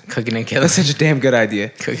podcast? Cooking and Killing. That's such a damn good idea.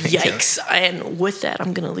 Cooking and Killing. Yikes. And with that,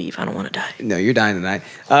 I'm going to leave. I don't want to die. No, you're dying tonight.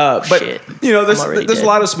 But Shit. you know, I'm already there's a dead.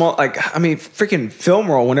 lot of small, like, I mean, freaking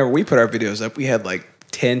Film Roll. Whenever we put our videos up, we had like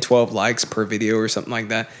 10, 12 likes per video or something like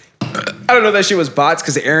that. I don't know if that shit was bots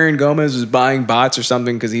because Aaron Gomez was buying bots or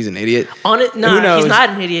something because he's an idiot. On it, Who nah, knows? he's not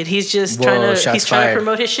an idiot. He's just Whoa, trying shots to fired.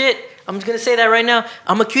 promote his shit. I'm just gonna say that right now.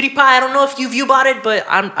 I'm a cutie pie. I don't know if you bought it, but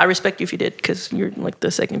I respect you if you did because you're like the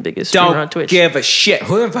second biggest streamer on Don't Twitch. give a shit.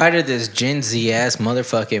 Who invited this Gen Z ass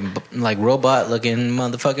motherfucking like robot looking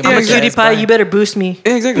motherfucking? I'm a bitch cutie ass pie. guy? You better boost me.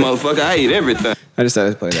 Yeah, exactly. Motherfucker, I eat everything. I just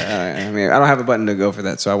decided to play that. All right. I mean, I don't have a button to go for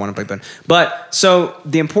that, so I want to play button. But so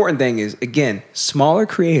the important thing is, again, smaller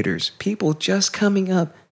creators, people just coming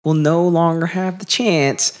up, will no longer have the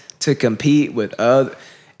chance to compete with other.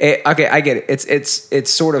 Okay, I get it. It's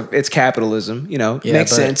sort of it's capitalism. You know, Yeah, makes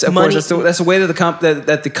but sense. Of money- course, that's the way that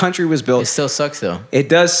that the country was built. It still sucks though. It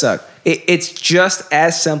does suck. It's just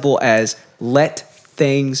as simple as let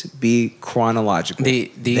things be chronological.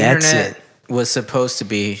 The That's internet it. was supposed to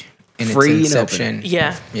be in Free and its inception. open.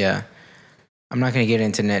 Yeah. Yeah. I'm not gonna get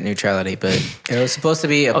into net neutrality, but it was supposed to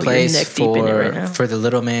be a you're place neck deep in it right now. for the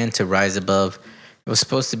little man to rise above. It was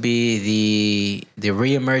supposed to be the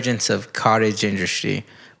reemergence of cottage industry,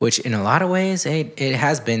 which in a lot of ways it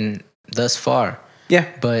has been thus far. Yeah.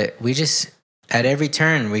 But we just at every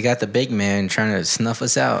turn we got the big man trying to snuff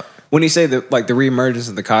us out. When you say the reemergence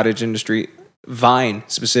of the cottage industry, Vine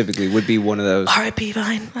specifically would be one of those. R.I.P.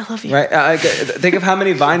 Vine. I love you. Right? Think of how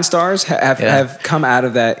many Vine stars have come out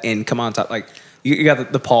of that and come on top. Like you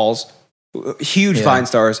got the Pauls, huge Yeah. Vine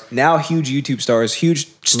stars, now huge YouTube stars, huge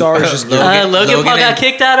stars. Just Logan Paul got and-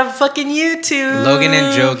 kicked out of fucking YouTube. Logan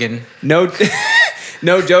and Jogan. no,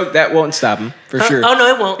 no joke. That won't stop him for sure. Oh, no,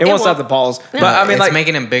 it won't. It It won't stop won't. the Pauls. But I mean, it's like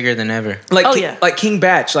making him bigger than ever. like Oh, King, yeah. like King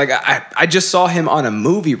Batch. Like I just saw him on a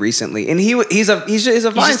movie recently, and he's a Vine just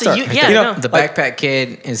a star. you- yeah, you I know, know. The like, backpack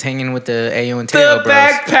kid is hanging with the Ayo and Teo the bros.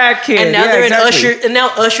 backpack kid, And now yeah, they're exactly. in Usher. And now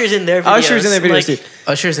Usher's in their videos. Usher's in their videos Like, too.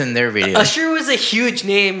 Usher's in their video. Usher was a huge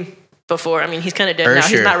name before. I mean, he's kind of dead now. He's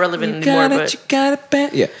Usher. not relevant anymore. But You got it,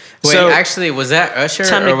 bet. Yeah. Wait, so actually, was that Usher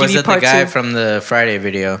Time to or was give you it the part guy two. from the Friday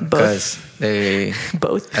video? Because they,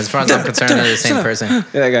 both. as far as I'm concerned, they're the same person. yeah,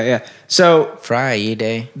 that guy, yeah. So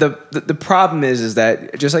Friday. the problem is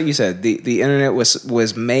that just like you said, the internet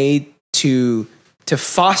was made to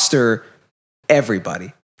foster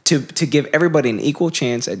everybody, to give everybody an equal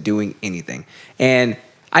chance at doing anything. And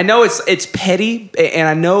I know it's petty, and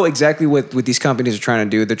I know exactly what these companies are trying to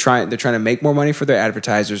do. They're trying to make more money for their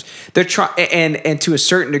advertisers. They're trying, and to a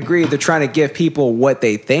certain degree, they're trying to give people what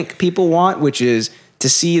they think people want, which is to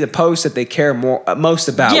see the post that they care most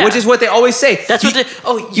about, Yeah. which is what they always say. That's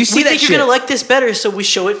what you see we that think shit. you're gonna like this better, so we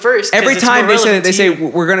show it first. 'cause Every it's time more they say relevant they to say you.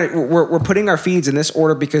 we're putting our feeds in this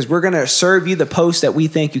order because we're gonna serve you the post that we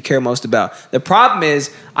think you care most about. The problem is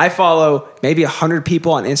I follow maybe 100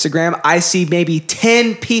 people on Instagram. I see maybe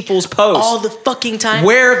 10 people's posts all the fucking time.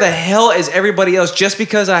 Where the hell is everybody else? Just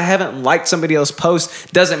because I haven't liked somebody else's post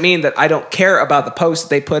doesn't mean that I don't care about the post that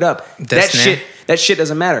they put up. That shit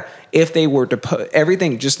doesn't matter. If they were to put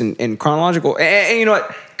everything just in chronological, and you know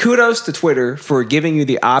what? Kudos to Twitter for giving you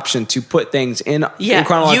the option to put things in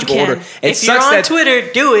chronological you can. order. If you're on Twitter,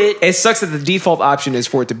 do it. It sucks that the default option is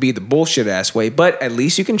for it to be the bullshit ass way, but at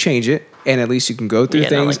least you can change it, and at least you can go through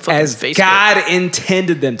things as Facebook. God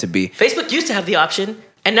intended them to be. Facebook used to have the option,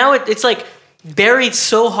 and now it's like buried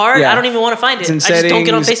so hard. Yeah. I don't even want to find it. It's in I just don't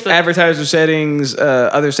get on settings, Facebook. advertiser settings,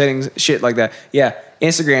 other settings, shit like that. Yeah,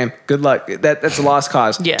 Instagram, good luck. That's a lost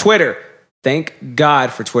cause. Yeah. Twitter, thank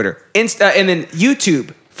God for Twitter. And then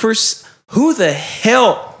YouTube. Who the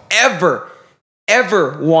hell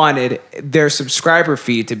ever wanted their subscriber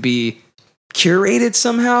feed to be curated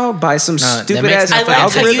somehow by some stupid ass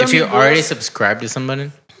algorithm? If you already subscribe to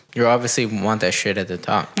somebody, you obviously want that shit at the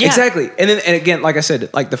top. Yeah. Exactly. And again, like I said,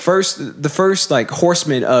 like the first like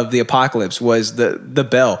horseman of the apocalypse was the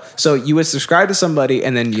bell. So you would subscribe to somebody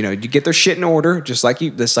and then, you get their shit in order, just like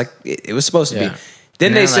it was supposed to be.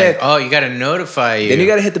 Then they said, "Oh, you got to notify you." Then you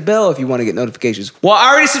got to hit the bell if you want to get notifications. Well, I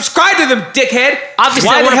already subscribed to them, dickhead. Obviously,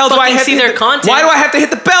 why the hell do I have to see their content? Why do I have to hit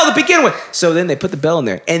the bell to begin with? So then they put the bell in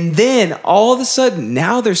there, and then all of a sudden,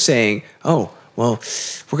 now they're saying, "Oh, well,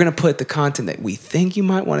 we're gonna put the content that we think you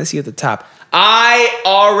might want to see at the top." I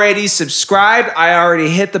already subscribed. I already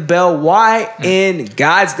hit the bell. Why in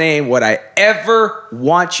God's name would I ever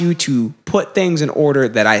want you to put things in order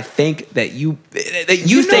that I think that you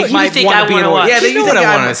think might want to be in order? Yeah, you know what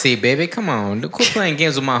I want to see, baby. Come on, quit playing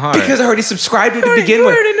games with my heart. Because I already subscribed to begin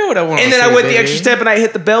with. I already know what I want. And then I went the extra step and I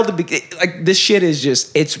hit the bell to begin. Like this shit is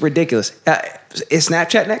just—it's ridiculous. Is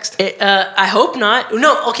Snapchat next? I hope not.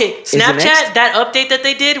 No, okay. it Snapchat, next? that update that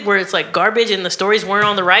they did where it's like garbage and the stories weren't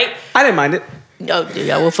on the right. I didn't mind it. No,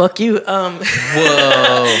 yeah, well, fuck you.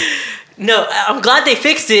 Whoa. No, I'm glad they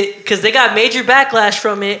fixed it because they got major backlash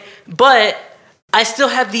from it. But I still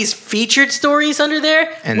have these featured stories under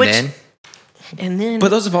there. And then? But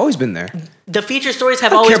those have always been there. The featured stories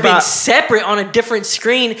have always been separate on a different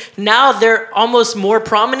screen. Now they're almost more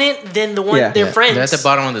prominent than the one their friends. They're at the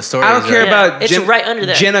bottom of the story. I don't care about it's right under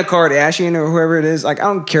that. Jenna Kardashian or whoever it is. Like I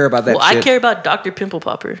don't care about that. Well, shit. I care about Dr. Pimple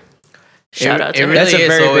Popper. Shout out to her. Really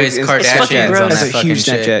is always Kardashians on That's that a huge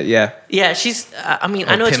fucking Snapchat. shit. Yeah. Yeah, she's. I mean,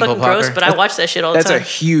 I know it's fucking gross, but I watch that shit all the time. That's a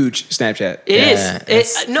huge Snapchat. It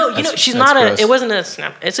is. No, she's not a. It wasn't a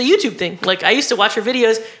Snap. It's a YouTube thing. Like I used to watch her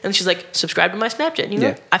videos, and she's like, "Subscribe to my Snapchat." You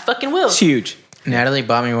know, I fucking will. It's huge. Natalie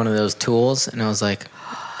bought me one of those tools, and I was like,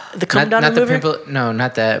 "The come down not remover." The pimple. No,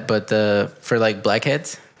 not that, but for like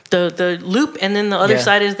blackheads. The loop, and then the other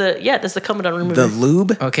side is that's the coming down remover. The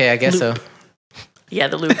lube. Okay, I guess so. Yeah,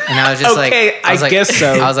 the loop. And I was just I guess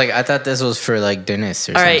so. I was like, I thought this was for like dentists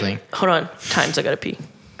or something. Right, hold on. Times I gotta pee.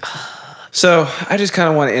 So I just kind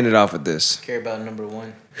of want to end it off with this. Care about number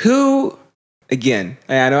one. Who, again,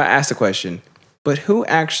 I know I asked the question, but who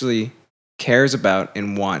actually cares about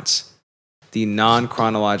and wants the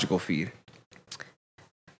non-chronological feed?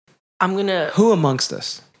 Who amongst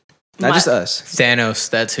us? Not just us. Thanos,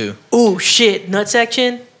 that's who. Oh shit, nutsack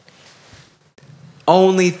chin.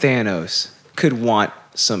 Only Thanos could want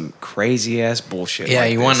some crazy ass bullshit. Yeah,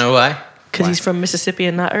 like you this. want to know why? Because he's from Mississippi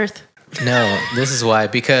and not Earth. No, this is why.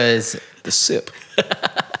 Because the sip.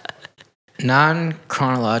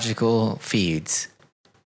 Non-chronological feeds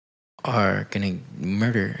are gonna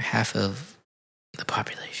murder half of the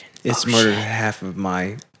population. It's murdered half of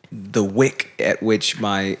the wick at which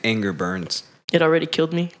my anger burns. It already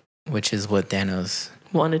killed me. Which is what Thanos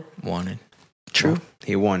wanted. True. Well,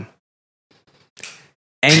 he won.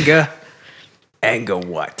 Anger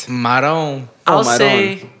what? Maron. I'll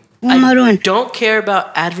say I don't care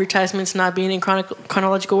about advertisements not being in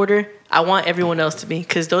chronological order. I want everyone else to be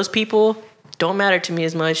because those people don't matter to me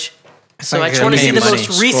as much. So I just want to see the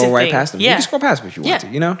most recent scroll right thing. Past them. You can scroll past them if you want to.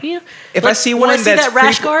 You know. Yeah. If I see one when I see that's that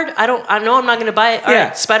rash guard, I know I'm not gonna buy it. All Yeah.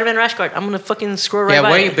 right, Spider-Man rash guard. I'm gonna fucking scroll right by. Yeah,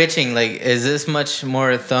 why are it. you bitching? Like, is this much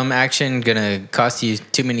more thumb action gonna cost you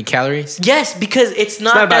too many calories? Yes, because it's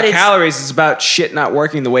not, It's not about that calories. It's about shit not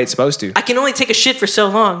working the way it's supposed to. I can only take a shit for so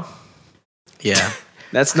long. Yeah.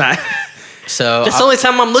 That's not. So That's the only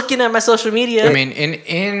time I'm looking at my social media. I mean,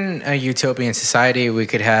 in a utopian society, we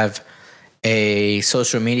could have a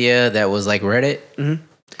social media that was like Reddit.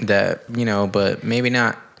 That, you know, but maybe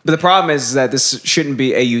not. But the problem is that this shouldn't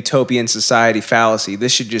be a utopian society fallacy.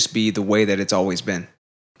 This should just be the way that it's always been.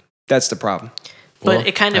 That's the problem. But Well,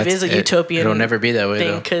 it kind of is a utopian It'll never be that way,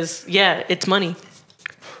 though. because, yeah, it's money.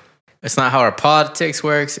 It's not how our politics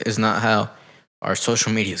works. It's not how our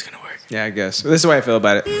social media is going to work. Yeah, I guess. This is the way I feel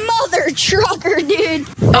about it. Mother trucker, dude.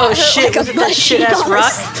 Oh, shit. Was it that shit-ass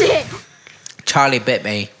rock? Charlie bit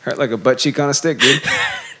me. Hurt like a butt cheek on a stick, dude.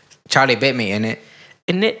 Charlie bit me in it.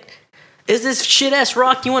 Isn't it? Is this shit-ass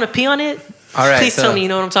rock? You want to pee on it? All right. Please tell me you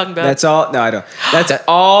know what I'm talking about. That's all. No, I don't. That's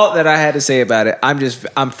all that I had to say about it.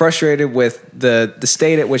 I'm frustrated with the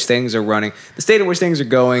state at which things are running, the state at which things are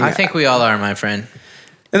going. I think we all are, my friend.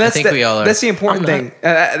 And I think we all are. That's the important thing.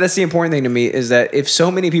 That's the important thing to me is that if so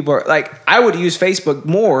many people are like, I would use Facebook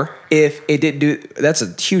more if it didn't do. That's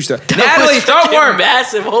a huge throw. Natalie, throw worm.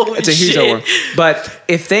 Massive. Holy It's a huge shit. worm. But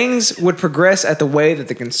if things would progress at the way that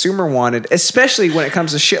the consumer wanted, especially when it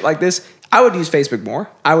comes to shit like this, I would use Facebook more.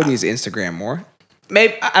 I would use Instagram more.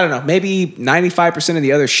 Maybe, I don't know, maybe 95% of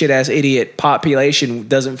the other shit ass idiot population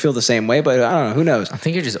doesn't feel the same way, but I don't know, who knows? I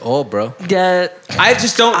think you're just old, bro. Yeah, I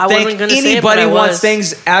just don't I wasn't think gonna say it, but anybody I wants was.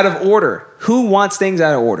 things out of order. Who wants things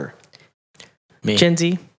out of order? Me. Gen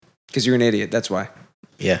Z. Because you're an idiot, that's why.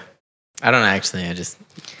 Yeah. I don't actually. I just.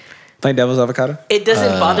 Playing devil's avocado? It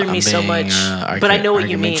doesn't bother me I'm so being, much, but I know what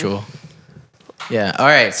you mean. argumentual. Yeah. All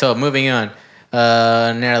right. So moving on.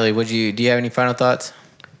 Natalie, do you have any final thoughts?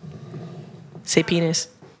 Say penis.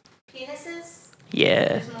 Penises?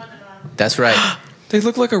 Yeah. That's right. They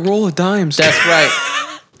look like a roll of dimes. That's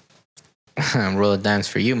right. Roll of dimes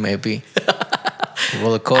for you, maybe.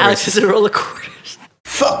 Roll of quarters. Alex is a roll of quarters.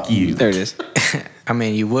 Fuck you. There it is. I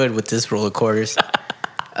mean, you would with this roll of quarters.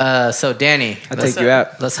 So Danny, I'll take you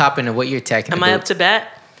out. Let's hop into what you're attacking. Am I up to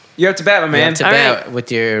bat? You're up to bat, my You're man. up to All bat right.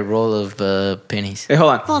 with your roll of pennies. Hey,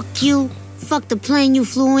 hold on. Fuck you. Fuck the plane you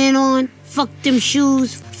flew in on. Fuck them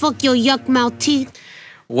shoes. Fuck your yuck mouth teeth.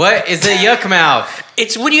 What is a yuck mouth?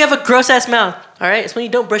 It's when you have a gross ass mouth. All right. It's when you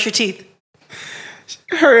don't brush your teeth.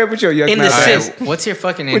 Hurry up with your yuck In the mouth sense- ass. What's your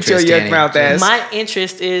fucking With interest, your yuck Danny? mouth ass. My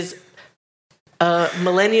interest is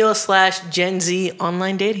millennial / Gen Z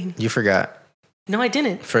online dating. You forgot. No, I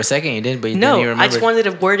didn't. For a second you did, but then you No, remembered. I just wanted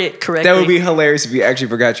to word it correctly. That would be hilarious if you actually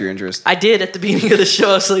forgot your interest. I did at the beginning of the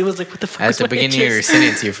show, so he was like, "What the fuck?" At was the my beginning of your interest?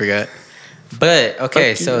 sentence, you forgot. But,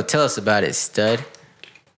 okay, Fuck so you. tell us about it, stud.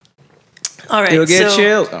 All right, You'll get so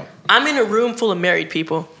chilled. Oh, I'm in a room full of married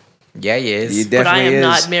people, Yeah, he is. you but I definitely am is.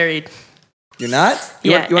 not married. You're not?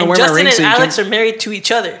 Yeah, You want to and wear Justin my ring and so you Alex can? are married to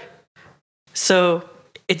each other, so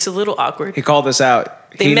it's a little awkward. He called us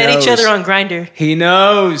out. They He met each knows. other on Grindr. He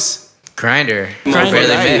knows. Grinder. Grindr.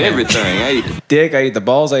 Barely I met ate him. everything. I ate Dick, I eat the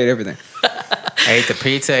balls, I eat everything. I ate the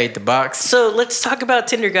pizza, I ate the box. So let's talk about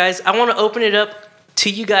Tinder, guys. I want to open it up to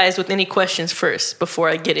you guys with any questions first before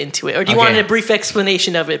I get into it, or do you Okay. want a brief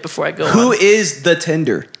explanation of it before I go Who on? is the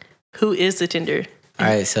Tinder? Who is the Tinder? All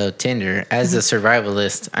right, so Tinder, as a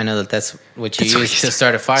survivalist, I know that that's what you use to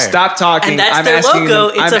start a fire. Stop talking. And that's I'm their asking logo.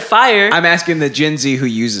 them- It's I'm- a fire. I'm asking the Gen Z who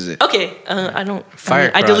uses it. Okay, I don't. Fire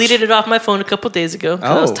I crotch. deleted it off my phone a couple days ago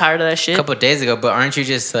because I was Oh. tired of that A shit. couple days ago, but aren't you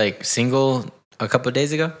just like single a couple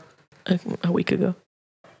days ago? A week ago.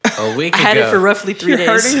 A week I ago. had it for roughly 3 You're days.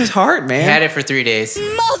 hurting his heart, man. Had it for 3 days.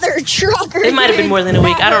 Mother trucker. It might have been more than a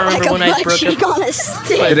week. I don't Like remember a when I butt broke cheek up. on a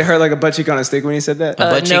stick. Did it hurt like a butt cheek on a stick when he said that? A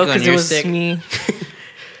butt cheek no, on because it your was stick? me.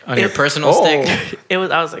 On your personal Oh. stick? It was.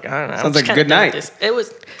 I was like, I don't know. I'm Sounds just like a kinda good done with night. this.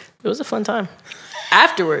 It was a fun time.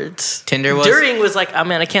 Afterwards, Tinder was? during was like, oh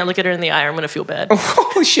man, I can't look at her in the eye. Or I'm gonna feel bad.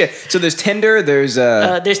 Holy shit. So there's Tinder, there's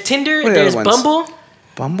There's Tinder. What are the There's other ones?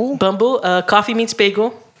 Bumble. Bumble, Coffee meets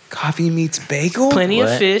bagel. Coffee meets bagel, Plenty of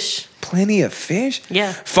What? fish. plenty of fish.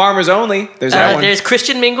 Yeah. Farmers only. There's that one. There's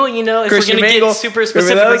Christian Mingle. You know, if Christian we're gonna Mingle. get super Remember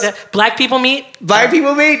specific like those? that. Black people meet. Black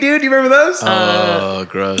people meet, dude. You remember those? Oh,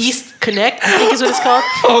 gross. East Connect, I think is what it's called.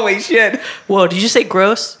 Holy shit. Whoa, did you say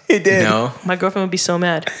gross? He did. No. My girlfriend would be so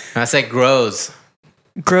mad. I said grows.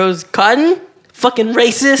 Grows cotton? Fucking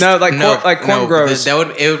racist. No, like corn grows. It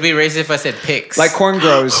would be racist if I said pics. Like corn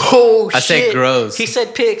grows. Oh, I said shit. grows. He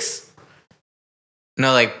said pics.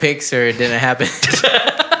 No, like pics or it didn't happen.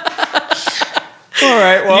 All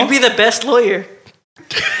right, well. You'd be the best lawyer.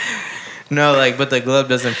 No, like, but the glove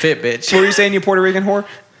doesn't fit, bitch. What were you saying, you Puerto Rican whore?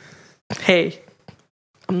 Hey,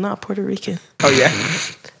 I'm not Puerto Rican. Oh, yeah.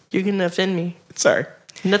 You're gonna offend me. Sorry.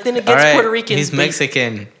 Nothing against All right, Puerto Ricans. he's but-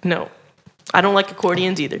 Mexican. No, I don't like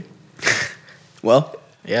accordions either. Well,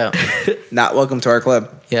 Yeah. not welcome to our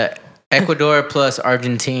club. Yeah. Ecuador plus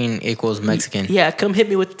Argentine equals Mexican. Yeah, come hit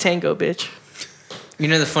me with the tango, bitch. You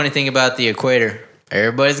know the funny thing about the equator?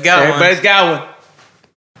 Everybody's got one.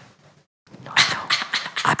 No, I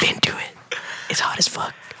don't. I've been to it. It's hot as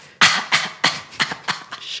fuck.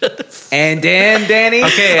 Shut the fuck. And Danny.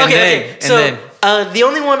 Okay. So the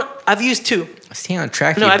only one I've used 2. Stay on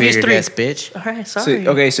track, No, you I've used bearded 3. ass bitch. All right,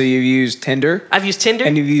 sorry. So you've used Tinder I've used Tinder.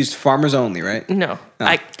 and you've used Farmers Only, right? No,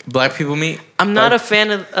 Oh. Black people meet. I'm not a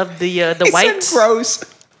fan of the whites. Gross.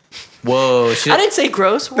 Whoa. I didn't say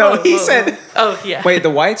gross. No, Whoa, he whoa, said. whoa. Oh yeah. Wait, the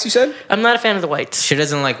whites? You said? I'm not a fan of the whites. She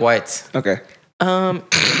doesn't like whites. Okay.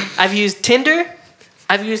 I've used Tinder.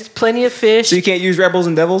 I've used Plenty of Fish. So you can't use Rebels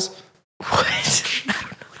and Devils? What? I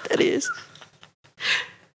don't know what that is.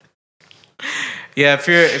 Yeah,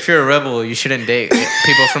 if you're a rebel, you shouldn't date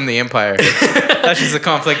people from the Empire. That's just a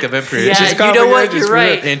conflict of interest. Yeah, you know what? You're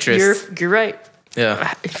right. Interest. You're right.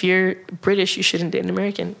 Yeah. If you're British, you shouldn't date an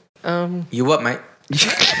American. You what, mate?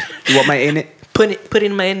 You want my in it? Put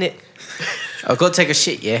in my in it. I'll go take a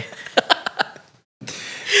shit, yeah.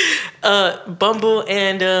 Bumble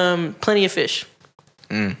and Plenty of Fish.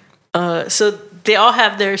 So they all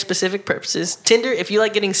have their specific purposes. Tinder, if you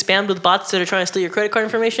like getting spammed with bots that are trying to steal your credit card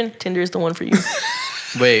information, Tinder is the one for you.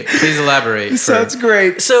 Wait, please elaborate. Sounds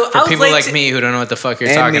great. So For I was people late like me who don't know what the fuck you're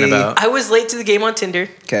And talking me. about. I was late to the game on Tinder.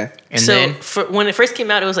 Okay. And so then? when it first came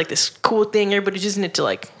out, it was like this cool thing. Everybody's using it to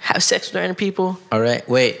like have sex with random people. All right,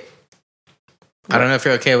 wait. I don't know if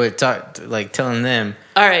you're okay with telling them,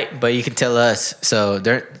 All right. but you can tell us. So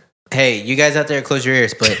hey, you guys out there, close your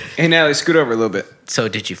ears. But Hey, Natalie, scoot over a little bit. so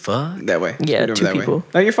did you fuck? That way. Yeah, Scoot over 2 that way. people.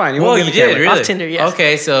 No, you're fine. You Whoa, won't you get in the did camera. really? Off Tinder, yes.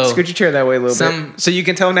 Okay, so Scoot your chair that way a little bit. So you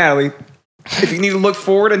can tell Natalie if you need to look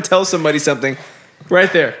forward and tell somebody something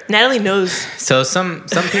right there. Natalie knows some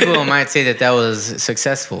people might say that was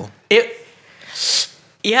successful. it.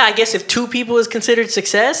 Yeah, I guess if 2 people is considered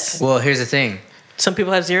success, Well, here's the thing. some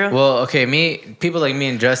people have 0. Well, okay, people like me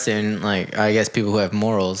and Justin, like I guess people who have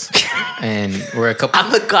morals, and we're a couple.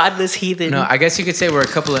 I'm a godless heathen. No, I guess you could say we're a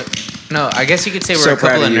couple of. No, I guess you could say we're So a couple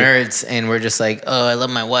proud of of you. nerds, and we're just like, oh, I love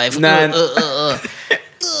my wife. Nah.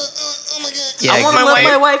 Yeah, I want to love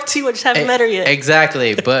my wife too. I just haven't met her yet.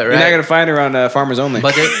 Exactly, but You're not right. gonna find her on Farmers Only.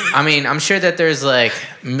 But I'm sure that there's like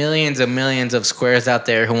millions of squares out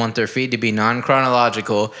there who want their feed to be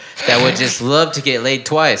non-chronological that would just love to get laid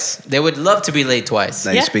twice. They would love to be laid twice.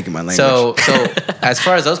 now you're speaking my language. So as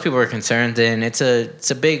far as those people are concerned, then it's a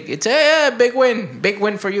big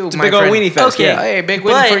win for you, it's a my big old friend. weenie fest. Okay. Yeah. Hey, big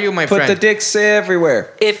win But for you, my Put friend. the dicks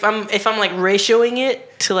everywhere. If I'm like ratioing it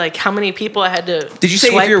to like how many people I had to. Did you say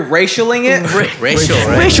swipe, if you're racialing it? Racial,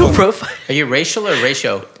 right? racial profile? Are you racial or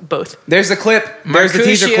ratio? Both. There's the clip. There's the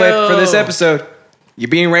teaser clip for this episode. You're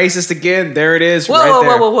being racist again. There it is. Whoa, right whoa,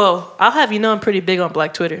 there. whoa, whoa, whoa! I'll have you know I'm pretty big on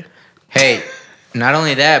Black Twitter. Hey, not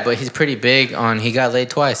only that, but he's pretty big on he got laid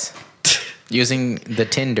twice using the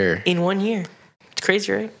Tinder. In 1 year. It's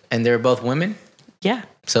crazy, right? And they're both women? Yeah.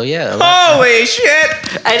 So yeah. Holy shit!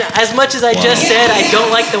 And as much as I just said I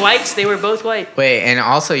don't like the whites, they were both white. Wait, and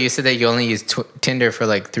also you said that you only used Tinder for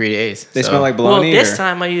like 3 days. They smell like Well, bologna. this or?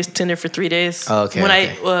 time I used Tinder for 3 days. Oh, okay, When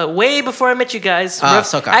okay. I way before I met you guys,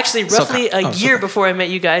 Soca. actually roughly Soca. a year before I met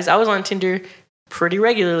you guys, I was on Tinder pretty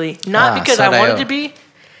regularly. Not because I so wanted do. to be.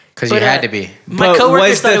 Because you but, had to be. My But coworkers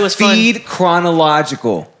was thought the it was fun. feed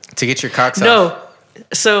chronological? To get your cocks off. No.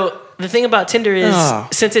 So the thing about Tinder is, Oh.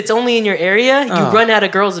 since it's only in your area, you Oh. run out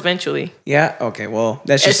of girls eventually. Yeah. Okay. Well,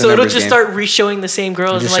 that's And just so a it'll numbers just game. start re-showing the same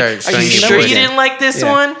girls. Just And like, start are you showing sure your you boys. didn't like this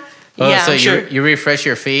Yeah. one? Oh, yeah, so I'm sure. you refresh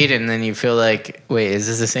your feed and then you feel like, wait, is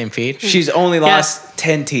this the same feed? She's only lost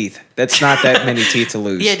 10 teeth. That's not that many teeth to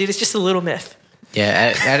lose. Yeah, dude, it's just a little myth.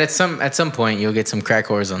 Yeah, at some point you'll get some crack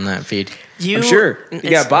whores on that feed. I'm sure. You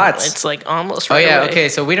got it's- bots. It's like almost Oh right yeah, away. okay.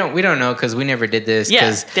 So we don't know because we never did this. Yeah,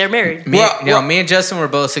 'cause they're married. Me, Well, me and Justin were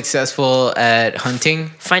both successful at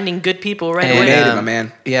hunting. Finding good people right And, away. made it, my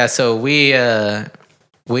man. Yeah, so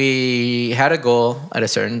we had a goal at a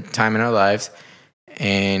certain time in our lives,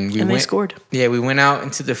 and They went. scored. Yeah, we went out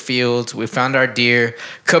into the fields. We found our deer.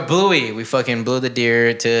 Kablooey! We fucking blew the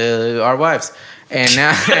deer to our wives, and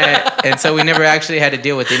now and so we never actually had to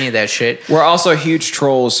deal with any of that shit. We're also huge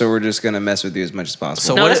trolls, so we're just gonna mess with you as much as possible.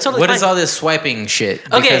 So No, what that's is, totally what is fine. all this swiping shit?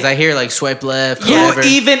 Okay. Because I hear like swipe left. who whatever.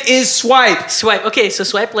 even is swipe? Swipe. Okay, so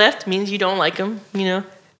swipe left means you don't like them. You know.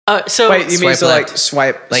 So Wait, you mean Swipe so left. like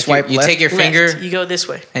swipe, Like swipe you left? take your left, finger you go this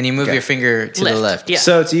way. and you move Okay. your finger to the left. Yeah.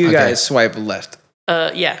 So to you Okay. guys, swipe left.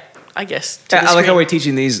 Yeah. I guess. to I the like how screen. we're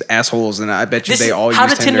teaching these assholes, and I bet you This they is all how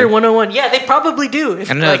use to Tinder 101. Yeah, they probably do. If,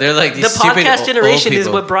 I know, they're like the these stupid podcast old generation is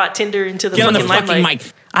people. what brought Tinder into the Get on fucking the fucking limelight.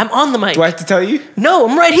 mic. I'm on the mic. Do I have to tell you? No,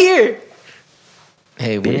 I'm right here.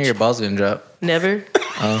 Hey, when are Bitch. your balls gonna drop? Never.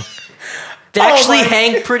 Oh, They actually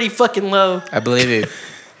hang pretty fucking low. I believe you.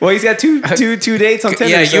 Well, he's got two dates on Tinder.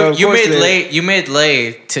 Yeah, so of you course made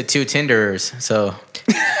lay to 2 Tinderers. So.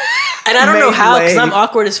 And I don't know Made how, because lay. I'm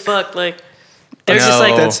awkward as fuck. Like, there's No, just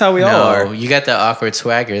like That's how we all are. You got the awkward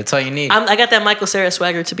swagger. That's all you need. I got that Michael Cera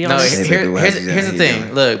swagger, to be No, honest. here's the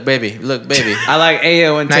thing. Look, baby. I like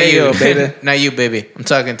Ayo and Not you, Tayo, baby. Not you, baby. I'm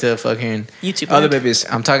talking to fucking YouTube. Other man. babies.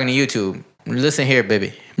 I'm talking to YouTube. Listen here,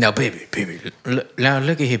 baby. Now, baby. Now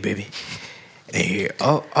look at here, baby. And here,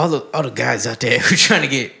 all the guys out there who trying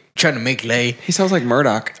to make lay. He sounds like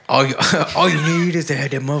Murdoch. All you need is to have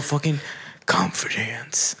that motherfucking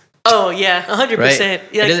confidence. Oh yeah, 100%. Right?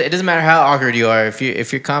 Yeah, It doesn't matter how awkward you are. If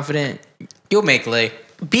you're confident, you'll make lay.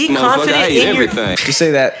 be Motherfucker, I confident ate in your. everything. Just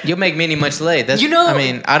say that. You'll make many much lay. That's, You know- I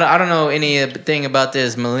mean, I don't know anything about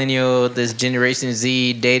this millennial, this Generation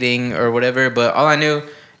Z dating or whatever, but all I knew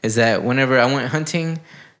is that whenever I went hunting,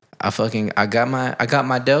 I got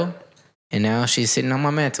my dough, and now she's sitting on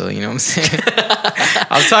my mantle. You know what I'm saying?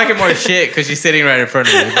 I'm talking more shit because she's sitting right in front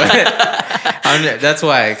of me. But that's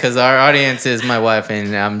why, because our audience is my wife,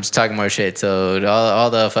 and I'm just talking more shit. So all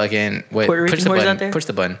the fucking wait, Puerto Rican push the whores button. out there? Push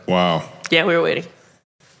the button. Wow. Yeah, we were waiting.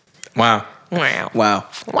 Wow. Wow. Wow.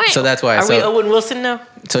 So that's why. Are we So Owen Wilson now?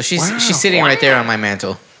 she's sitting right there on my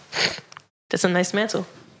mantle. That's a nice mantle.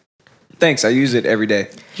 Thanks. I use it every day.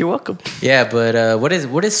 You're welcome. Yeah, but what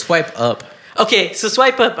is swipe up? Okay, so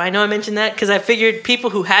swipe up. I know I mentioned that because I figured people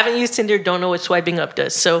who haven't used Tinder don't know what swiping up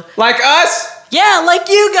does. So Like us? yeah, like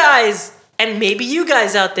you guys, and maybe you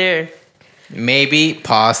guys out there. Maybe,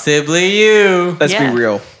 possibly you. Let's Yeah. be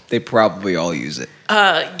real. They probably all use it.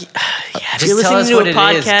 Yeah, if Just you're tell listening us to what a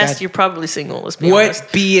it is, podcast, God. you're probably single. Let's be honest.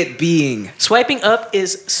 What be it being? Swiping up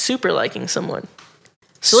is super liking someone.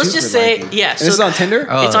 So let's just Super say, liking. yeah. And So this is on Tinder?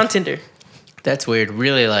 It's on Tinder. That's weird.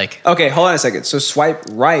 Really, like, Okay, hold on a second. So swipe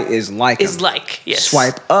right is like 'em. Is like, yes.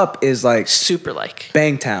 Swipe up is like Super like.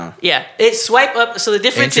 Bangtown. Yeah, it's swipe up. So the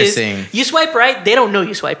difference is Interesting. you swipe right, they don't know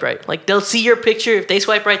you swipe right. Like they'll see your picture. If they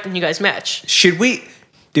swipe right, then you guys match. Should we,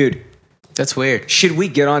 dude, that's weird. should we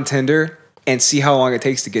get on Tinder and see how long it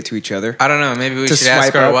takes to get to each other? I don't know. Maybe we To should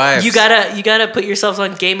ask swipe our up? wives. You gotta put yourselves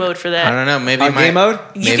on game mode for that. I don't know. Maybe On my game mode?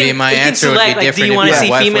 Maybe my you can answer would select, be like, do different you if want to my see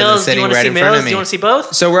wife females? wasn't Do you sitting want to right see in front males? of Do me. you want to see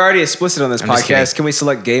both? So we're already explicit on this I'm just podcast. kidding. Can we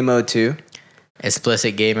select gay mode too?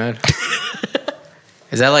 Explicit game mode.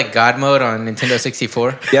 Is that like God mode on Nintendo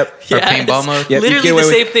 64? Yep. Or Yeah, paintball it's mode? Yep. Literally Get away the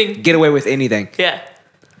with- same thing. Get away with anything. Yeah.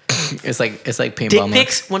 It's like paintball Dick mode.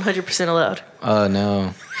 pics, 100% allowed. Oh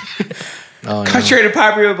no. Oh no. Contrary to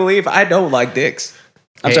popular belief, I don't like dicks.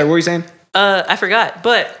 I'm Hey. sorry, what were you saying? I forgot.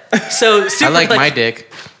 But so I super like my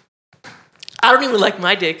dick. I don't even like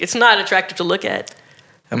my dick. It's not attractive to look at.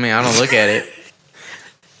 I mean, I don't look at it.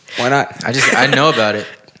 Why not? I know about it.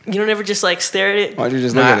 You don't ever just like stare at it. Why don't you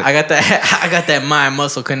just No, look at it? I got that mind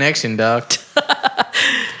muscle connection, dog.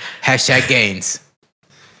 Hashtag gains.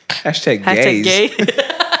 Hashtag Hashtag gays. gay.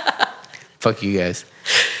 Fuck you guys.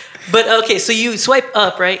 But okay, so you swipe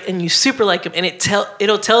up, right, and you super like them, and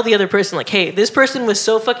it'll tell the other person like, hey, this person was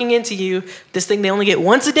so fucking into you. This thing they only get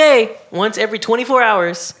once a day, once every 24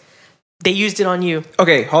 hours. They used it on you.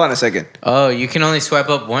 Okay, hold on a second. Oh, you can only swipe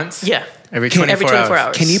up once? Yeah. Every 24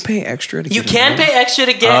 hours. Can you pay extra to get You it can on? pay extra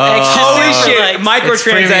to get Oh. extra. Holy super shit, likes. It's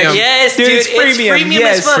premium. microtransactions. Yes, dude, it's premium. as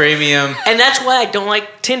Yes. fuck. Premium. And that's why I don't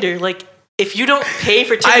like Tinder. Like, if you don't pay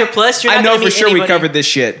for Tinder Plus, you're not I know gonna for meet sure anybody. we covered this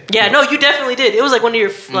shit. Yeah, no, you definitely did. It was like one of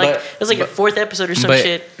your But- it was like your fourth episode or some But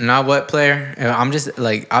shit. not what player? I'm just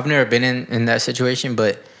like, I've never been in that situation,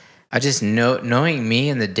 but I just knowing me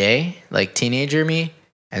in the day, like teenager me,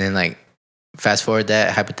 and then like fast forward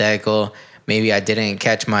that hypothetical, maybe I didn't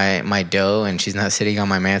catch my dough and she's not sitting on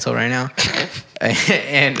my mantle right now.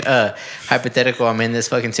 And hypothetical, I'm in this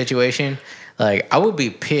fucking situation. Like I would be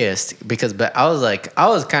pissed because, but I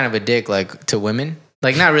was kind of a dick like to women.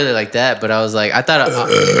 Like not really like that, but I was like, I thought I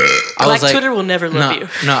Black was like, Twitter will never love you.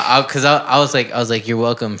 No, because I was like, you're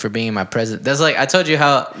welcome for being in my presence. That's like I told you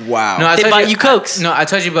how. Wow. No, I They told buy you Cokes. No, I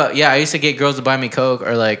told you about. Yeah, I used to get girls to buy me Coke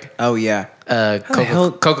or like Oh yeah.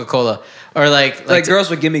 hell- Coca-Cola or Like girls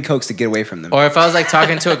would give me cokes to get away from them. or if I was like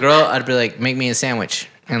talking to a girl, I'd be like, make me a sandwich,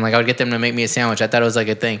 and like I would get them to make me a sandwich. I thought it was like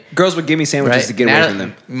a thing. Girls would give me sandwiches Right? to get away from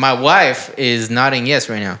them. My wife is nodding yes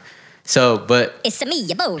right now. So, but It's me,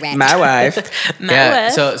 your bow rat. My wife. yeah,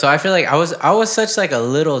 so I feel like I was such like a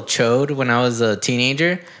little chode when I was a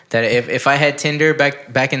teenager that if I had Tinder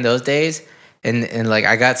back in those days and like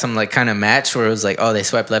I got some like kind of match where it was like, oh, they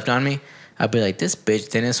swiped left on me, I'd be like, this bitch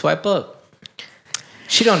didn't swipe up.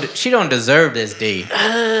 She don't deserve this D.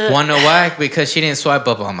 Wanna know why? Because she didn't swipe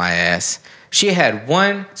up on my ass. She had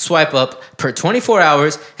one swipe up per 24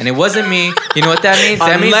 hours, and it wasn't me. You know what that means?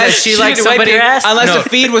 That means that she liked somebody. Unless the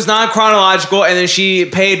feed was non-chronological, and then she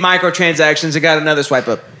paid microtransactions and got another swipe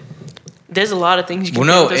up. There's a lot of things you can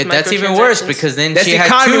Well, do with those that's even worse because then she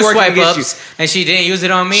had 2 swipe ups and she didn't use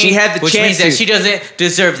it on me. She had the which chance means that to. she doesn't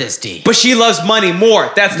deserve this dick. But she loves money more.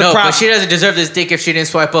 That's the problem. But she doesn't deserve this dick if she didn't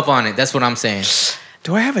swipe up on it. That's what I'm saying.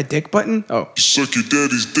 Do I have a dick button? Oh, suck your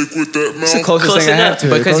daddy's dick with that mouth. it's the closest thing I have to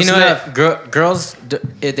it. Because you know Close what, girls,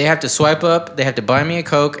 they have to swipe up, they have to buy me a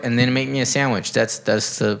Coke, and then make me a sandwich. That's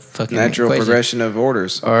the fucking natural equation. progression of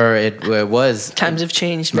orders. Or it was. Times have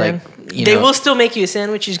changed, man. Like, they will still make you a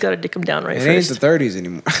sandwich. You just gotta dick them down right It first. ain't the 30s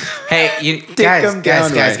anymore. Hey,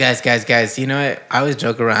 guys. You know what? I always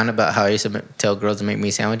joke around about how I used to tell girls to make me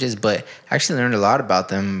sandwiches, but I actually learned a lot about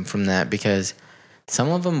them from that because some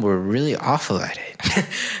of them were really awful at it.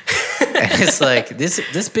 And it's like, this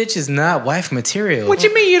bitch is not wife material. What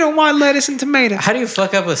you mean you don't want lettuce and tomato? How do you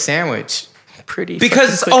fuck up a sandwich?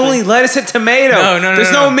 Because it's only lettuce and tomato. No.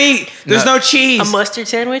 There's no meat. There's no cheese. A mustard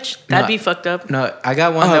sandwich? That'd be fucked up. No, I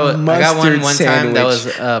got one. One time that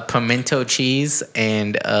was pimento cheese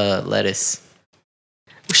and lettuce.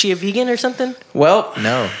 Was she a vegan or something? Well,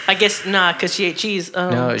 no. I guess not, because she ate cheese.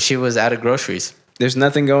 No, she was out of groceries. There's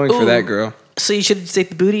nothing going for that girl. So you should have take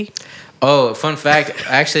the booty? Oh, fun fact.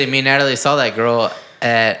 Actually, me and Natalie saw that girl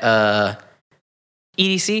at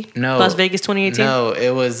EDC? No. Las Vegas 2018? No,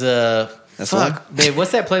 it was fuck. Babe,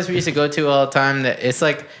 what's that place we used to go to all the time that it's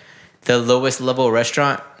like the lowest level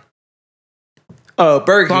restaurant? Oh,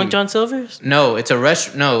 Burger King. Long John Silver's? No, it's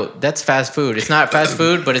a No, that's fast food. It's not fast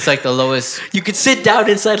food, but it's like the lowest. You could sit down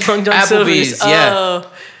inside Long John Applebee's, Silver's. yeah.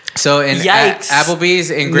 Oh. So in Yikes.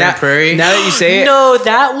 Applebee's in Grand Prairie. Now that you say it. No,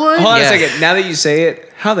 that one? Hold on a second. Now that you say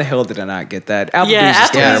it, how the hell did I not get that? Applebee's Yeah, is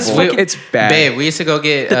Applebee's terrible. It's bad. Babe, we used to go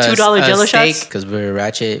get The $2 Jell-O steak shots? because we were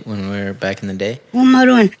ratchet when we were back in the day. What am I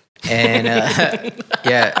doing? And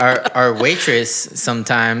yeah, our waitress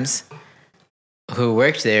sometimes, who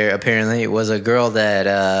worked there, apparently was a girl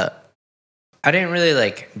that I didn't really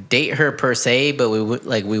like date her per se, but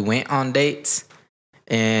we went on dates.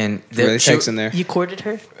 And really takes in there. You courted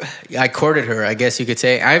her? I courted her, I guess you could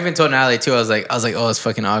say. I even told Natalie too. I was like, oh, it's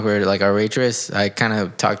fucking awkward. Like our waitress, I kind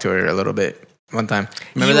of talked to her a little bit one time.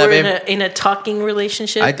 Remember that, babe? You were in a talking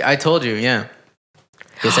relationship? I told you, yeah.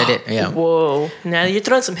 Yes, I did. Yeah. Whoa! Now you're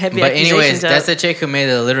throwing some heavy But accusations anyways, out. that's the chick who made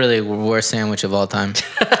the literally worst sandwich of all time.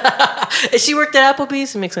 She worked at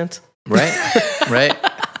Applebee's. It makes sense, right? Right.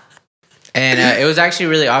 And it was actually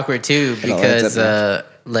really awkward too because,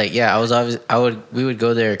 we would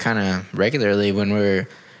go there kind of regularly when we were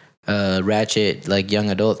ratchet, like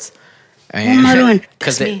young adults. What am I doing?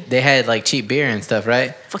 Because they had like cheap beer and stuff,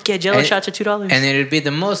 right? Fuck yeah, Jell-O shots are $2. And it would be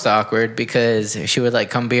the most awkward because she would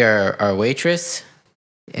like come be our waitress,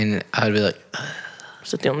 and I would be like,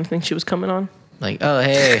 "Is that the only thing she was coming on?" Like, oh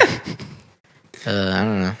hey, I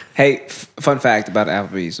don't know. Hey, fun fact about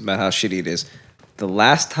Applebee's about how shitty it is. The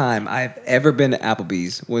last time I've ever been to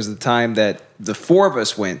Applebee's was the time that the four of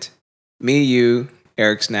us went. Me, you,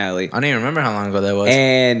 Eric, Natalie. I don't even remember how long ago that was.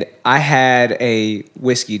 And I had a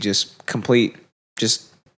whiskey just complete,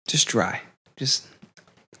 just dry. Just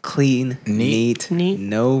clean, neat,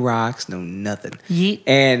 no rocks, no nothing. Yeet.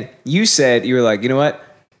 And you said, you were like, you know what?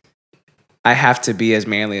 I have to be as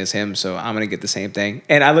manly as him, so I'm going to get the same thing.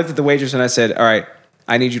 And I looked at the waitress and I said, all right,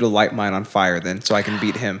 I need you to light mine on fire then so I can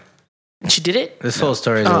beat him. She did it? This whole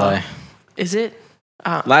story is a lie. Is it?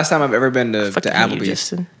 Last time I've ever been to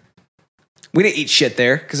Applebee's. We didn't eat shit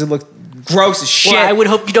there because it looked gross as shit. Well, I would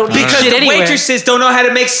hope you don't eat because shit the anywhere. waitresses don't know how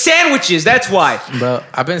to make sandwiches. That's why. Bro,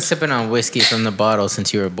 I've been sipping on whiskey from the bottle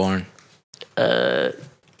since you were born.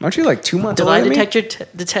 Aren't you like 2 months The older lie than me? detector,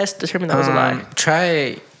 the test determined that was a lie.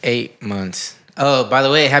 Try 8 months. Oh, by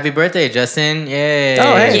the way, happy birthday, Justin! Yay!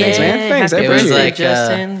 Oh, hey, thanks, man. Thanks. Happy It was birthday, like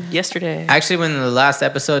Justin. Yesterday. Actually, when the last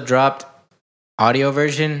episode dropped, audio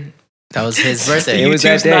version, that was his birthday. It was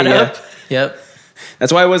that YouTube's day. not Yeah. up. Yep.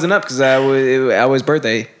 That's why I wasn't up because I was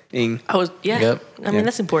birthdaying. I was, yeah. Yep. I mean,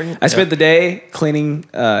 that's important. I spent the day cleaning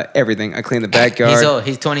everything. I cleaned the backyard.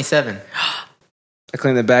 He's 27. I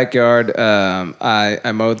cleaned the backyard.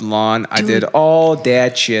 I mowed the lawn. I did all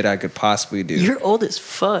dad shit I could possibly do. You're old as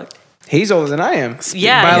fuck. He's older than I am.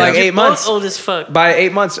 Yeah. By like you're 8 months. both old as fuck. By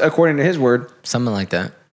 8 months, according to his word. Something like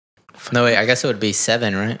that. No, wait, I guess it would be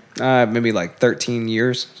 7, right? Maybe like 13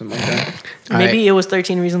 years, something like that. Maybe it was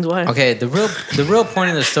 13 Reasons Why. Okay, the real point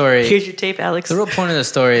of the story. Here's your tape, Alex. The real point of the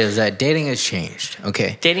story is that dating has changed.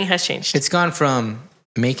 Okay. Dating has changed. It's gone from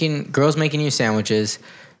girls making you sandwiches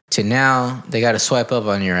to now they got to swipe up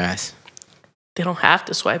on your ass. They don't have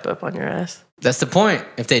to swipe up on your ass. That's the point.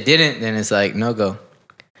 If they didn't, then it's like no go.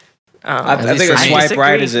 I think a swipe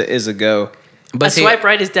right is a go. But a swipe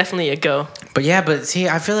right is definitely a go. But yeah, but see,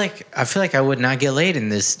 I feel like I would not get laid in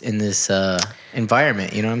this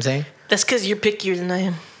environment. You know what I'm saying? That's because you're pickier than I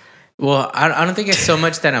am. Well, I don't think it's so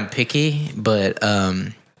much that I'm picky, but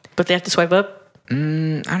they have to swipe up. I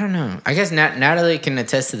don't know. I guess Natalie can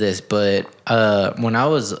attest to this, but when I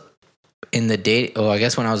was in the date, I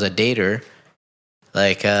guess when I was a dater,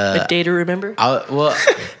 like a dater, remember?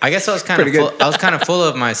 I guess I was kind of full, I was kind of full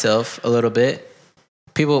of myself a little bit.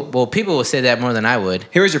 People will say that more than I would.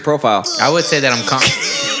 Here's your profile. I would say that I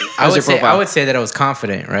would say that I was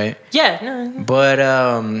confident, right? Yeah, no. But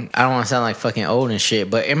I don't want to sound like fucking old and shit.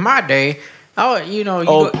 But in my day, that's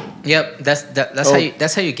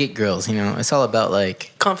how you get girls. You know, it's all about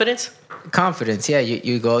like confidence. Yeah,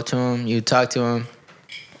 you go up to them, you talk to them.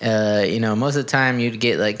 Most of the time you'd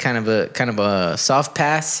get like kind of a soft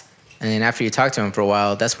pass, and then after you talk to them for a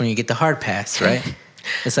while, that's when you get the hard pass, right?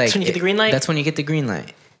 It's like that's when you get the green light. That's when you get the green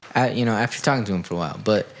light. After talking to them for a while,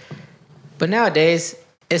 but nowadays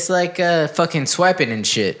it's like fucking swiping and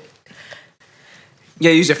shit. Yeah,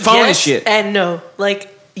 use your phone and shit. And no, like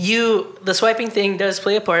the swiping thing does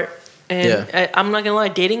play a part. And I'm not gonna lie,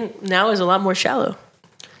 dating now is a lot more shallow.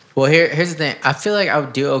 Well, here's the thing. I feel like I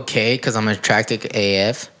would do okay because I'm attractive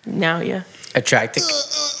AF. Now, yeah. Attractive.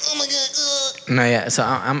 Oh my god. No, yeah. So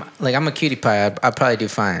I'm a cutie pie. I'd probably do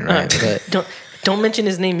fine, right? But don't mention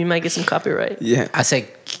his name. You might get some copyright. Yeah. I say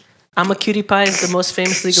I'm a Cutie Pie is the most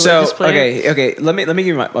famous League of Legends player. Okay. Let me give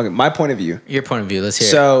you my point of view. Your point of view. Let's hear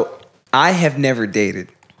it. So I have never dated.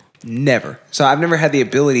 Never. So I've never had the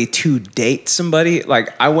ability to date somebody.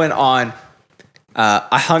 Like I went on.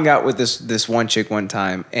 I hung out with this one chick one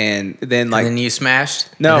time, and then you smashed.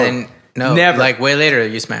 No, never. Like way later,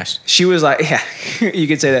 you smashed. She was like, yeah, you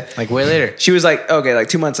could say that. Like way later. She was like, okay, like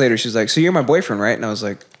 2 months later, she was like, so you're my boyfriend, right? And I was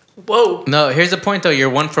like, whoa. No, here's the point though. You're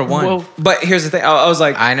 1 for 1. Whoa. But here's the thing. I was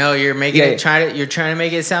like, I know you're making you're trying to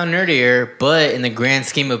make it sound nerdier, but in the grand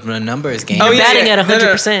scheme of the numbers game, you're batting at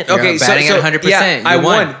 100%. No. Okay, batting at 100%. Yeah, I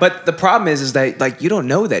won. But the problem is that like you don't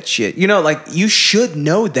know that shit. You know, like you should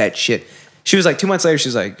know that shit. She was like 2 months later.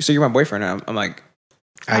 She's like, so you're my boyfriend? And I'm like,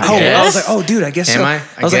 I was like, oh, dude, I guess so. I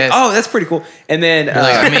was like, oh, that's pretty cool. And then,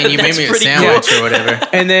 you made me a sandwich or whatever.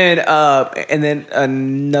 And then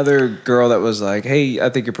another girl that was like, hey, I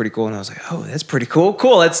think you're pretty cool. And I was like, oh, that's pretty cool.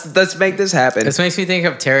 Cool. Let's make this happen. This makes me think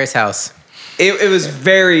of Terrace House. It was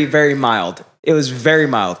very, very mild. It was very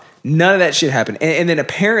mild. None of that shit happened. And then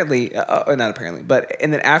apparently, not apparently,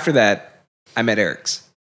 and then after that, I met Eric's.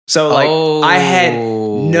 So like I had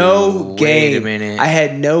no game. Wait a minute. I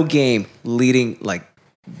had no game leading like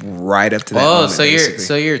right up to that. moment,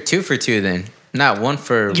 so you're 2 for 2 then, not 1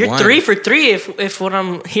 for 1. You're 3 for 3 if what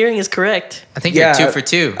I'm hearing is correct. I think you're 2 for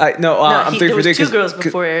 2. I'm 3 for 3. There was 2 girls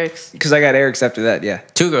before Eric's. Because I got Eric's after that. Yeah,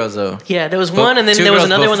 2 girls though. Yeah, there was one, and then there was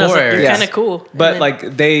another one that was like, kind of cool. But like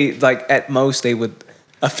they at most they would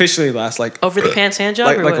officially last like over the pants hand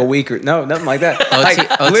job, like a week or no, nothing like that.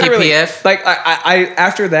 OTPF. Like I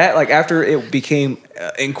after that, like after it became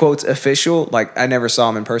in quotes official, like I never saw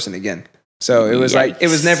him in person again. So it was like it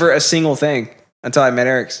was never a single thing until I met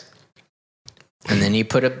Eric's. And then you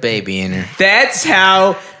put a baby in her. That's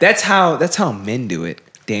how men do it,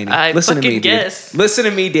 Danny. Listen to me, dude. Listen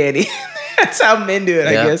to me, Danny. That's how men do it,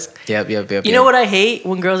 I guess. Yep. You know what I hate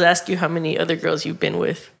when girls ask you how many other girls you've been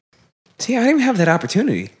with. See, I didn't even have that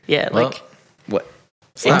opportunity. Yeah, like what?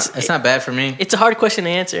 It's not bad for me. It's a hard question to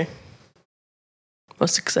answer.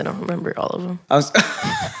 Mostly because I don't remember all of them.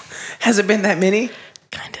 Has it been that many?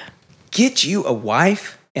 Kinda. Get you a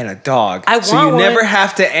wife and a dog. So you never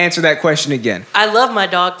have to answer that question again. I love my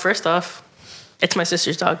dog. First off, it's my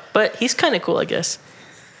sister's dog, but he's kind of cool, I guess.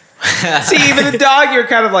 See, even the dog, you're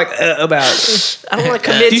kind of like about. I don't want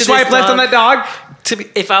to commit. Do you swipe left on that dog?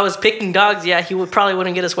 If I was picking dogs, yeah, he probably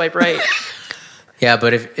wouldn't get a swipe right. Yeah,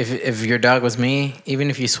 but if your dog was me, even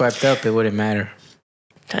if you swiped up, it wouldn't matter.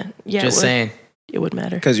 Yeah, just saying, it would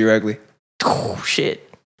matter because you're ugly. Oh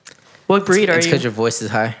shit! What breed are you? It's because your voice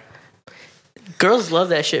is high. Girls love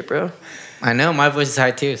that shit, bro. I know my voice is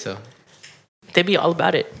high too, so they be all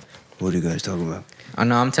about it. What are you guys talking about? Oh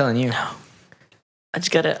no, I'm telling you. No. I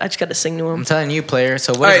just gotta sing to him. I'm telling you, player.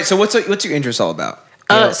 So all right. So what's your interest all about?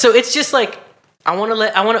 So it's just like I want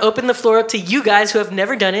to open the floor up to you guys who have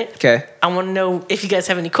never done it. Okay. I want to know if you guys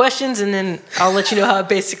have any questions, and then I'll let you know how it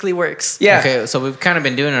basically works. Yeah. Okay, so we've kind of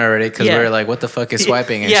been doing it already because Yeah. we're like, what the fuck is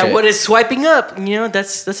swiping and Yeah, shit? what is swiping up? You know,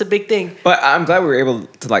 that's a big thing. But I'm glad we were able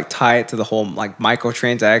to like tie it to the whole like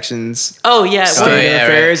microtransactions. Oh yeah, State of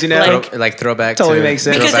affairs, you know, like throwback. Totally to, makes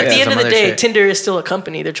sense. because at the end of the day, shit. Tinder is still a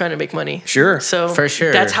company. They're trying to make money. Sure. So For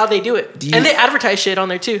sure. that's how they do it, and they advertise shit on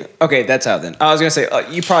there too. Okay, that's how then. I was gonna say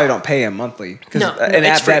you probably don't pay him monthly because No, an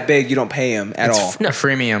it's app free. that big you don't pay him at all. A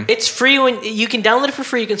freemium. It's free when you can download it for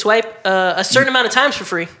free. You can swipe a certain amount of times for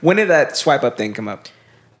free. When did that swipe up thing come up?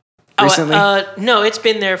 Oh, Recently? no, it's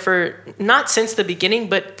been there for not since the beginning,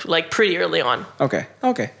 but like pretty early on. Okay.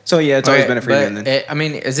 So yeah, it's always been a freemium then. I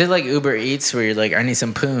mean, is it like Uber Eats where you're like, I need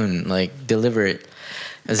some poon, like deliver it?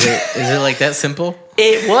 Is it like that simple?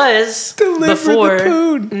 It was Deliver the before.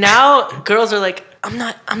 poon. Now girls are like, I'm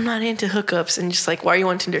not into hookups, and just like, why are you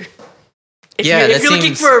on Tinder? If Yeah, you're that looking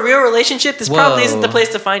seems- for a real relationship, this probably isn't the Whoa. place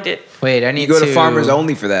to find it. Wait, I need You go to Farmers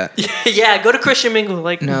Only for that. Yeah, go to Christian Mingle.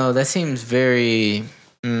 Like, No, that seems very,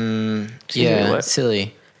 yeah, what?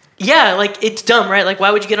 silly. yeah, like it's dumb, right? Like,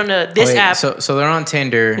 why would you get on this Wait, app? So they're on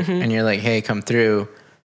Tinder, Mhm. and you're like, hey, come through,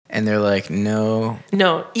 and they're like, no.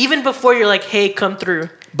 No, even before you're like, hey, come through.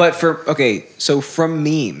 But so from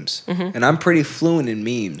memes, Mhm. and I'm pretty fluent in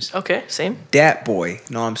memes. Okay, same. Dat boy,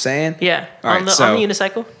 know what I'm saying? Yeah, All on right, the so-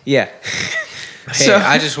 unicycle. Yeah. Hey,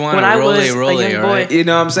 I just want when to I was rolly a rolly, young all boy- right? You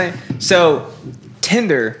know what I'm saying? So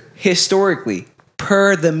Tinder historically,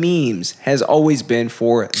 per the memes, has always been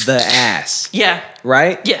for the ass, Yeah.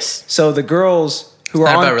 right? Yes. So the girls who It's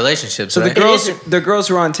are not on about relationships, so right? the girls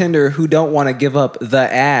who are on Tinder who don't want to give up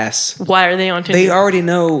the ass, Why are they on Tinder? they already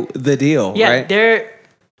know the deal, Yeah, right? they're.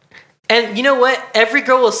 And you know what? Every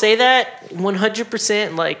girl will say that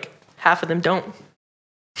 100%. Like half of them don't.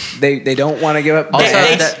 They don't want to give up. Also, the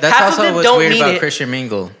ass. that's half of also them what's don't weird mean about it. Christian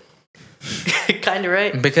Mingle. Kind of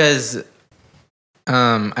right. Because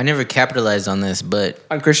I never capitalized on this, but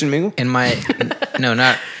on Christian Mingle? In my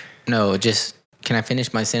just can I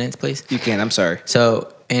finish my sentence, please? You can. I'm sorry.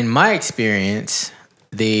 So in my experience,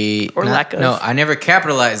 lack of. No, I never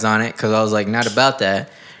capitalized on it because I was like not about that.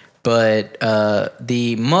 But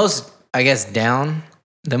the most down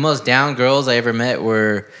girls I ever met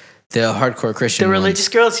were the hardcore Christian. The religious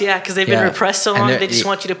girls, yeah, because they've been Yeah. repressed so And long, they're- they just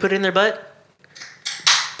want you to put it in their butt.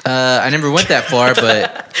 I never went that far,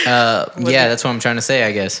 but yeah, that's what I'm trying to say,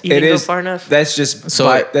 I guess. You didn't go far enough. That's just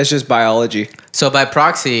So- that's just biology. So by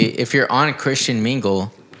proxy, if you're on Christian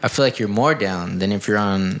Mingle, I feel like you're more down than if you're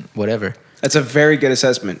on whatever. That's a very good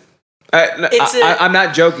assessment. It's I'm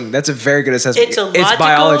not joking. That's a very good assessment. It's a logical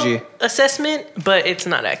biology. assessment, but it's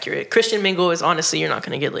not accurate. Christian Mingle is honestly, you're not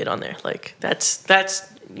going to get laid on there. Like that's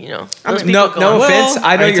you know. Those people No, go no on. offense.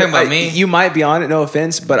 I know are you you're talking about me? You might be on it. No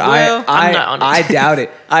offense, but Well, I'm not on it. I doubt it.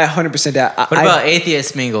 I 100% doubt. What about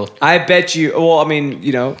atheist Mingle? I bet you. Well, I mean,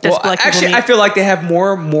 you know. That's Well, black people actually, mean. I feel like they have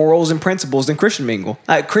more morals and principles than Christian Mingle.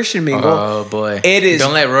 Christian Mingle. Oh boy, It is-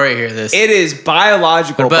 Don't let Rory hear this. It is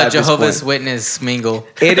biological. What by about this Jehovah's point. Witness Mingle?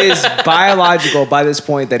 It is biological by this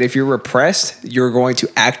point that if you're repressed, you're going to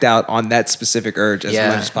act out on that specific urge as much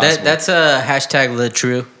as possible. that's a hashtag Le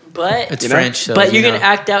True. But It's You know? French, so but you you're know. going to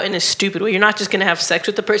act out in a stupid way. You're not just going to have sex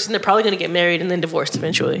with the person. They're probably going to get married and then divorced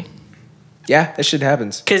eventually. Yeah, that shit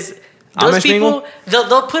happens. Because those Amish people, mingle?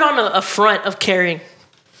 they'll put on a front of caring,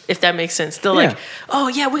 if that makes sense. They're Yeah. like, oh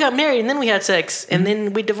yeah, we got married and then we had sex and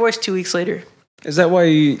then we divorced 2 weeks later. Is that why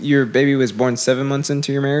your baby was born 7 months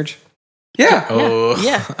into your marriage? Yeah. Oh.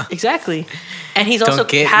 Yeah, exactly. And he's Don't also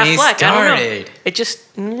get half me black. I don't know.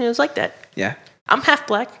 started. It was like that. Yeah. I'm half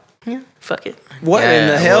black. Yeah, fuck it. What in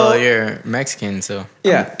the hell? Well, you're Mexican, so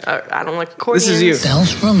Yeah. I don't like accordions. This is you. What the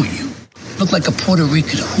hell's wrong with you? Look like a Puerto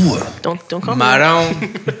Rican whore. Don't call me.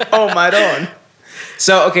 Maron. Oh my god.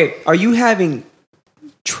 So okay, are you having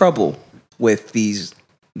trouble with these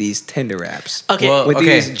Tinder apps? Okay. Well, With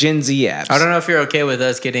okay. these Gen Z apps? I don't know if you're okay with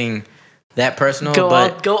us getting that personal,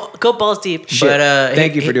 but go balls deep. Shit. but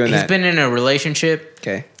Thank you for doing He's that. been in a relationship,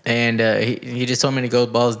 Okay. and he just told me to go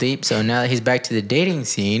balls deep. So now that he's back to the dating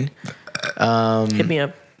scene, Hit me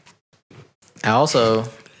up. I also,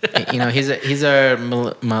 you know, he's our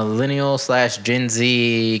millennial / Gen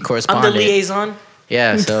Z I'm correspondent. the liaison.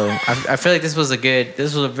 Yeah, so I feel like this was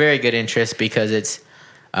a very good interest because it's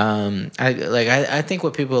I think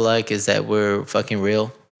what people like is that we're fucking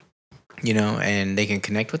real, you know, and they can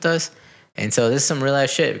connect with us. And so this is some real ass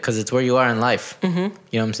shit because it's where you are in life. Mm-hmm. You know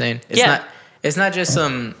what I'm saying? Yeah. It's not just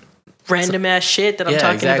some Random ass shit that I'm Yeah,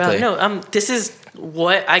 talking exactly. about. No, this is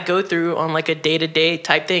what I go through on like a day-to-day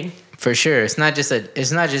type thing. for sure. It's not just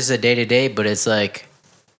a day to day, but it's like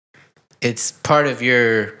it's part of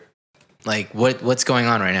your like what's going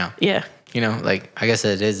on right now. Yeah. You know, like I guess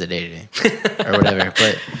it is a day to day or whatever,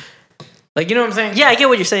 but like you know what I'm saying? Yeah, I get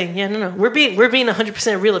what you're saying. Yeah, no, we're being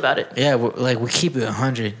 100% real about it. Yeah, we keep it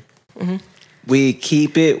 100. Mm-hmm. We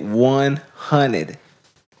keep it 100.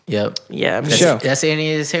 Yep. Yeah, I'm sure. That's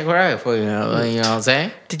any take right for you know what I'm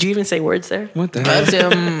saying? Did you even say words there? What the I hell?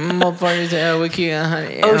 said motherfuckers we keep it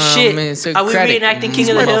 100. Oh shit! Are we reenacting King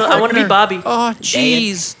of the Hill? I want to be Bobby. Oh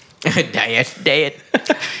jeez. Dad.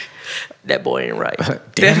 That boy ain't right.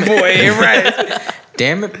 That boy ain't right.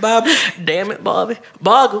 Damn it, Bobby. Damn it, Bobby.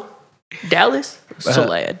 Boggle. Dallas.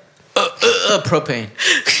 Salad. Propane.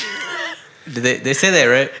 Did they say that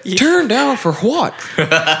right? Turn down for what?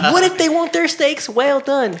 What if they want their steaks well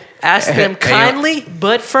done? Ask them kindly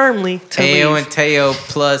but firmly to Teo leave. and Teo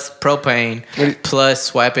plus propane plus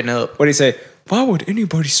swiping up. What do you say? Why would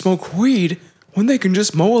anybody smoke weed when they can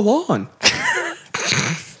just mow a lawn?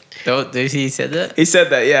 Did he said that? He said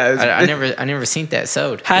that, yeah. I never seen that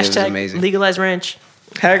sewed. Hashtag amazing. legalize ranch.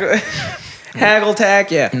 Haggle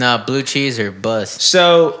tack, yeah. Nah, blue cheese or bust.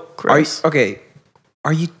 So, Gross.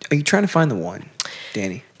 Are you trying to find the one,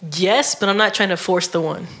 Danny? Yes, but I'm not trying to force the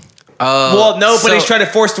one. Well, no, but he's trying to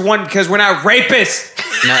force the one because we're not rapists.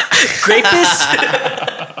 No. Grapists?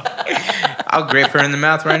 I'll grape her in the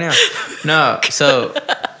mouth right now. No, so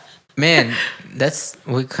man, that's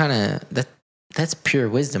pure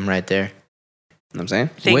wisdom right there. You know what I'm saying?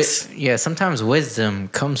 Thanks. Sometimes wisdom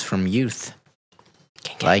comes from youth.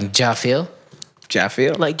 Like Jafil.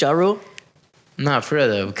 Like Ja Rule? Not for real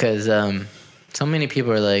though, because so many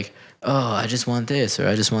people are like, oh, I just want this or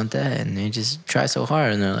I just want that, and they just try so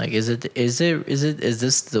hard, and they're like, is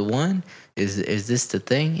this the one? Is this the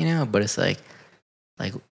thing? You know? But it's like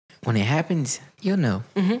when it happens, you'll know.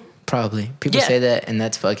 Mm-hmm. Probably people say that, and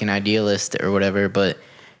that's fucking idealist or whatever. But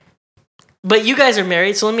you guys are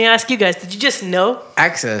married, so let me ask you guys: did you just know?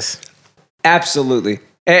 Access. Absolutely.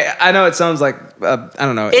 I know it sounds like I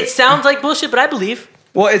don't know. It sounds like bullshit, but I believe.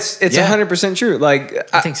 Well, it's 100% true.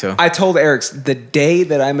 Like I think so. I told Eric the day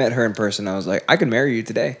that I met her in person, I was like, I could marry you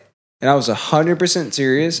today, and I was 100%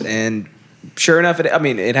 serious. And sure enough,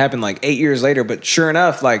 it happened like 8 years later. But sure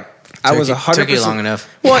enough, like I was 100%. Took you long enough.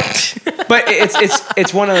 What? But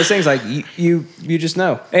it's one of those things. Like you just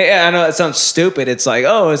know. I know it sounds stupid. It's like,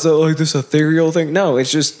 oh, it's like this ethereal thing. No,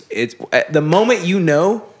 it's just at the moment you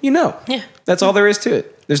know. Yeah. That's all there is to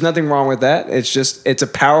it. There's nothing wrong with that. It's a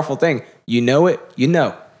powerful thing. You know it, you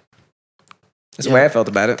know. That's the way I felt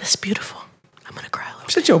about it. That's beautiful. I'm gonna cry a little.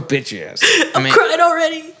 Shut your bitch ass. I'm crying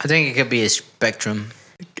already. I think it could be a spectrum.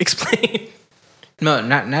 Explain. No,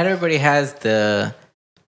 not everybody has the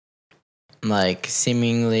like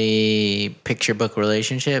seemingly picture book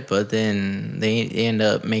relationship, but then they end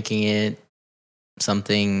up making it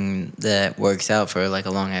something that works out for like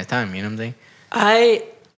a long ass time. You know what I'm saying?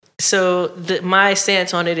 My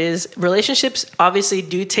stance on it is relationships obviously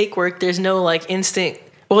do take work. There's no like instant.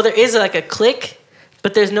 Well, there is like a click,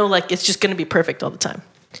 but there's no like it's just gonna be perfect all the time.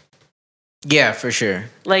 Yeah, for sure.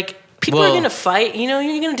 Like people are gonna fight. You know,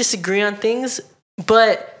 you're gonna disagree on things,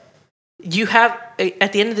 but you have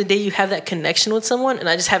at the end of the day you have that connection with someone, and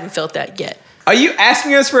I just haven't felt that yet. Are you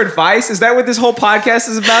asking us for advice? Is that what this whole podcast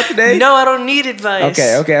is about today? No, I don't need advice.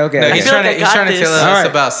 Okay. No, he's trying to tell us All right.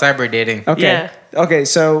 about cyber dating. Okay. Yeah. Okay,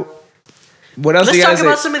 so what else Let's do you talk guys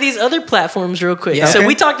about say? some of these other platforms real quick. Yeah. So Okay.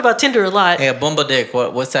 we talked about Tinder a lot. Yeah, Bumble Dick.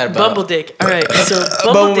 What's that about? Bumble Dick. All right. So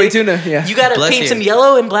Bumblebee tuna, yeah. You gotta Bless paint you. some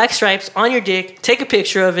yellow and black stripes on your dick, take a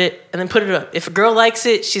picture of it, and then put it up. If a girl likes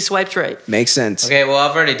it, she swipes right. Makes sense. Okay, well,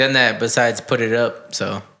 I've already done that besides put it up,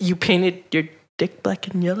 so. You painted your dick black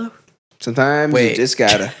and yellow? Sometimes Wait. you just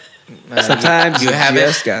gotta. Sometimes you haven't?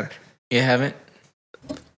 just gotta. You haven't?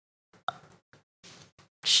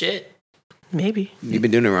 Shit. Maybe. You've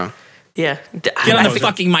been doing it wrong. Yeah. Get on the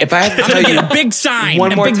fucking mic. If I had to I'm tell gonna you get a big sign.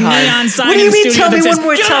 one a more big time. neon sign What do you in the mean studio tell me that says, one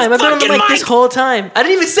more "Get on time? the I've been on the fucking mic this mic." whole time. I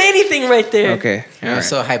didn't even say anything right there. Okay. You know,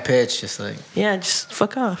 so high pitched, just like. Yeah, just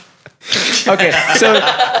fuck off. Okay. So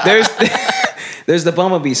there's the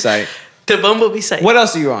Bumblebee site. The Bumblebee site. What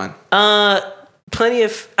else are you on? Plenty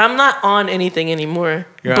of. I'm not on anything anymore.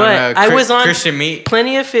 You're but on, I was on Christian Meat.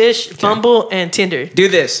 Plenty of Fish, Bumble, and Tinder. Do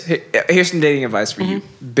this. Here's some dating advice for you,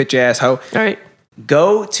 bitch ass hoe. All right.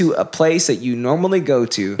 Go to a place that you normally go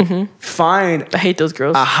to. Find I hate those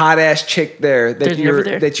girls. a hot ass chick there They're never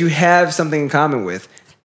there. that you have something in common with.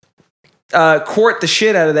 Court the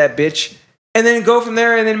shit out of that bitch, and then go from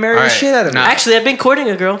there and then marry All the right. shit out of her. Nah. Actually, I've been courting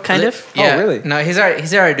a girl, kind of. Yeah. Oh, really? No, he's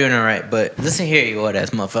already doing it right. But listen here, you old ass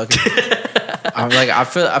motherfucker. I'm like, I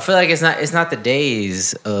feel like it's not the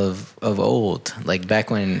days of old, like back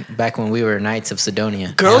when we were Knights of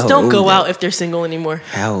Sidonia. Girls How don't go old out if they're single anymore.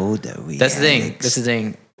 How old are we? That's the thing. Alex? That's the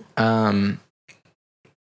thing. Yeah,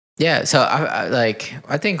 so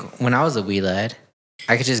I think when I was a wee lad,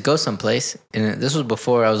 I could just go someplace, and this was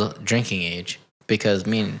before I was drinking age, because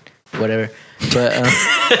me and whatever, but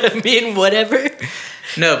me and whatever.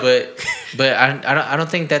 No, but I don't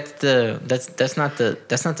think that's not the scene.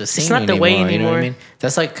 It's not the anymore, way anymore. You know what I mean?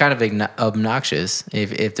 That's like kind of obnoxious.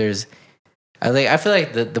 If there's, I feel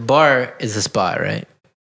like the bar is the spot, right?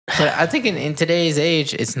 But I think in today's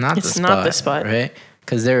age, it's not the spot, right?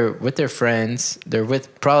 Because they're with their friends. They're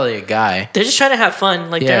with probably a guy. They're just trying to have fun.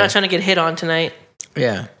 Like, they're not trying to get hit on tonight.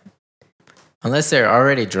 Yeah. Unless they're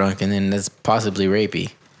already drunk, and then that's possibly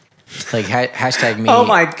rapey. Like, hashtag me. Oh,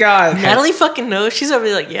 my God. Natalie fucking knows. She's over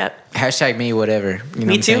there like, yeah. Hashtag me whatever. You know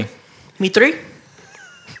Me what too. I'm saying? Me three.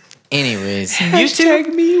 Anyways. You too.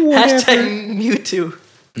 Hashtag me whatever. Hashtag you too.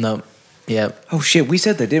 Nope. Yep. Oh, shit. We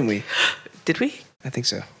said that, didn't we? Did we? I think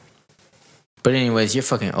so. But anyways, you're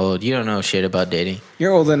fucking old. You don't know shit about dating.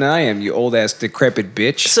 You're older than I am, you old ass decrepit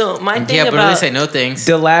bitch. So my thing Yeah, but at about least I know things.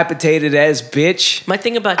 Dilapidated ass bitch. my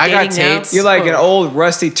thing about I got dating now. tapes. You're like an old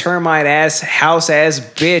rusty termite ass house ass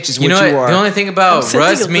bitch is what You know you what? are. The only thing about I'm sensing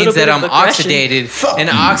rust a means little that bit I'm of aggression. oxidated, and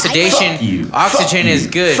oxidation is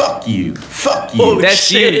good. Fuck you. Fuck you. Oh, That's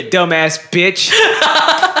shit. you dumbass bitch.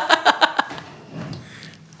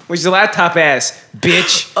 Where's your laptop ass,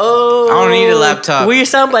 bitch? Oh, I don't need a laptop. Where your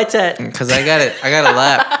sound bites at? Because I got it. I got a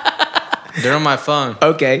lap. They're on my phone.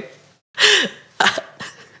 Okay.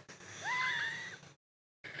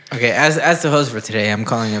 Okay, as the host for today, I'm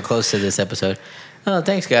calling a close to this episode. Oh,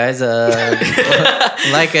 thanks, guys. Leave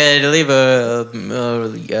a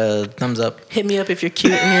thumbs up. Hit me up if you're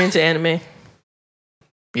cute and you're into anime.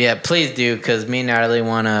 Yeah, please do, because me and Natalie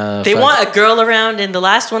want to... They want a girl around, and the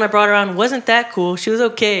last one I brought around wasn't that cool. She was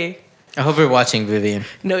okay. I hope you're watching, Vivian.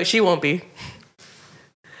 No, she won't be.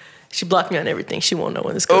 She blocked me on everything. She won't know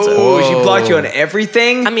when this goes Oh, up. she blocked you on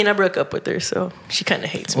everything? I mean, I broke up with her, so she kind of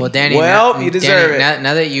hates me. Well, Danny, Well, you deserve Danny, it.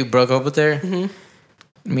 Now that you broke up with her, me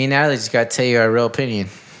and Natalie just got to tell you our real opinion.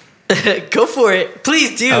 Go for it.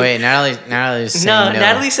 Please do. Oh, wait, Natalie's saying No, no.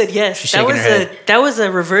 Natalie said yes. She's That shaking was her head. that was a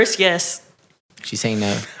reverse yes. She's saying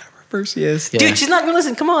no. First, yes. Yeah. Dude, she's not gonna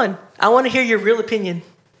listen. Come on. I want to hear your real opinion.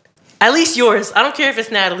 At least yours. I don't care if it's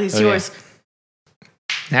Natalie's. Okay. Yours.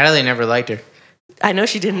 Natalie never liked her. I know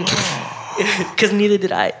she didn't. Because neither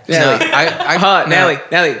did I. Natalie, I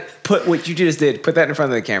Natalie, put what you just did. Put that in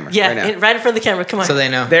front of the camera. Yeah, right now. right in front of the camera. Come on. So they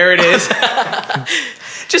know. There it is.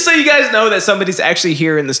 Just so you guys know that somebody's actually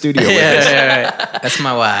here in the studio with us. Yeah. That's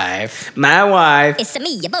my wife. My wife. It's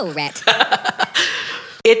me, your bull rat.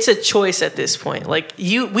 It's a choice at this point. Like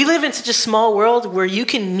we live in such a small world where you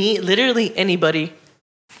can meet literally anybody.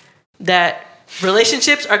 That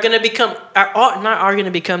relationships are going to become,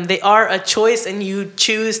 they are a choice, and you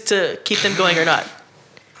choose to keep them going or not.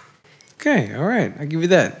 Okay, all right. I'll give you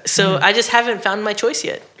that. So I just haven't found my choice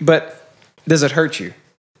yet. But does it hurt you?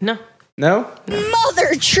 No. No?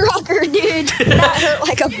 Mother trucker, dude. That hurt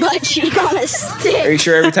like a butt cheek on a Are stick. you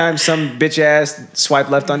sure every time some bitch ass swipe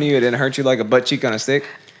left on you, it didn't hurt you like a butt cheek on a stick?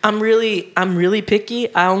 I'm really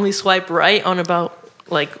picky. I only swipe right on about,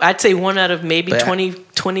 like, I'd say 1 out of maybe But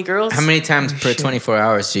 20 girls. How many times per 24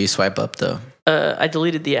 hours do you swipe up, though? I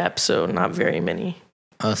deleted the app, so not very many.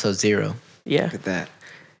 Oh, so 0. Yeah. Look at that.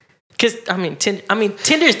 Because,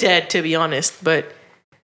 Tinder's dead, to be honest, but,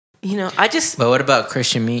 But what about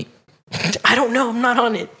Christian Meat? I don't know. I'm not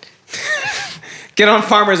on it. Get on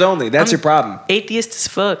Farmers Only. That's your problem. Atheist as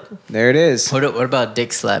fuck. There it is. What about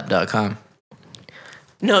dickslap.com?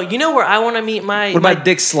 No, you know where I want to meet my... What about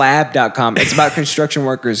dickslab.com? It's about construction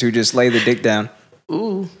workers who just lay the dick down.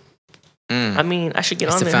 Ooh. I mean, I should get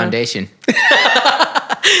It's on the there. huh? foundation.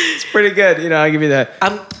 It's pretty good. I'll give you that.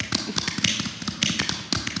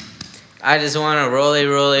 I just want to rolly.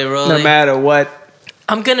 No matter what.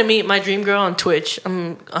 I'm going to meet my dream girl on Twitch.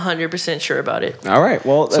 I'm 100% sure about it. All right.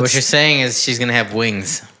 Well, So what you're saying is she's going to have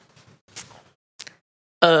wings.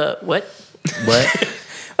 What? What?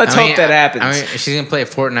 Let's hope that happens. I mean, she's going to play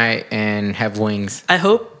Fortnite and have wings. I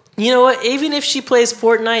hope. You know what? Even if she plays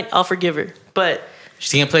Fortnite, I'll forgive her. But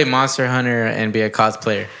She's going to play Monster Hunter and be a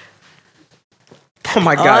cosplayer. Oh,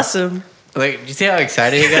 my God. awesome. Like, do you see how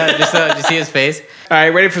excited he got? Did you see his face? All right.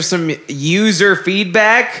 Ready for some user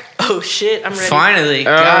feedback? Oh, shit. I'm ready. Finally.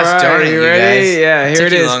 All Gosh right, darn it, you you ready? guys. Yeah, here Took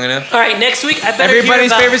it you is. long enough. All right, next week, I better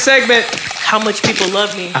Everybody's hear about favorite segment. how much people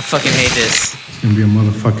love me. I fucking hate this. Gonna be a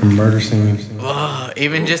motherfucking murder scene. Oh,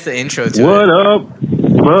 even just the intro to What it. up,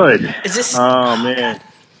 bud? Is this... Oh, man.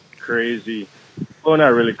 Crazy. Well,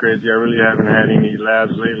 not really crazy. I really haven't had any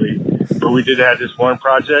labs lately. But we did have this one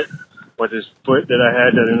project with this foot that I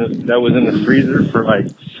had that was in the freezer for like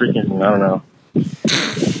freaking, I don't know,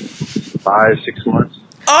 5-6 months.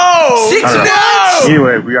 Oh, 6 I don't know. months.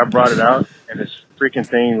 Anyway, we got brought it out, and this freaking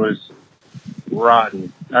thing was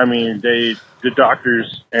rotten. I mean, the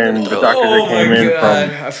doctors that came in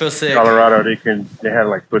from I feel sick. Colorado, they had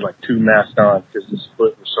like put like 2 masks on because this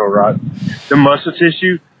foot was so rotten. The muscle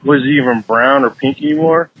tissue wasn't even brown or pink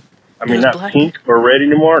anymore. I mean, not black? pink or red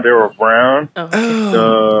anymore. They were brown. Oh,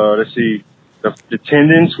 okay. Let's see. The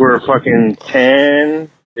tendons were fucking tan.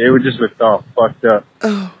 They were just looked all fucked up.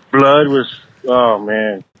 Blood was, oh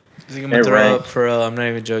man. Is he gonna throw up for real? I'm not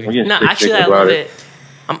even joking. No, actually, I love it.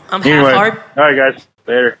 I'm half hard. All right, guys.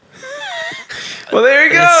 Later. Well, there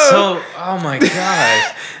you go. Oh my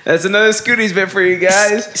god. That's another Scooties bit for you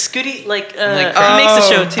guys. Scooty, like, he makes the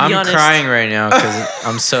show, to be I'm honest. crying right now because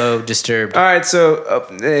I'm so disturbed. All right, so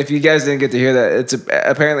if you guys didn't get to hear that, it's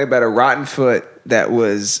apparently about a rotten foot that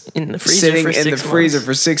was in the freezer sitting for in the 6 freezer months.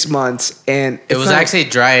 for 6 months, and It was actually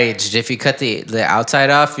dry aged. If you cut the outside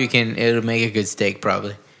off, it'll make a good steak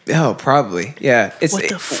probably. Oh, probably. Yeah. What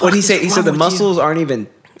the fuck What he is said? He wrong said the with muscles aren't even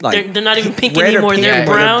like They're not even pink red or anymore. pink, They're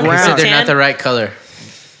but brown. He said they're tan. not the right color.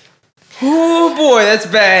 Oh boy, that's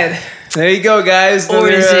bad. There you go, guys. Or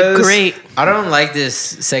is it great? I don't like this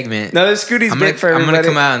segment. Another Scooties bit for I'm everybody. gonna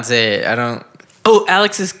come out and say it. I don't. Oh,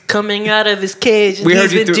 Alex is coming out of his cage. And We he's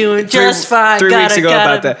heard you been doing just fine. three weeks ago Got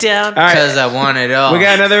about him that. down. All right. Because I want it all. We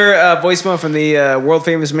got another voicemail from the world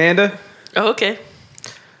famous Manda. Oh, okay.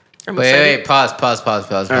 I'm Wait, excited. pause.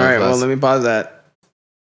 All right, well, let me pause that.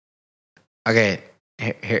 Okay,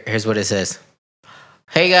 here's what it says.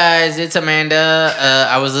 Hey guys, it's Amanda.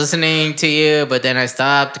 I was listening to you, but then I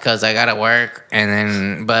stopped because I gotta work,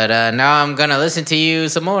 but now I'm gonna listen to you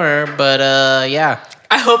some more. But yeah,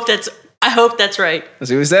 I hope that's right. Let's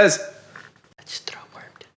see what it says.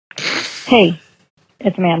 Hey,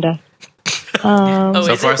 it's Amanda. Oh,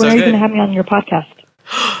 so is far it? so when are you good. going to have me on your podcast?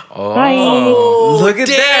 Oh, Bye. Look at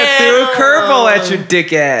that! Threw a curveball at your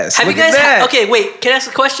dick ass. Have Look you at guys? that. Okay, wait. Can I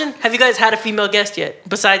ask a question? Have you guys had a female guest yet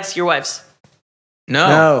besides your wives?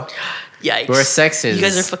 no, Yikes. we're sexist. You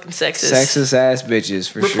guys are fucking sexist. Sexist ass bitches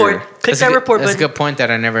for sure. Click that report That's a button. good point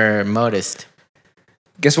that I never noticed.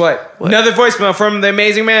 Guess what? Another voicemail from the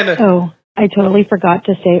amazing Amanda. Oh, I totally forgot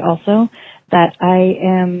to say also that I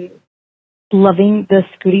am loving the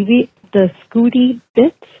Scooty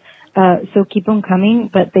bits. So keep them coming,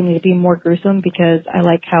 but they need to be more gruesome because I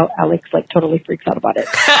like how Alex totally freaks out about it.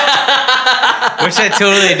 Which I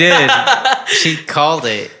totally did. She called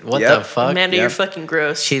it. What the fuck? Amanda, you're fucking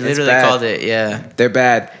gross. She It's literally bad. called it. Yeah. They're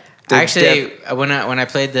bad. They're Actually, when I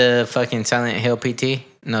played the fucking Silent Hill PT,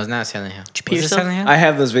 no, it's not Silent Hill. Did you pee Was it yourself? Silent Hill? I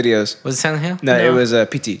have those videos. Was it Silent Hill? No, it No. was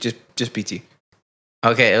PT. Just PT.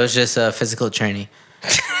 Okay, it was just physical training.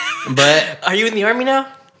 But Are you in the army now?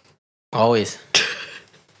 always.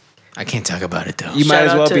 I can't talk about it though. You might Shout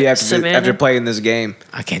as out well to be after Savannah. playing this game.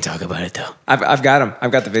 I can't talk about it though. I've got them.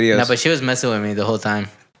 I've got the videos. No, but she was messing with me the whole time.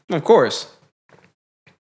 Of course.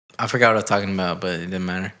 I forgot what I was talking about, but it didn't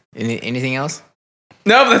matter. Anything else?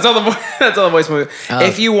 No, that's all the that's all the voicemail. Oh.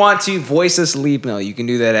 If you want to voice us leave mail, you can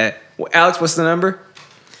do that at Alex. What's the number?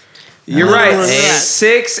 You're Uh, right.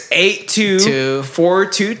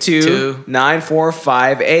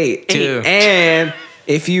 682-422-9458. And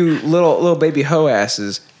if you little baby hoe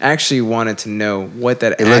asses actually wanted to know what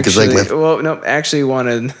that Hey, look, it's actually like actually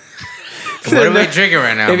wanted. What are we drinking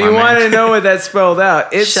right now? If my you man? want to know what that spelled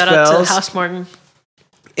out, it Shout out to spells House Martin.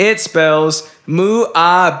 it spells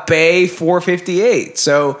Mu'abe 458.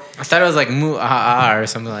 So I thought it was like Mu'a'a or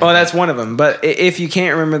something like that. oh, that's one of them. But if you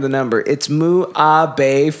can't remember the number, it's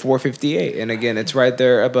Mu'abe 458. And again, it's right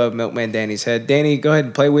there above Milkman Danny's head. Danny, go ahead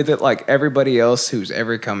and play with it like everybody else who's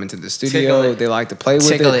ever come into the studio. Tickle it. They like to play with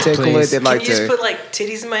Tickle it, it, tickle it. please. They Can like you just to. put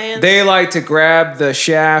titties in my hands? They like to grab the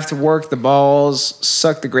shaft, work the balls,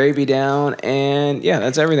 suck the gravy down, and yeah,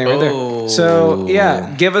 that's everything right there. So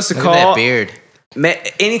yeah, give us a Look call. at that beard.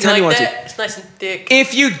 Anytime you want to. It's nice and thick.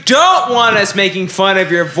 If you don't want us making fun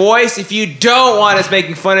of your voice, if you don't want us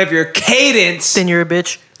making fun of your cadence, Then you're a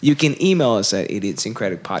bitch. you can email us at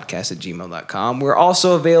idiotsyncraticpodcast@gmail.com. We're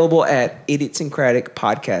also available at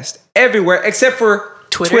idiotsyncraticpodcast everywhere except for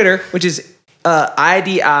Twitter which is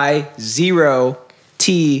IDI0T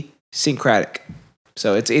syncratic.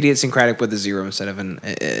 So it's idiosyncratic with a zero instead of an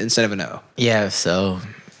O. Yeah, so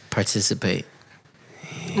participate.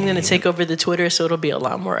 I'm gonna take over the Twitter, so it'll be a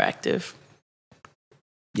lot more active.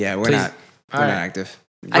 Yeah, we're Please. not active.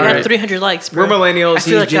 I got 300 likes, bro. We're millennials. I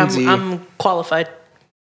feel He's like Gen Z. I'm qualified.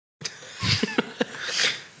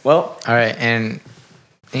 Well, all right. And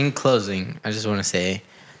in closing, I just want to say,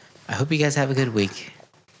 I hope you guys have a good week,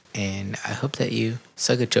 and I hope that you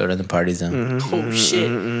suck a chode on the party zone. Oh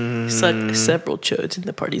shit! Suck several chodes in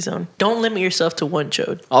the party zone. Don't limit yourself to one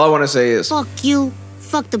chode. All I want to say is Fuck you.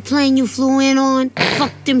 Fuck the plane you flew in on.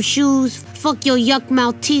 Fuck them shoes. Fuck your yuck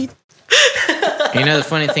mouth teeth. You know the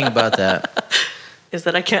funny thing about that is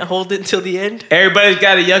that I can't hold it until the end. Everybody's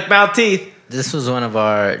got a yuck mouth teeth. This was one of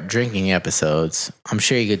our drinking episodes. I'm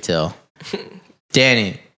sure you could tell.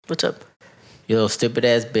 Danny. What's up? You little stupid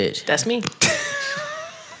ass bitch. That's me.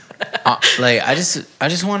 Like I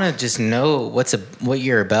just want to just know what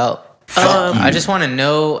you're about. I just want to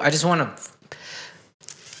know. I just want to.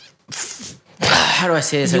 How do I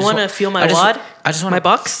say this? You want to feel my wad? I just want my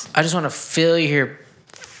box. I just want to feel your.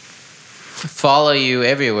 Follow you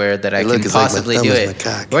everywhere that I can possibly do it.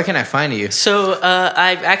 Where can I find you? So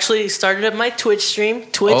I've actually started up my Twitch stream,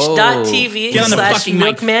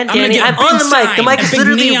 twitch.tv/Milkman Danny. I'm on the mic. The mic is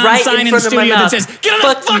literally right in front of my mouth. Get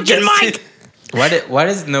on the fucking mic! Why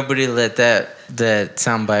does nobody let that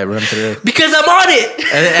soundbite run through? Because I'm on it.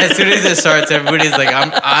 As soon as it starts, everybody's like,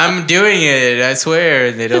 I'm doing it. I swear.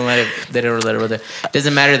 And they don't let it run there.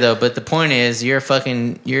 Doesn't matter though. But the point is, you've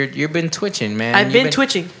been twitching, man. I've been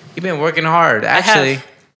twitching. You've been working hard. Actually,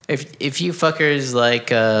 if you fuckers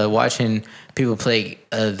like watching people play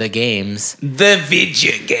the games, the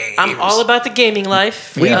video games, I'm all about the gaming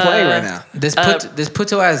life. What are you playing right now? This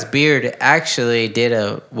Puto ass beard actually did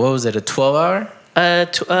a 12-hour?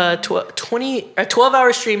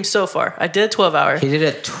 12-hour stream so far. I did a 12-hour. He did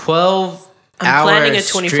a 12-hour. I'm planning a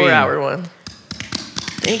 24-hour one.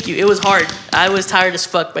 Thank you. It was hard. I was tired as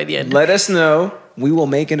fuck by the end. Let us know. We will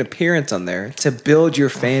make an appearance on there to build your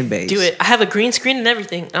fan base. Do it. I have a green screen and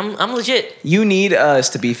everything. I'm legit. You need us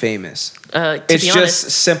to be famous. It's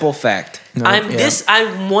just simple fact.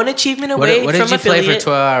 I'm one achievement away what from did you affiliate. Play for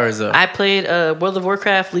 12 hours though? I played World of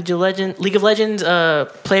Warcraft, League of Legends,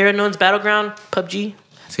 PlayerUnknown's Battleground, PUBG.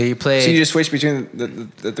 So you played. So you just switched between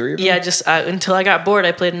the three of them? Yeah, just until I got bored,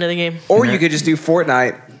 I played another game. Or you could just do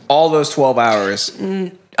Fortnite all those 12 hours.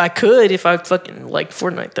 I could if I fucking liked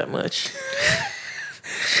Fortnite that much.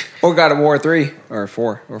 Or God of War 3 or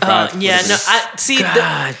 4 or 5. Yeah, no, I see.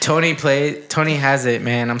 God, Tony has it,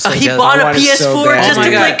 man. I'm so he jealous. bought a PS4 just to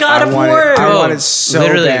play God of War. I wanted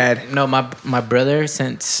so bad. No, my brother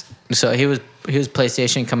so he was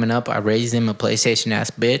PlayStation coming up. I raised him a PlayStation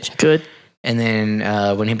ass bitch. Good. And then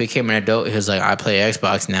when he became an adult, he was like, I play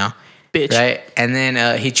Xbox now. Bitch. Right? And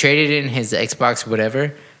then he traded in his Xbox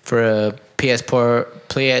whatever for a PS4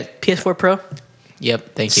 Pro.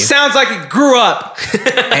 Yep, thank you. Sounds like it grew up.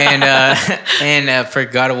 and for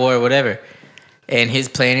God of War, whatever. And he's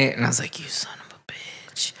playing it, and I was like, you son of a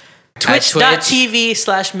bitch.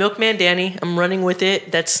 Twitch.tv/Milkman Danny. I'm running with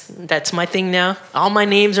it. That's my thing now. All my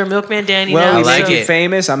names are Milkman Danny well, now. we made you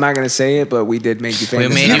famous. I'm not going to say it, but we did make you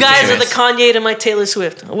famous. You guys are the Kanye to my Taylor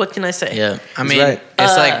Swift. What can I say? Yeah. I mean,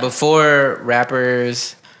 it's like before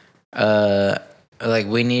rappers... like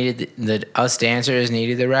we needed us dancers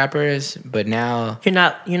needed the rappers, but now you're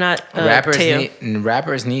not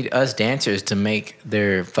rappers need us dancers to make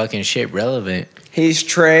their fucking shit relevant. He's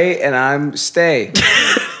Trey and I'm Stay.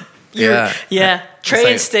 Yeah.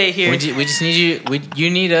 Trey and Stay here. We just need you.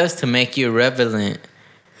 You need us to make you relevant.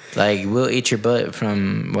 Like we'll eat your butt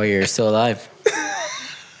from while you're still alive.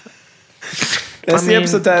 That's the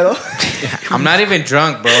episode title. I'm not even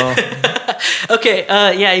drunk, bro. Okay,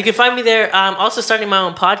 you can find me there. I'm also starting my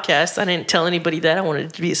own podcast. I didn't tell anybody that. I wanted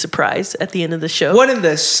it to be a surprise at the end of the show. What in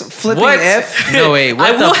this flipping F? No way.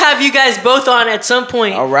 I will have you guys both on at some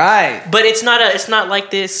point. All right, but it's not like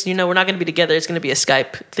this. You know, we're not going to be together. It's going to be a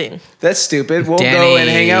Skype thing. That's stupid. We'll go and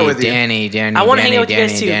hang out with you. Danny. I want to hang out with you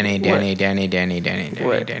guys too. Danny.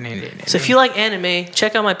 So if you like anime,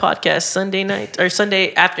 check out my podcast Sunday night or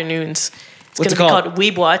Sunday afternoons. It's going to be called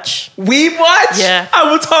Weeb Watch. Weeb Watch? Yeah.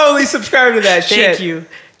 I will totally subscribe to that shit.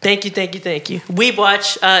 Thank you. Weeb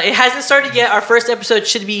Watch. It hasn't started yet. Our first episode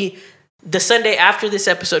should be the Sunday after this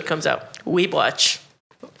episode comes out. Weeb Watch.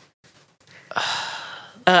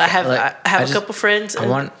 I have a couple friends. I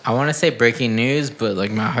want to say breaking news, but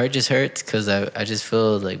like my heart just hurts because I just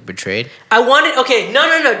feel like betrayed.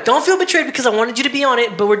 No. Don't feel betrayed because I wanted you to be on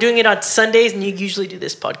it, but we're doing it on Sundays, and you usually do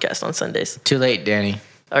this podcast on Sundays. Too late, Danny.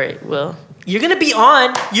 All right, well, you're going to be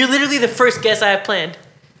on. You're literally the first guest I have planned.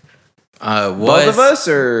 Both of us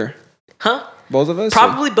or? Huh? Both of us?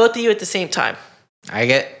 Probably both of you at the same time. I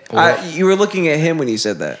get... you were looking at him when you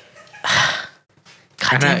said that.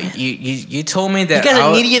 God damn it. You told me that... You guys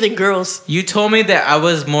are needier than girls. You told me that I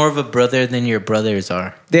was more of a brother than your brothers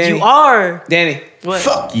are. Danny. You are. Danny. What?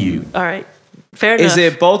 Fuck you. All right. Fair enough. Is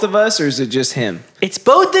it both of us or is it just him? It's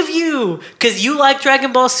both of you. Because you like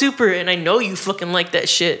Dragon Ball Super, and I know you fucking like that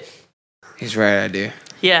shit. He's right, I do.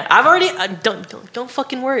 Yeah, I've already... don't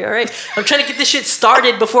fucking worry, all right? I'm trying to get this shit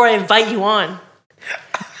started before I invite you on.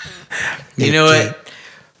 You know what?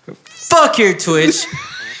 fuck your Twitch,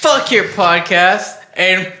 fuck your podcast,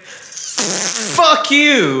 and fuck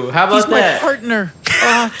you. How about He's my that? partner.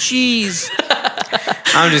 Oh, jeez.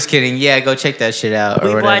 I'm just kidding. Yeah, go check that shit out or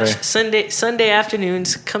We whatever. watch Sunday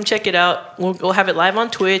afternoons. Come check it out. We'll have it live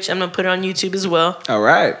on Twitch. I'm gonna put it on YouTube as well. All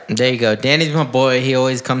right. There you go. Danny's my boy. He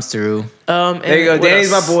always comes through. And There you go. what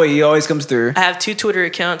Danny's else? my boy. He always comes through. I have 2 Twitter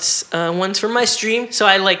accounts. One's for my stream, so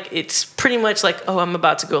it's pretty much like, oh, I'm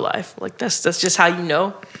about to go live. Like that's just how you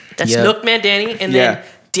know. That's Yep. Nookman Danny, and then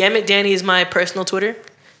Damn It Danny is my personal Twitter.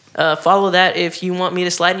 Follow that if you want me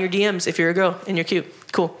to slide in your DMs. If you're a girl and you're cute,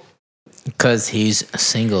 cool. Because he's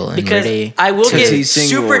single and Because ready. I will to get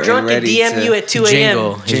super drunk and DM you at 2 a.m.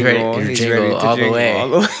 Jingle. He's ready to jingle all the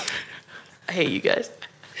way. I hate you guys.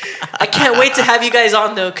 I can't wait to have you guys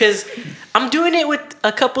on though, because I'm doing it with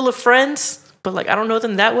a couple of friends, but I don't know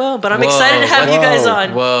them that well. But I'm excited to have you guys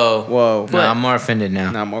on. Whoa. No, I'm more offended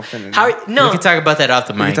now. No, I'm more offended. How? No, we can talk about that off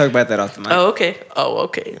the mic. We can talk about that off the mic. Oh,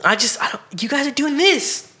 okay. I don't. You guys are doing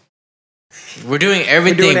this. We're doing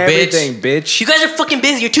everything, bitch. You guys are fucking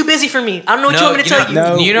busy. You're too busy for me. I don't know what you want me to tell you.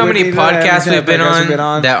 No, you know how many podcasts we've been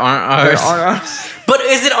on that aren't ours? But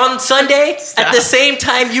is it on Sunday at the same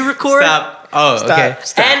time you record? Stop. Oh, okay.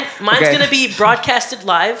 And mine's gonna be broadcasted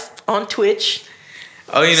live on Twitch.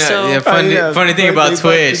 Oh, funny thing about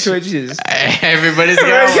Twitch. Everybody's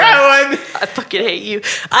got one. I fucking hate you.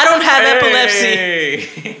 I don't have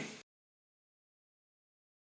epilepsy.